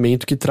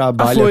departamento que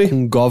trabalha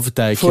com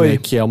GovTech, né,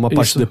 que é uma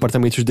parte do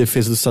Departamento de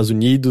Defesa dos Estados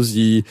Unidos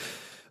e,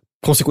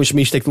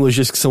 consequentemente,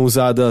 tecnologias que são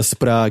usadas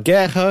pra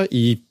guerra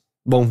e,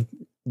 bom,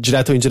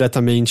 direta ou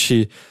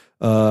indiretamente,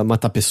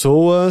 matar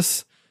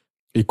pessoas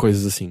e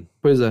coisas assim.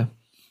 Pois é.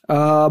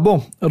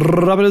 Bom,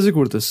 rápidas e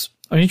curtas.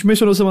 A gente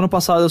mencionou semana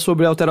passada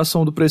sobre a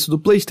alteração do preço do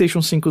PlayStation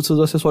 5 e seus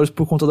acessórios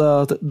por conta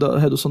da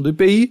redução do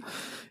IPI,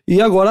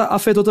 e agora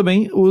afetou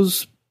também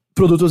os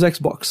produtos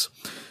Xbox.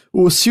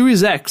 O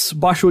Series X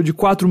baixou de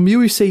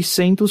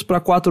 4.600 para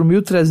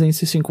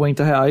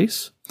 4.350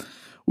 reais.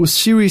 O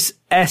Series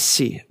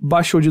S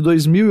baixou de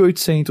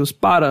 2.800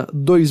 para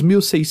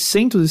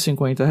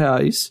 2.650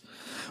 reais.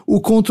 O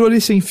controle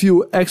sem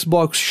fio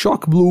Xbox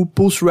Shock Blue,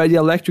 Pulse Ready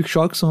Electric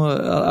Shock, são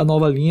a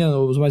nova linha,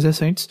 os mais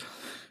recentes,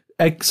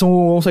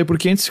 vão sair por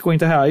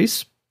 550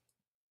 reais.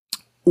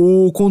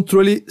 O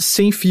controle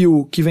sem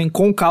fio, que vem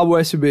com cabo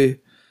USB,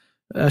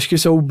 acho que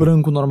esse é o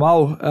branco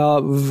normal,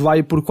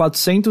 vai por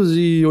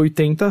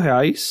 480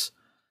 reais.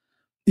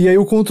 E aí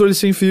o controle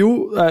sem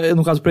fio,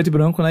 no caso preto e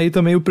branco, né? E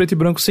também o preto e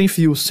branco sem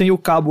fio, sem o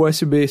cabo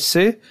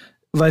USB-C,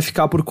 vai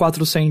ficar por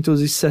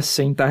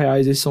 460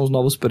 reais. Esses são os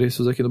novos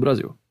preços aqui no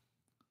Brasil.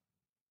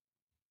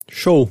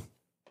 Show.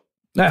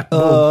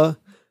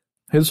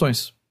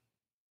 Reduções.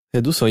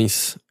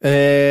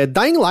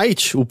 Dying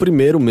Light, o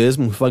primeiro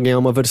mesmo, vai ganhar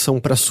uma versão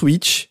pra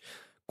Switch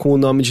com o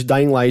nome de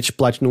Dying Light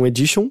Platinum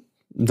Edition.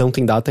 Não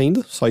tem data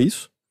ainda, só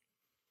isso.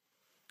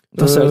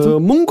 Tá certo.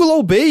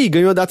 Moonglow Bay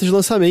ganhou a data de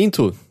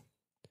lançamento.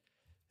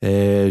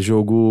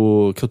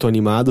 Jogo que eu tô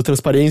animado.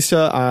 Transparência,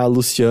 a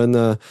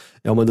Luciana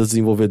é uma das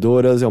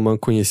desenvolvedoras, é uma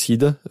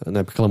conhecida,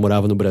 na época que ela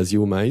morava no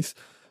Brasil, mas...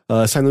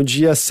 sai no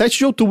dia 7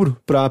 de outubro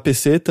pra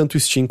PC, tanto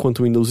Steam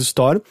quanto Windows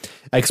Store,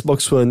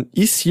 Xbox One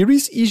e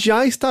Series, e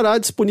já estará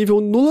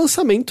disponível no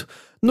lançamento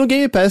no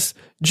Game Pass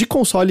de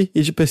console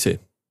e de PC.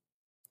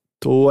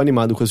 Tô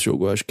animado com esse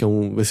jogo, acho que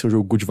vai ser um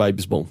jogo good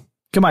vibes bom. O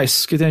que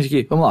mais que tem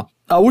aqui? Vamos lá.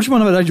 A última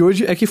novidade de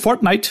hoje é que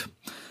Fortnite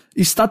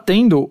está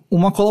tendo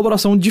uma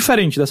colaboração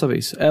diferente dessa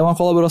vez. É uma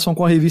colaboração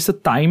com a revista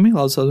Time,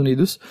 lá dos Estados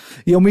Unidos,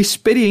 e é uma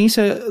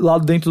experiência lá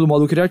dentro do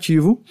modo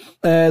criativo,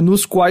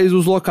 nos quais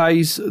os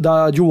locais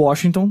da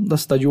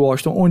cidade de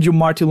Washington, onde o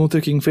Martin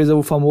Luther King fez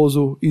o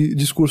famoso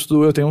discurso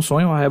do Eu Tenho um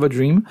Sonho, I Have a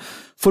Dream,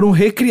 foram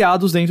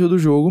recriados dentro do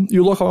jogo, e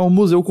o local é um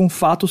museu com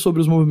fatos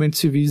sobre os movimentos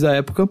civis da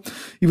época,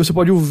 e você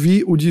pode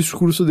ouvir o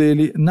discurso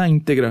dele na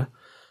íntegra.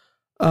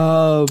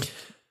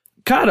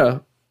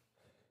 Cara,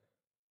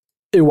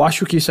 eu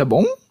acho que isso é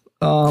bom.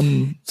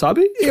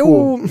 Sabe?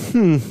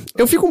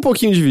 Eu fico um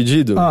pouquinho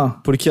dividido,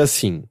 porque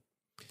assim,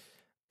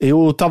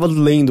 eu tava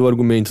lendo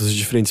argumentos de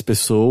diferentes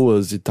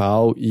pessoas e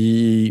tal,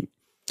 e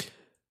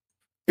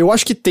eu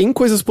acho que tem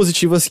coisas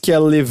positivas que é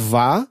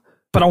levar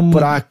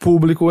pra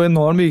público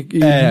enorme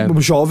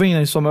e jovem,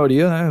 né, em sua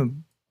maioria, né?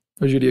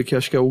 Eu diria que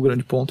acho que é o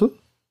grande ponto.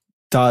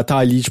 Tá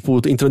ali,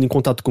 tipo, entrando em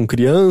contato com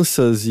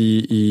crianças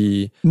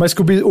Mas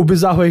que o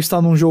bizarro é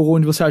estar num jogo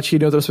onde você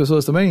atira em outras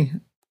pessoas também?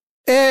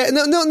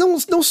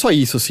 Não só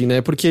isso, assim,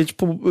 né? Porque,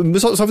 tipo,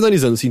 só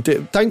finalizando, assim,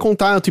 tá em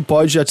contato e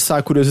pode atiçar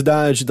a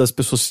curiosidade das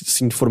pessoas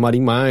se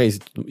informarem mais.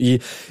 E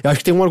eu acho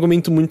que tem um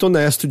argumento muito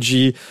honesto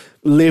de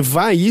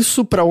levar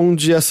isso pra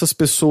onde essas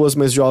pessoas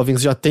mais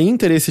jovens já têm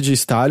interesse de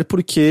estar,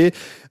 porque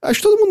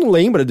acho que todo mundo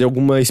lembra de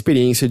alguma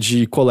experiência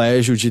de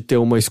colégio, de ter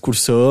uma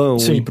excursão,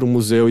 ir pra um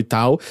museu e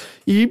tal.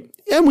 E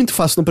é muito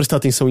fácil não prestar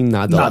atenção em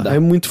nada. Lá. É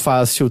muito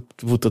fácil,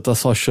 tá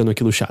só achando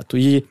aquilo chato.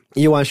 E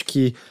eu acho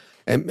que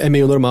é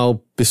meio normal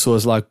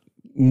pessoas lá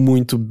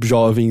muito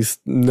jovens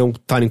não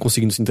estarem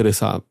conseguindo se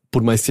interessar,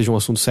 por mais que seja um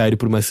assunto sério,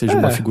 por mais que seja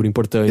uma figura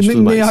importante.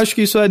 Nem acho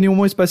que isso é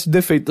nenhuma espécie de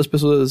defeito das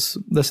pessoas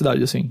da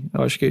cidade, assim.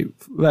 Eu acho que,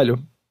 velho,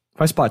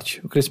 faz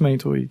parte, o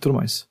crescimento e tudo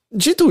mais.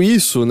 Dito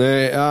isso,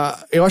 né,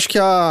 eu acho que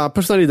a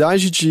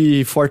personalidade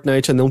de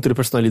Fortnite é não ter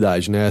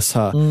personalidade, né?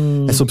 Essa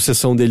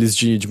obsessão deles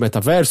de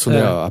metaverso,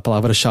 né? A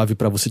palavra-chave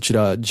pra você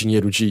tirar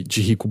dinheiro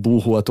de rico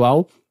burro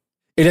atual.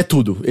 Ele é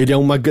tudo, ele é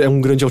um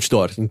grande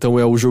outdoor. Então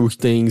é o jogo que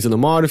tem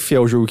Xenomorph, é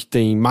o jogo que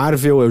tem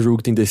Marvel, é o jogo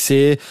que tem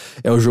DC,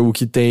 é o jogo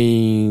que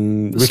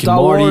tem Rick and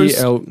Morty,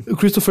 é o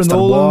Christopher Star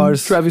Nolan,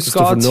 Wars, Travis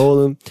Christopher Scott.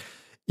 Nolan.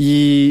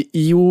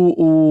 E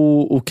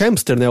o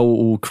Campster, né,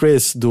 o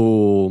Chris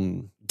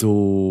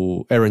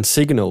do Errant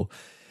Signal,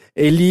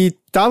 ele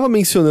tava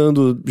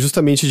mencionando,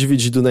 justamente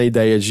dividido na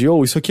ideia de,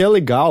 isso aqui é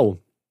legal,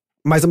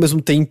 mas ao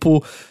mesmo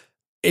tempo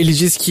Ele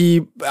diz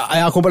que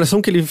a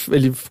comparação que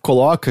ele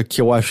coloca,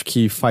 que eu acho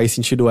que faz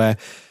sentido, é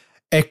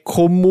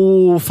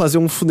como fazer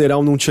um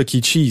funeral num Chuck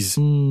E. Cheese.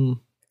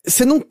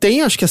 Você não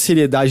tem, acho que, a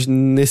seriedade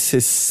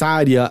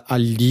necessária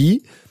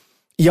ali,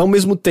 e ao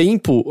mesmo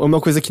tempo, é uma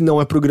coisa que não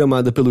é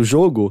programada pelo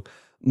jogo,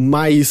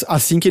 mas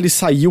assim que ele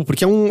saiu,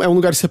 porque é um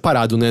lugar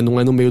separado, né? Não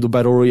é no meio do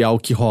Battle Royale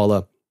que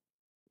rola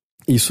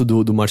isso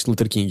do Martin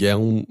Luther King. É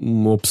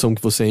uma opção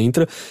que você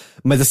entra,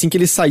 mas assim que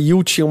ele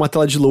saiu, tinha uma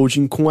tela de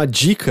loading com a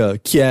dica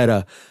que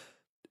era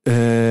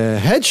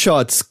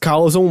headshots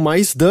causam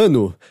mais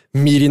dano,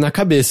 mire na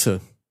cabeça.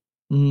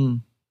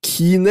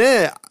 Que,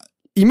 né,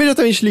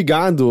 imediatamente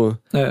ligado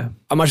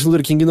a Martin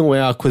Luther King não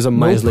é a coisa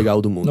mais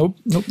legal do mundo.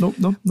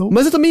 Não.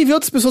 Mas eu também vi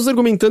outras pessoas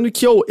argumentando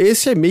que,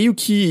 esse é meio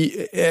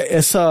que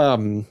essa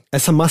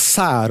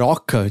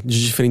maçaroca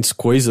de diferentes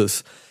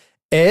coisas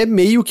é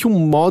meio que um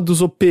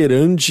modus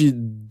operandi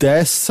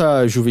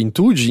dessa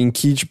juventude, em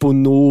que, tipo,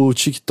 no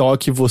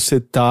TikTok você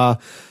tá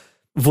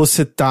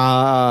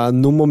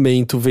no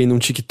momento vendo um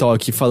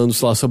TikTok falando,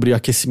 sei lá, sobre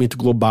aquecimento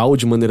global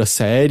de maneira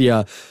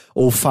séria,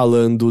 ou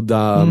falando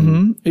da...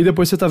 E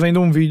depois você tá vendo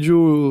um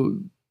vídeo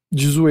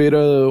de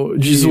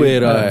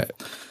zoeira.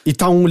 E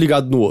tá um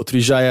ligado no outro,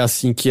 e já é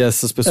assim que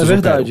essas pessoas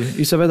operam.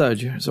 Isso é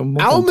verdade. Isso é um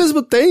bom Ao ponto.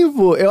 mesmo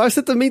tempo, eu acho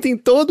que você também tem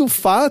todo o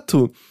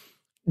fato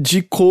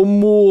de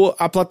como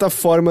a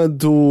plataforma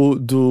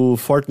do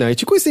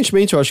Fortnite, e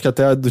coincidentemente, eu acho que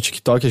até do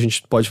TikTok a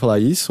gente pode falar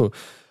isso,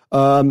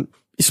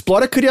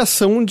 explora a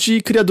criação de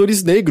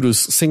criadores negros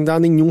sem dar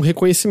nenhum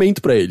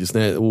reconhecimento pra eles,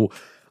 né?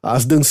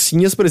 As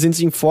dancinhas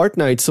presentes em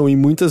Fortnite são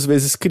muitas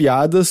vezes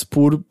criadas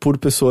por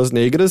pessoas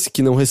negras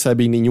que não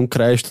recebem nenhum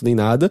crédito nem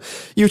nada.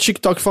 E o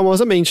TikTok,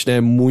 famosamente, né?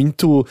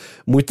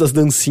 Muitas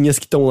dancinhas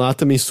que estão lá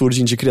também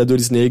surgem de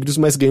criadores negros,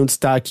 mas ganham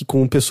destaque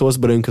com pessoas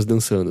brancas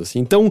dançando, assim.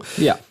 Então,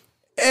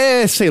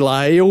 sei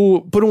lá,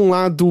 por um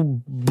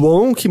lado,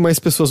 bom que mais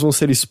pessoas vão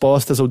ser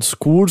expostas ao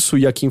discurso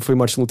e a quem foi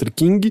Martin Luther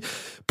King.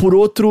 Por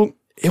outro,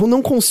 eu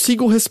não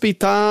consigo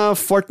respeitar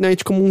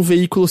Fortnite como um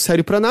veículo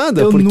sério pra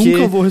nada. Eu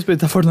nunca vou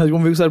respeitar Fortnite como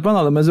um veículo sério pra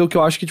nada, mas é o que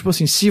eu acho que, tipo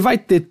assim, se vai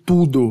ter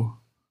tudo,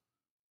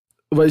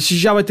 se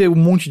já vai ter um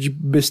monte de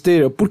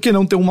besteira, por que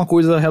não ter uma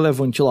coisa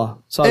relevante lá,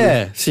 sabe?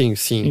 Sim.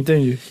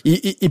 Entendi.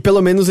 E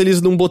pelo menos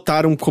eles não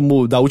botaram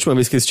como, da última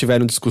vez que eles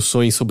tiveram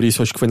discussões sobre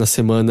isso, acho que foi na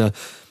semana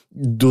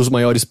dos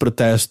maiores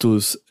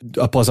protestos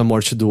após a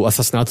morte do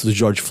assassinato do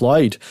George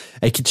Floyd,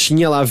 é que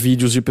tinha lá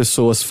vídeos de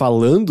pessoas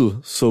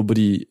falando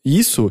sobre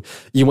isso,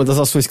 e uma das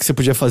ações que você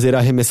podia fazer era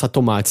arremessar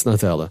tomates na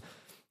tela.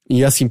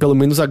 E assim, pelo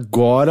menos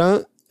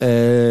agora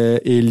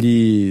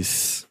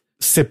eles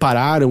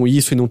separaram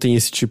isso e não tem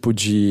esse tipo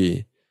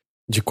de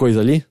coisa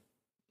ali.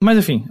 Mas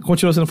enfim,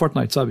 continua sendo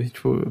Fortnite, sabe?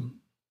 Tipo,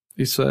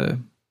 isso é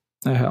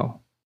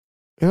real.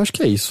 Eu acho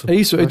que é isso. É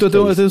isso.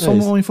 Então eu tenho só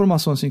uma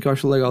informação assim que eu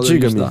acho legal da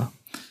gente dar.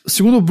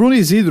 Segundo o Bruno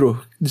Isidro,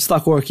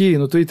 destacou aqui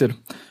no Twitter,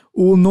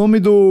 o nome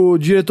do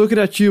diretor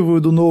criativo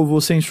do novo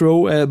Saints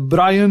Row é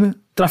Brian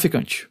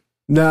Traficante.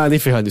 Não, nem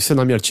ferrando, isso é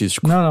nome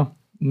artístico.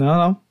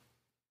 Não.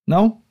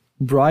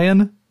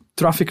 Brian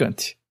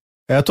Traficante.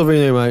 Eu tô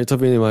vendo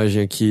a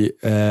imagem aqui.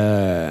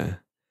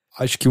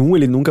 Acho que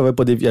ele nunca vai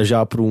poder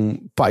viajar pra um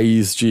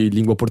país de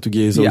língua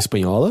portuguesa ou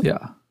espanhola.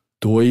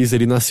 2,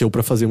 ele nasceu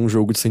pra fazer um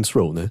jogo de Saints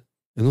Row, né?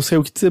 Eu não sei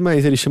o que dizer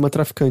mais, ele chama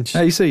Traficante.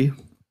 É isso aí.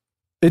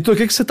 Heitor, o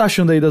que você tá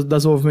achando aí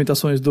das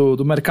movimentações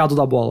do mercado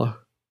da bola?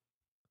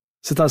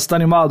 Você tá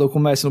animado com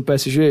o Messi no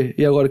PSG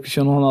e agora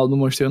Cristiano Ronaldo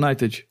no Manchester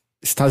United?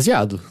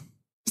 Extasiado.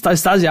 Você tá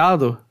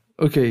extasiado?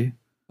 Ok.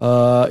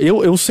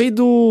 Eu sei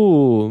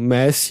do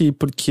Messi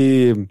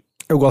porque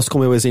eu gosto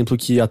como é o exemplo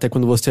que até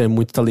quando você é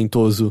muito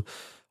talentoso,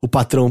 o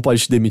patrão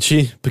pode te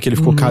demitir porque ele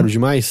ficou caro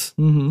demais.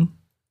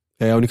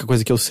 É a única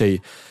coisa que eu sei.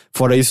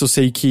 Fora isso, eu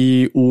sei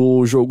que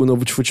o jogo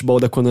novo de futebol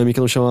da Konami, que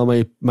não chama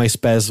mais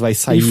PES, vai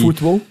sair... E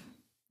futebol?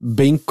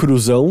 Bem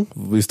cruzão,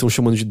 eles estão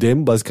chamando de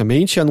demo,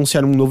 basicamente, e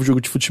anunciaram um novo jogo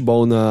de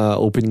futebol na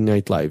Opening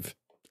Night Live.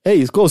 É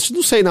isso, Ghost,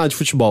 não sei nada de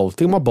futebol,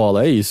 tem uma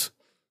bola, é isso.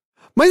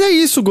 Mas é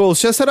isso,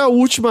 Ghost, essa era a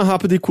última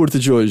rápida e curta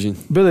de hoje.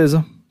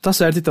 Beleza, tá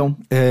certo então.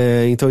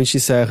 Então a gente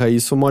encerra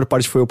isso, a maior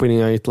parte foi Opening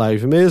Night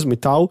Live mesmo e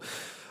tal.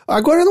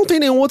 Agora não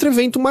tem nenhum outro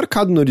evento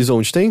marcado no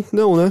horizonte, tem?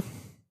 Não, né?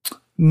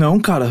 Não,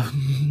 cara,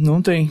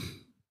 não tem.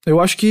 Eu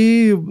acho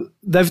que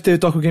deve ter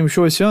Tokyo Game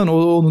Show esse ano,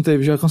 ou não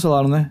teve, já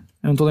cancelaram, né?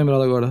 Eu não tô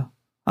lembrado agora.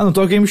 No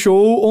Tokyo Game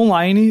Show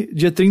online,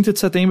 dia 30 de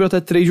setembro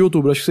até 3 de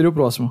outubro, acho que seria o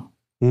próximo.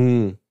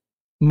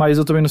 Mas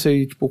eu também não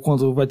sei, tipo,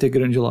 quanto vai ter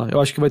grande lá. Eu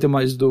acho que vai ter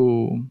mais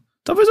do...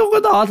 Talvez alguma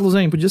coisa da Atlus,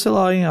 hein? Podia ser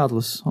lá em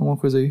Atlus, alguma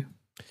coisa aí.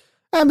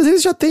 Mas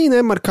eles já têm,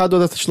 né, marcado a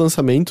data de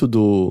lançamento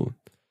do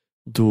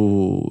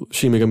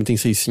Shin Megami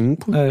Tensei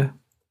 5.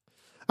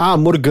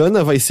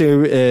 Morgana vai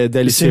ser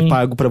DLC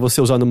pago pra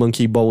você usar no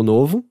Monkey Ball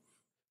novo.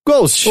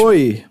 Ghost!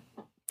 Oi!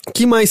 O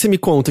que mais você me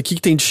conta? O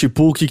que tem de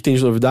Shippu? O que tem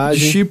de novidade?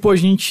 De Shippu a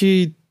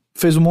gente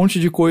fez um monte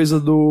de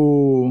coisa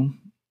do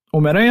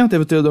Homem-Aranha,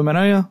 teve o trailer do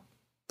Homem-Aranha,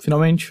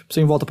 finalmente,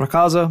 sem volta pra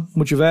casa,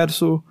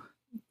 multiverso,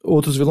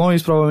 outros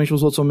vilões, provavelmente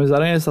os outros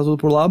Homens-Aranha, tá tudo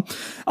por lá.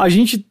 A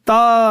gente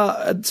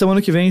tá,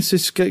 semana que vem, se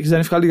vocês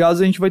quiserem ficar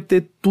ligados, a gente vai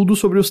ter tudo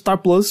sobre o Star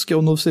Plus, que é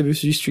o novo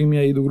serviço de streaming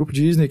aí do grupo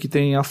Disney, que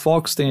tem a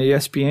Fox, tem a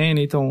ESPN,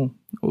 então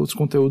outros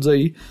conteúdos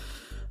aí.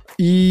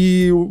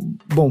 E,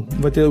 bom,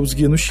 vai ter os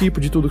guias no chip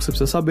de tudo que você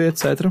precisa saber,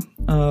 etc.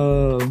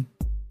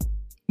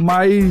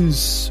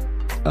 Mas,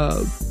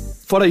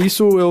 fora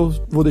isso, eu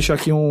vou deixar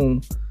aqui um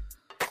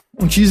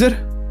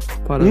teaser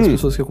para as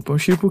pessoas que acompanham o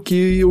Chipo,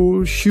 que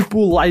o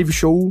Chipo Live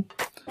Show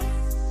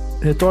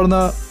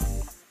retorna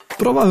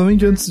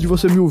provavelmente antes de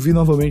você me ouvir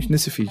novamente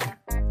nesse feed.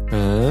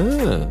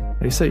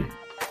 É isso aí.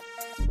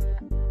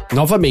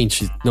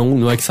 Novamente,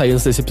 não é que sair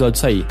antes desse episódio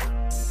sair.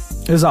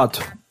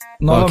 Exato.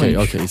 Novamente.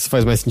 Ok, isso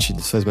faz mais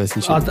sentido,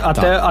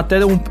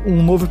 Até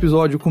um novo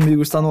episódio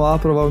comigo está no ar,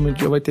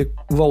 provavelmente já vai ter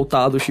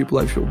voltado o Chipo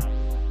Live Show.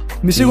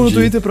 Me sigam no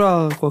Twitter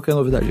pra qualquer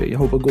novidade aí,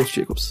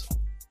 @GhostJacobs.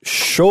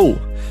 Show!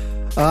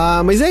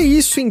 Mas é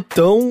isso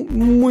então,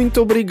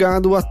 muito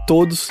obrigado a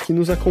todos que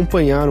nos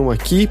acompanharam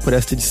aqui por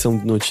esta edição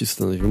do Notícias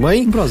da Nave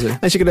Mãe. Um prazer.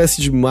 A gente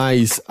agradece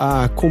demais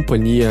a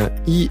companhia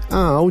e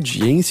a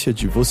audiência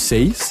de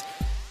vocês.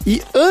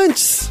 E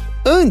antes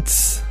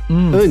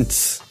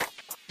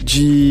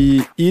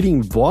de ir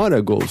embora,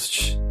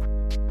 Ghost,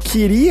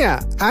 queria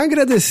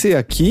agradecer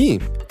aqui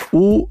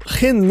o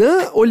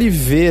Renan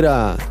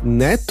Oliveira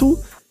Neto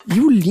e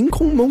o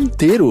Lincoln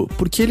Monteiro,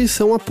 porque eles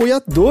são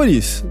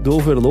apoiadores do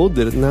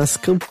Overloader nas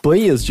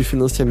campanhas de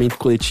financiamento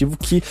coletivo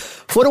que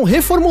foram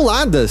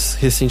reformuladas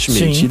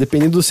recentemente. Sim. E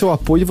dependendo do seu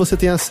apoio, você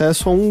tem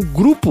acesso a um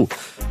grupo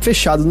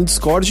fechado no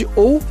Discord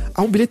ou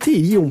a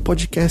Bilheteria, um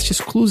podcast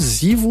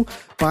exclusivo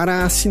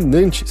para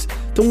assinantes.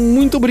 Então,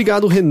 muito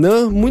obrigado,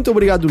 Renan, muito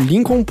obrigado,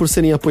 Lincoln, por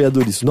serem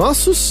apoiadores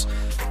nossos.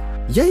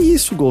 E é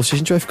isso, Ghost, a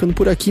gente vai ficando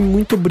por aqui.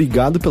 Muito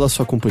obrigado pela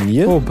sua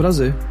companhia.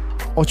 Prazer.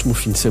 Ótimo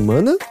fim de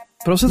semana.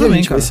 Pra você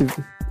também, cara.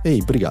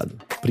 Ei,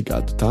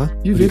 obrigado, tá?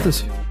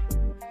 Divirta-se.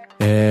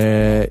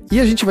 E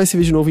a gente vai se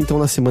ver de novo, então,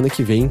 na semana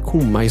que vem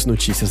com mais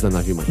notícias da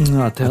Nave Mãe.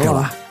 Até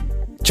lá.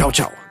 Tchau,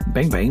 tchau.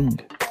 Bang, bang.